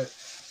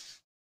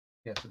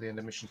 Yeah, for the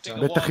intermission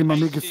time. בטח עם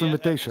המיג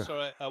 29.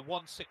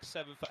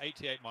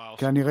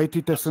 כי אני ראיתי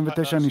את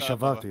 29, אני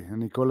שברתי.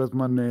 אני כל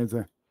הזמן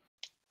זה.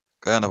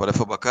 כן, אבל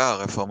איפה בקר?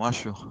 איפה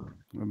משהו?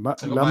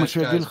 למה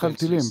שיגיד לך על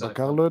טילים?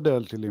 בקר לא יודע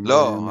על טילים.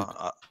 לא,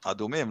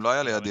 אדומים, לא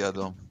היה לידי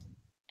אדום.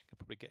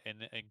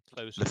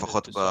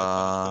 לפחות ב...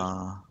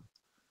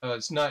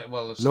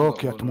 לא,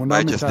 כי התמונה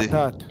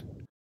מתעתעת.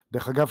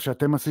 דרך אגב,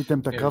 שאתם עשיתם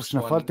את הקרב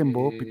שנפלתם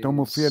בו, פתאום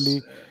הופיע לי,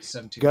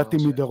 הגעתי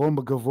מדרום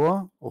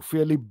בגבוה,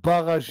 הופיע לי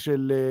בראז'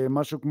 של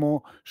משהו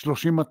כמו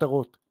 30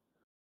 מטרות.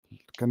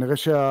 כנראה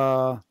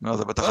לא,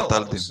 זה בטח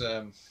הטלדים.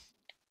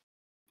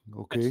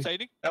 אוקיי.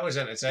 That was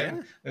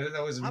entertaining.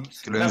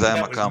 כאילו אם זה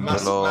היה מקם,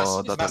 זה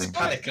לא דאטלים.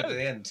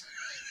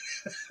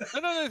 No,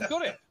 they've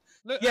got it.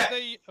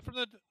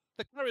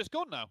 The carrier's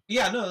gone now.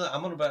 Yeah, no,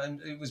 I'm on about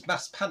it was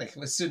mass panic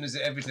as soon as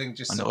everything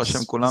just... אני רואה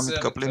שהם כולם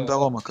מתקפלים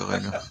דרומה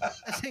כרגע.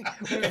 I think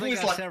when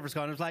the server's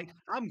gone, I was like,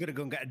 I'm gonna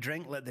go and get a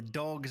drink, let the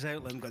dogs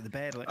out, let them go to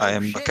bed.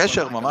 הם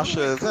בקשר ממש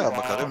זה,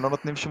 הבקרים לא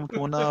נותנים שום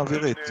תמונה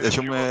אווירית,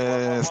 שום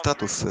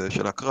סטטוס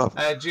של הקרב.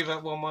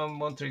 GVAT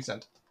 1113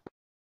 sent.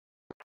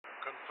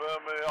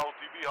 Confirm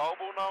RTB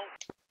Harbour now?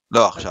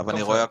 לא, עכשיו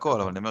אני רואה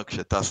הכל, אבל אני אומר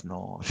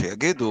כשטסנו,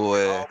 שיגידו,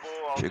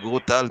 שיגרו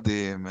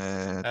טלדים,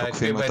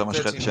 תוקפים את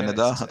המשחטי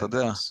שנדע, אתה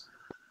יודע.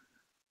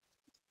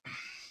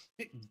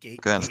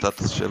 כן,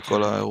 סטטוס של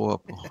כל האירוע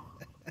פה.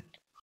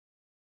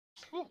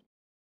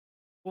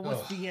 אני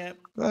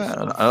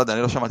לא יודע,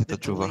 אני לא שמעתי את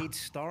התשובה.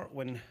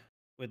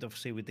 With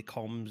obviously with the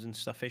comms and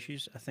stuff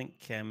issues, I think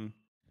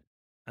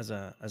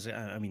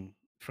I mean,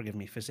 forgive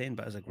me for saying,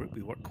 but as a group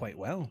we work quite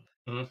well.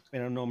 I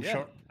mean, I know I'm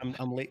short,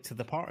 I'm late to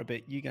the party,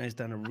 but you guys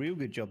done a real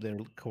good job there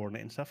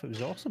coordinating stuff. It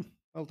was awesome.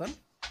 Well done.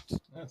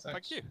 Oh,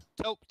 thank you.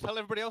 Tell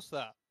everybody else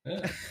that.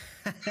 Yeah.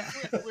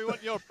 we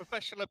want your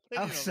professional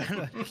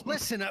opinion.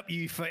 Listen up,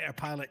 you fighter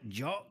pilot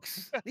jocks.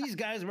 These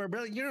guys were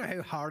brilliant. You know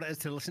how hard it is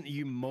to listen to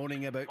you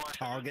moaning about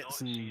targets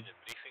and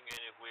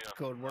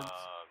code words.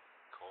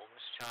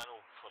 Comms channel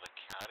for the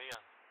carrier.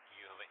 Do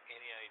you have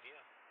any idea?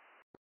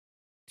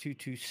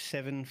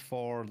 227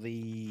 for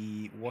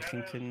the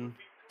Washington,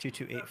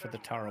 228 for the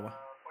Tarawa.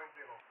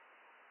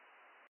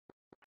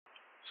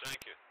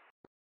 Thank you.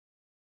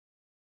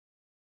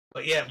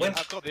 But yeah, when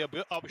I've got the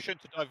option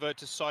to divert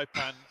to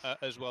Saipan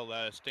as well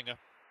there, Stinger.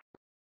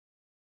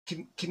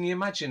 Can you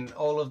imagine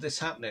all of this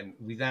happening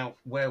without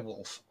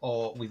Werewolf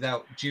or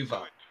without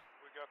Juvat?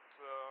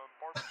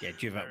 Yeah,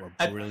 Juvat were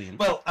brilliant.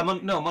 Well, I'm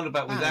on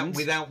about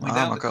without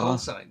the call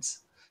signs.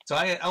 So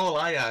all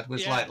I had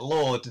was like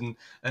Lord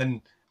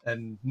and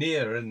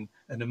Near and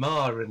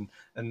Amar and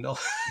and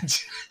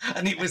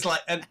it was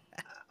like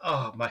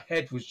oh, my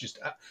head was just,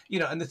 you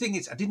know, and the thing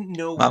is, I didn't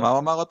know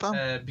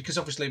because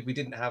obviously we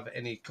didn't have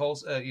any calls,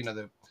 you know,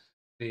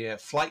 the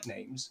flight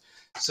names.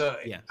 So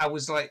I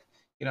was like,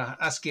 you know,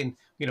 asking,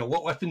 you know,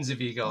 what weapons have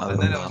you got? And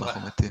then I was like,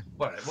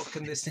 what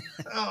can this?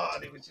 Oh,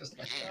 and it was just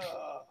like,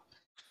 oh.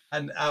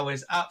 And I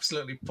was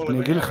absolutely pulling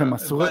my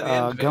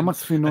hair. גם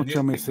הספינות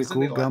שם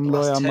הסיקו, גם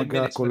לא היה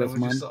מגע כל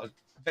הזמן.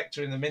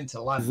 Vectoring them into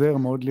land. זה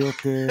מאוד להיות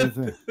זה.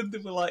 They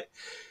were like,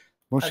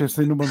 כמו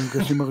שעשינו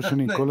במפגשים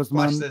הראשונים, כל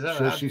הזמן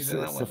שיש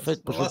ספק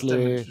פשוט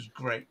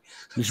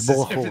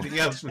לשבור אחורה.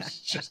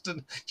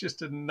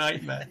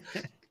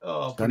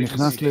 אתה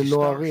נכנס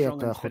ללא ארי,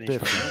 אתה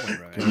חוטף.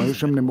 כי הם היו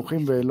שם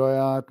נמוכים ולא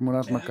היה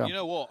תמונת מקה.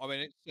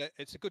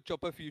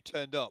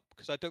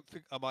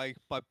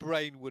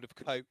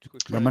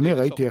 גם אני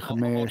ראיתי איך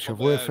הם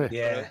שברו יפה.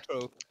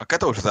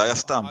 הקטע הוא שזה היה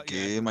סתם,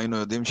 כי אם היינו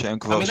יודעים שהם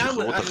כבר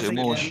שחררו את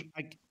החימוש,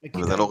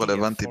 וזה לא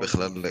רלוונטי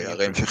בכלל,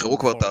 הרי הם שחררו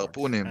כבר את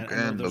ההרפונים,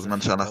 כן,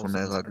 בזמן שאנחנו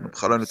נהרגנו,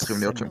 בכלל לא היינו צריכים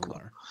להיות שם כבר.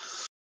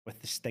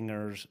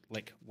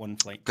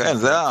 כן,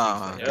 זה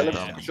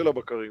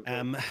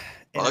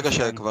ברגע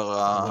שכבר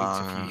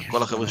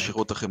כל החבר'ה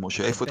שחררו את החימוש,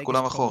 העיפו את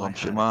כולם אחורה,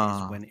 בשביל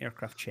מה...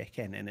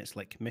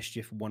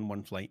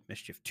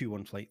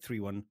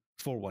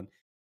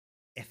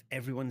 If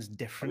everyone's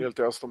different,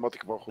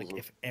 like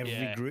if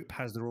every group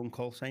has their own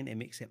call sign, it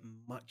makes it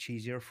much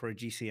easier for a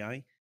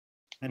GCI.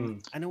 And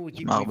I know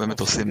we've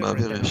got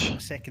a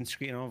second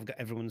screen, I've got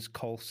everyone's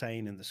call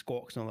sign and the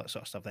squawks and all that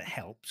sort of stuff that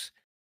helps.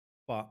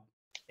 But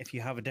if you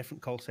have a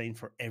different call sign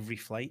for every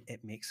flight,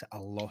 it makes it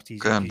a lot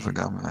easier.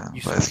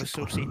 You sort of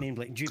associate names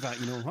like Juvat,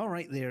 you know, all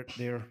right, they're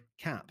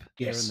Cap,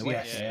 they're in the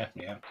west.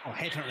 Oh,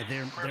 Headhunter,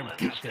 they're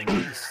Captain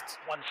East.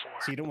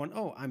 So you don't want,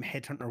 oh, I'm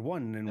Headhunter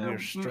 1 and we're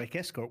Strike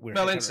Escort, we're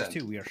Headhunter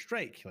 2, we are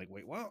Strike. You're like,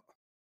 wait, what?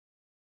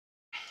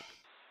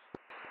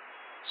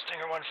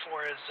 Stinger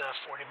 1-4 is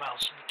 40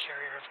 miles from the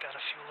carrier. I've got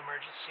a fuel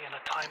emergency and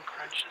a time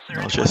crunch. Is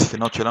there שיש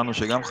ספינות שלנו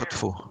שגם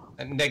חטפו.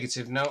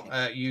 Negative, no.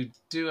 You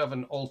do have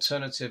an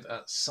alternative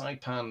at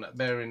Saipan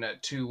bearing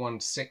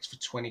 216 for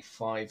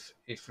 25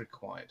 if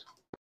required.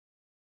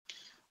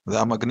 זה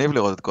היה מגניב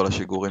לראות את כל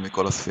השיגורים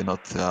מכל הספינות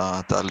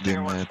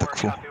שהטלדים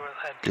תקפו.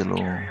 כאילו...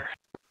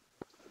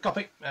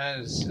 Copy.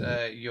 As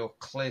you're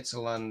clear to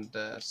land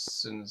as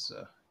soon as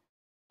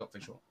got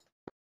visual.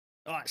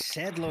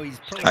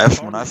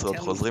 ה-F-18 עוד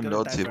חוזרים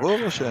לעוד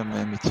סיבוב או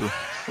שהם מיצו?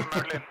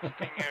 Merlin,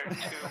 Stinger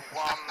 2-1,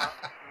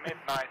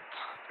 midnight,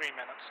 3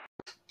 minutes.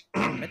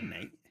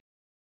 Midnight?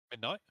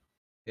 Midnight?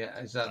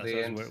 Yeah, is that the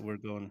end? We're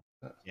going,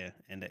 yeah,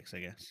 index, I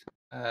guess.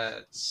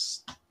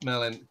 It's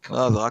Merlin.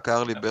 לא, זה רק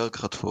ארלי ברג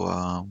חטפו.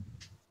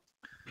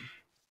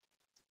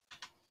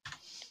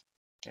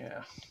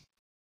 Yeah.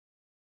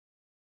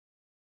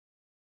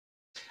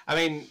 I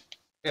mean,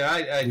 yeah,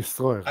 I did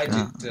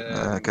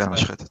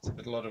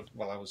a lot of,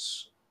 well, I was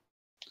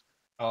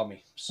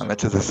army. So, האמת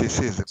שזה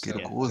CC, זה כאילו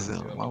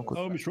קרוזר, מה הוא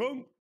כותב? Army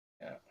strong!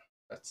 Yeah,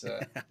 but,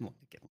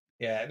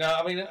 yeah, no,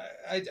 I mean,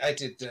 I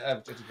did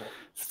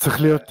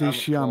צריך להיות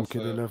איש ים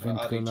כדי להבין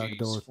את כל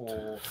ההגדרות.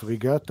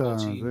 פריגטה,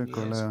 זה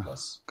כל ה...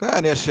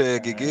 כן, יש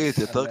גיגית,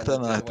 יותר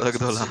קטנה, יותר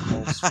גדולה.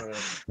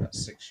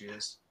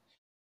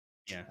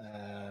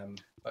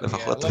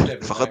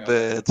 לפחות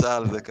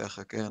בצה"ל זה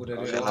ככה, כן.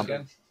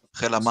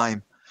 חיל המים.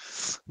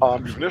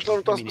 המבנה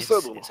שלנו טס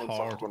בסדר, נכון?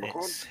 סך הכל,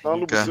 נכון?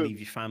 טענו בסדר.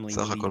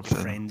 סך הכל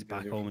בסדר.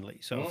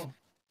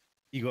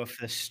 You go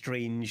for a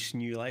strange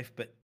new life,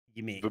 but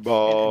you make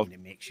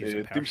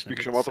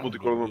ובטימספיק שמעת אותי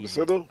כל הזמן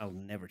בסדר? I'll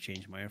never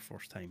change my Air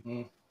Force time.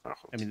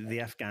 I mean, the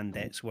Afghan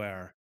debts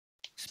were...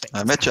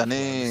 האמת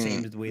שאני,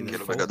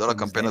 כאילו בגדול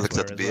הקמפיין הזה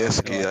קצת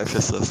בייס, כי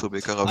ה-F-16 עשו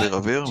בעיקר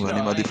אוויר,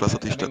 ואני מעדיף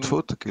לעשות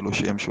השתתפות, כאילו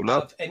שיהיה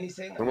משולב.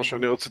 זה מה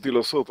שאני רציתי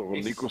לעשות, אבל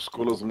ניקוס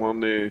כל הזמן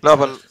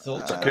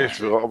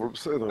תקש ורע, אבל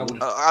בסדר.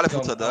 א'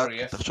 הוא צדק,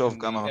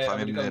 תחשוב כמה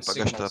פעמים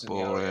פגשת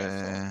פה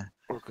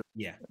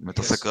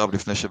מטוסי קרב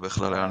לפני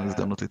שבכלל היה לנו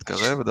הזדמנות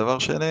להתקרב, ודבר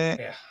שני,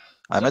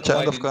 האמת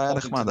שהיה דווקא היה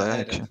נחמד,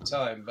 היה אקשן.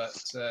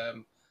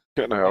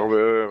 כן, היה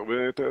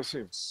הרבה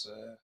טייסים.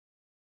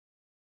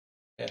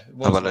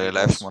 אבל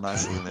ל-F-18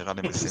 זה נראה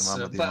לי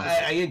משימה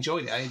מדהימה. I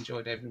enjoyed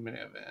every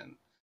minute of it, and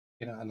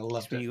you know, and I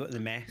loved it.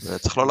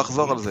 וצריך לא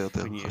לחזור על זה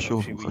יותר,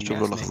 חשוב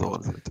לא לחזור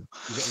על זה יותר.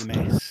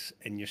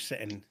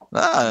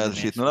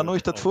 שיתנו לנו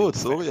השתתפות,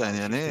 סוריה,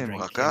 עניינים,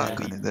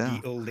 רקק, אני יודע.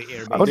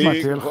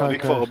 אני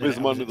כבר הרבה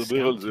זמן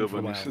מדבר על זה, אבל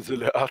אני עושה את זה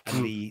לאט.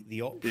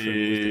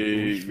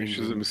 יש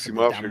איזו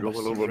משימה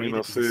שגם אני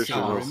נעשה,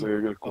 שנעשה,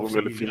 קוראים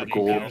לה לפי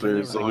מקורות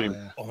זרים.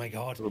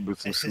 זה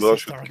בעצם סדרה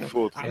של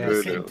תקיפות,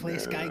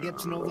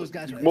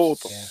 נגמור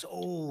אותה.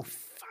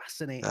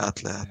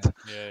 לאט לאט.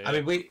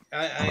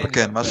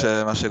 כן,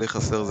 מה שלי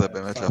חסר זה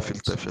באמת להפעיל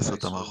את F-16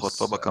 את המערכות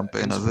פה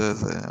בקמפיין הזה,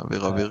 זה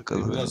אוויר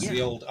כזה.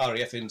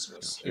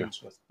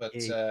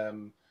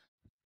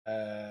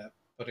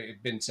 But it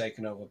had been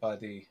taken over by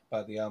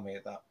the army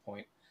at that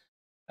point.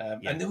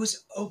 And there was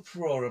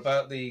uproar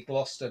about the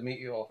Gloucester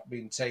Meteor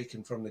being taken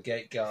from the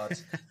gate guards,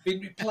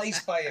 being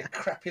replaced by a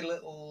crappy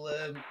little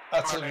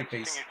artillery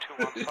piece.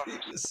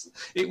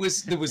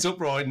 There was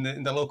uproar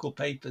in the local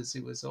papers.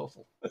 It was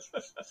awful.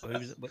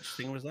 Which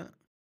thing was that?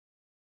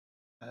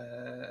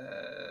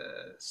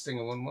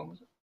 Stinger 1-1, was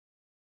it?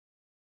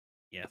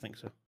 Yeah, I think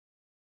so.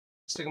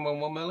 Stinger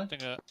 1-1, Merlin?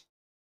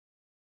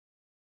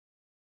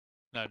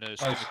 No,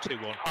 Stinger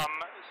 2-1.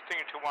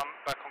 Stinger 2-1,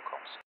 back on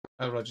comms.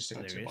 Oh, Roger,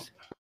 Stinger 2-1.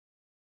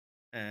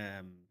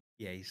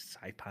 Yeah, he's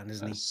Saipan,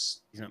 isn't he?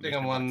 Stinger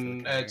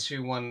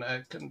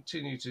 2-1,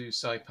 continue to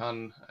Saipan,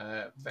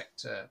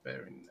 vector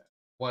bearing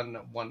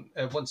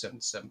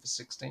 177 for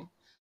 16.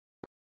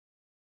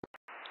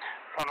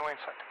 Runway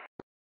inside.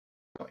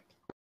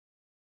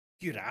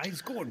 Your eyes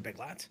going, big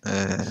lad.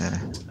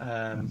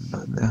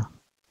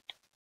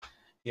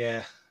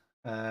 Yeah.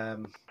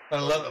 I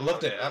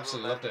loved it.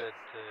 Absolutely loved it.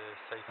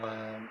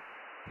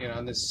 You know,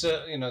 and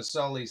there's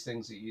all these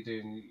things that you do.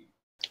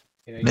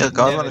 ניר,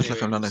 כמה זמן יש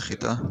לכם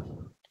לנחיתה?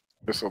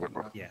 10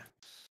 דקות. Yeah.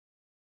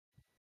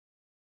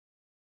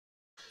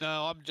 No,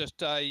 I'm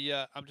just a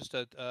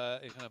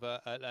kind of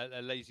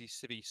a lazy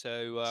civvy, so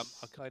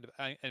I kind of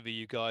envy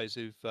you guys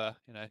who've gone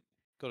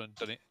and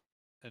done it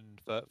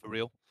and for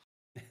real.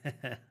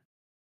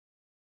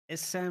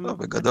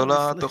 בגדול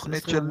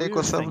התוכנית של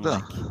ניקוס עבדה.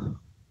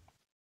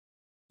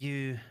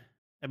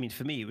 I mean,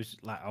 for me, it was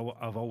like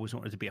I've always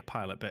wanted to be a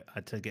pilot, but I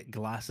had to get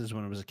glasses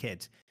when I was a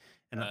kid.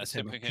 And at the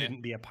time I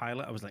couldn't be a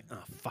pilot. I was like,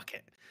 oh, fuck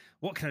it.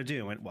 What can I do?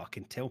 I went, well, I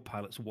can tell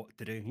pilots what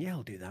to do. Yeah,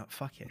 I'll do that.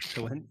 Fuck it. So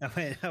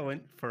I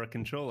went for a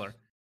controller.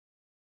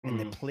 And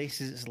the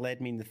places it's led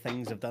me and the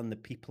things I've done,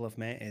 the people I've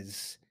met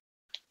is...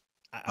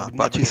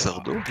 Apache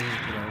Sardo?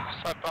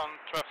 Southbound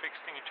traffic,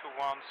 Stinger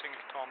 2-1,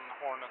 Singleton,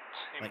 Hornet,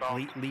 inbound.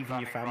 Like leaving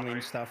your family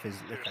and stuff is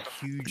like a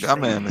huge גם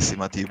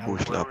משימת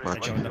ייבוש I לאפאצ'י.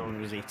 joined up when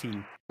I was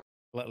 18.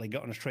 Literally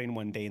got on a train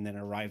one day and then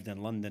arrived in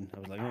London. I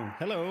was like, oh,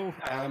 hello.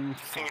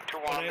 Stinger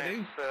 2-1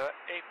 is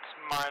 8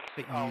 miles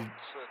but out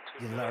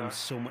you learn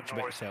so much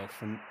about yourself,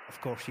 and of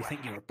course you think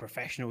you're a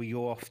professional, you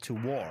go off to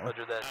war,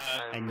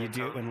 and you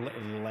do it when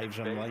literally lives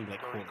on the line, like,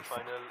 holy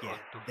fuck, yeah,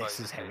 this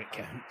is how it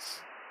counts.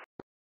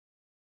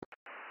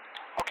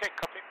 Okay,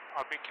 copy.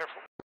 I'll be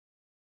careful.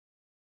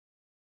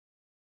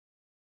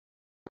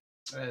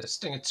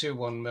 Stinger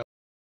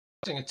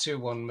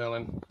 2-1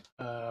 Merlin.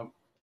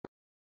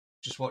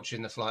 Just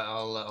watching the flight.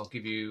 I'll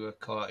give you a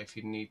call out if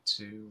you need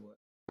to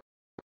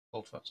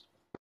hold fast.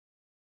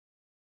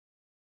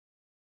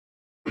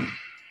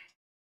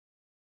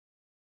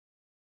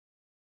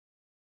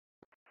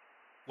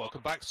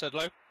 welcome back,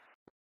 Sedlow.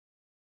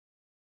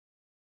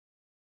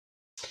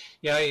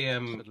 Yeah,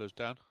 Sedlow's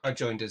down. I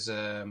joined as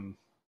a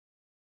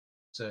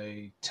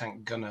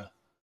tank gunner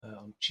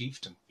on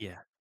Chieftain. Yeah.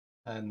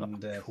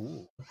 And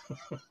cool.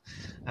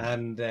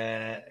 And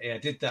yeah, I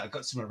did that. I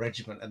got to my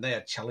regiment, and they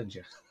had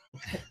Challenger.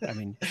 I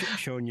mean,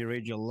 showing your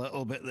age a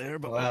little bit there,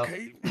 but well,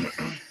 okay.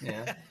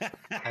 Yeah.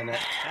 And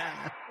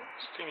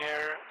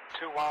Stinger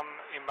 2-1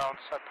 inbound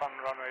Saipan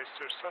runway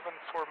 07,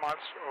 4 miles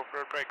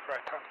over break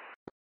right hand.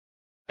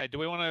 Okay, do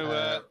we want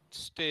to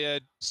steer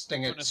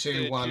Stinger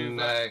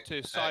 2-1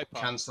 to Saipan?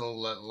 Cancel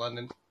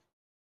London.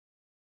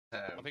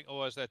 I think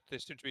otherwise they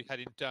seem to be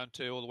heading down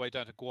to all the way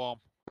down to Guam.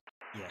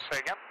 Yeah. Say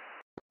again.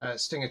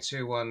 Stinger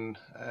 2-1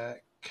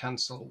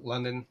 cancel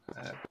London.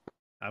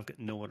 I've got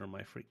no one on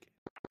my freak.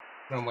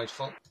 Runway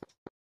full.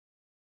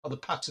 Oh, the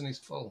pattern is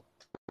full.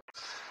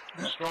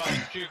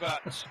 Right,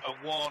 Juvat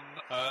 1-3,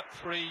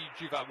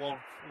 Juvat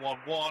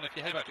 1-1-1. If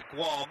you head back to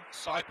Guam,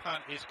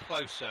 Saipan is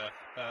closer.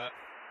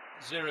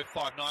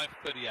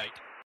 05938.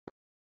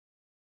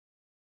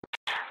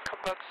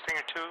 Combat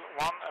Stinger 2-1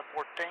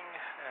 aborting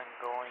and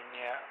going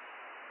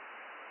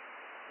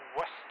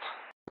west.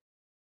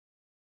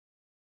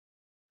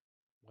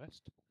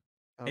 West?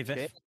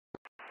 Okay.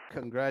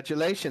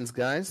 Congratulations,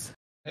 guys.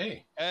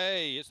 Hey.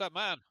 Hey, it's that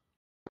man.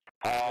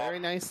 Very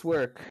nice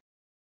work.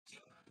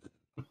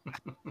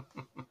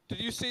 Did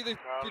you see the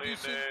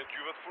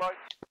Juvat flight?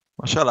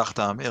 מה שלחת,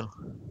 אמיר?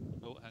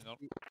 Oh, hang on.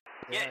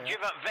 Yeah,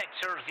 Juvat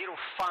Vector 050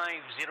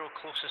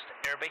 closest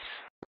airbase.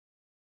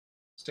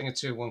 Stinger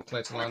 2-1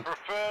 clear to land. We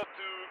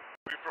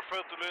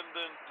prefer to land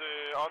at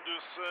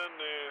Anderson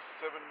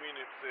 7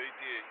 minutes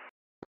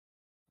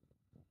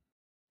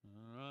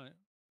 88. Alright.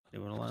 They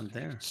want to land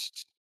there.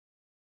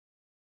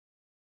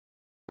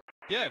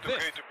 Yeah, it's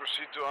okay to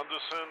proceed to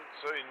Anderson.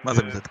 מה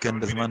זה מתעדכן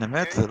בזמן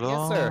אמת? זה לא...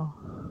 Yes, sir.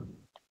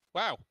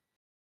 Wow.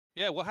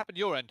 Yeah, what happened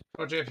your end?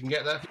 Roger, if you can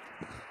get there.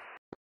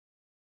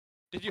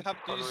 Did you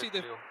see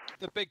the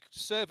big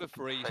server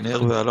freeze?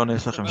 ניר ואלון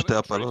יש לכם שתי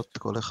הפלות,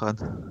 כל אחד.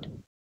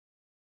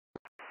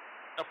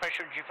 No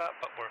pressure, Juvat,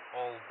 but we're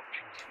all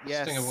watching.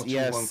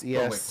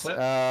 Yes.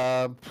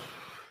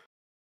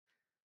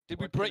 Did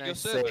we break your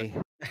server?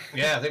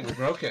 Yeah, I think we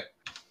broke it.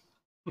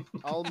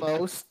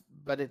 Almost,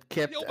 but it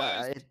kept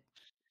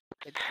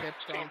it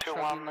kept on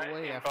chugging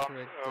away after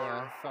it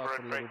thought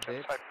a little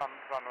bit.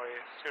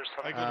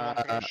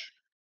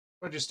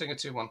 Roger, Stinger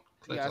 2-1.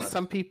 Yeah,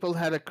 some people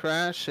had a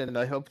crash, and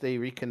I hope they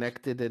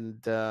reconnected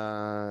and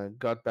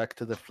got back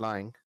to the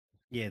flying.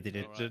 Yeah, they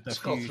did. Right.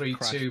 Skull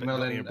 3-2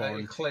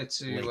 Merlin, clear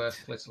to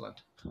land.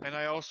 And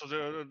I also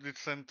did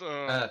send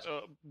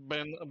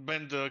Ben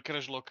the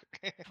crash log.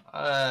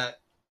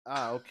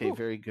 Okay,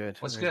 very good.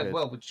 What's very good?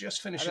 Well, we're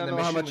just finishing the I don't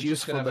mission. know how much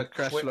useful the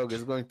crash log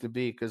is going to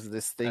be, because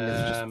this thing is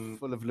just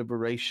full of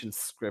liberation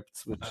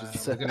scripts, which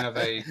is... We're going to have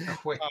a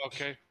quick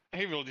okay.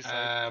 He will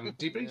decide.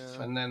 Debrief,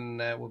 and then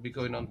we'll be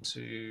going on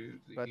to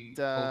the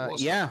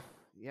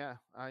yeah,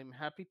 I'm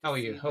happy to How are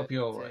you? see Hope that,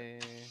 you're all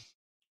right.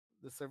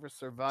 The server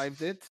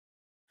survived it.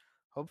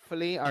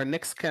 Hopefully, our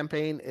next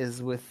campaign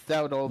is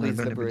without all these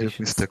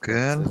liberations.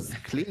 As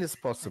clean as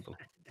possible.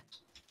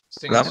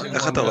 למה?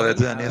 איך אתה רואה את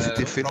זה? אני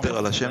עשיתי פילטר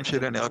על השם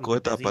שלי, אני רק רואה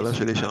את ההפלה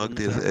שלי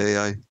שהרגתי איזה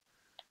AI.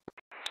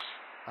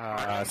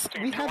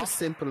 We have a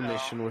simple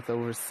mission with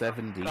over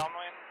 70.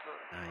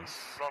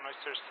 Nice.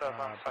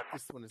 But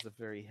this one is a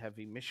very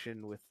heavy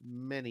mission with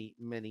many.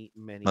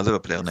 מה זה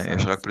בפלייר ניים?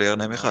 יש רק פלייר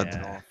ניים אחד.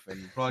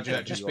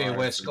 Roger, just be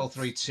aware, Skull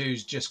 3-2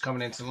 is just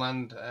coming into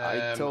land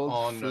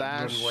on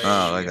runway.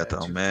 רגע, אתה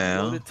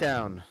אומר...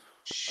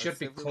 Should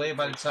be clear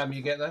by the time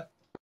you get there.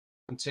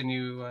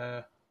 Continue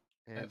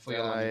for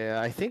your landing.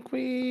 I think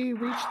we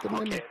reached the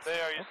limit.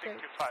 Okay,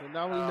 so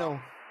now we know.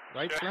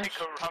 Right, Flash?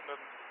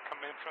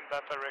 From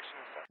that direction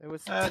instead. There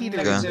was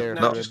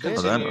כן,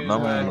 לא,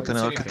 למה נותן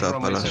רק את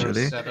ההפלה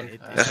שלי?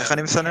 איך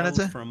אני מסנן את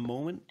זה?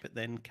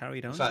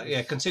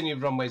 Yeah, continue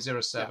runway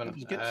 07.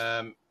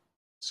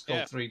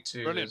 Skull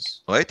 3-2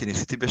 is... ראיתי,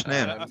 ניסיתי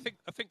בשניהם. I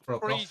think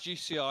 3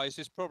 GCIs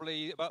is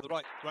probably about the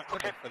right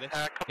number for this.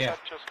 Yeah.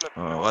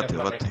 הורדתי.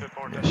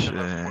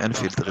 אין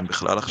פילטרים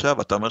בכלל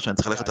עכשיו, אתה אומר שאני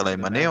צריך ללכת על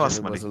הימני או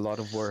השמאלי?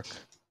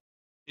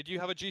 Did you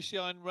have a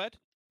GCI in red?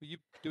 Were you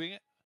doing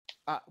it?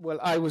 Well,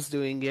 I was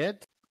doing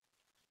it.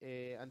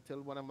 Until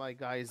one of my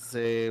guys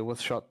was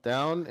shot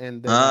down,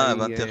 and then I took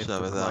my turn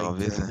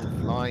to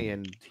fly,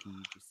 and he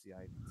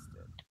GCI'd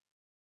instead.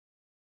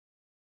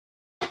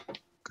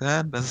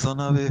 כן, בזון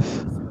אביב.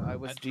 I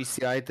was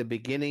GCI at the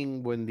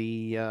beginning when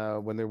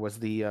there was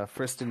the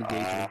first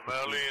engagement.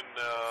 Merlin,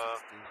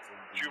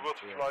 Juvat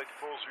flight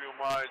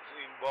 40 miles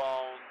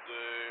inbound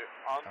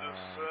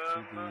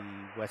Anderson. To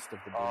the west of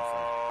the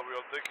bullseye. We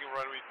are taking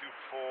runway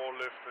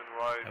 24 left and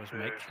right. That was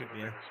Meg,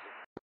 yeah.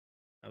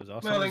 That was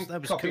awesome. Merlin,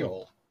 that was copy cool.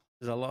 all.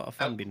 There's a lot of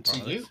fun being part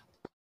of this.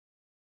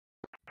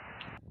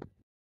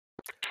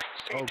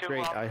 Oh,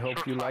 great. I hope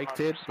you liked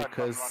it,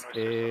 because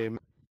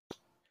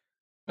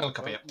I'll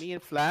copy it. me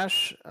and Flash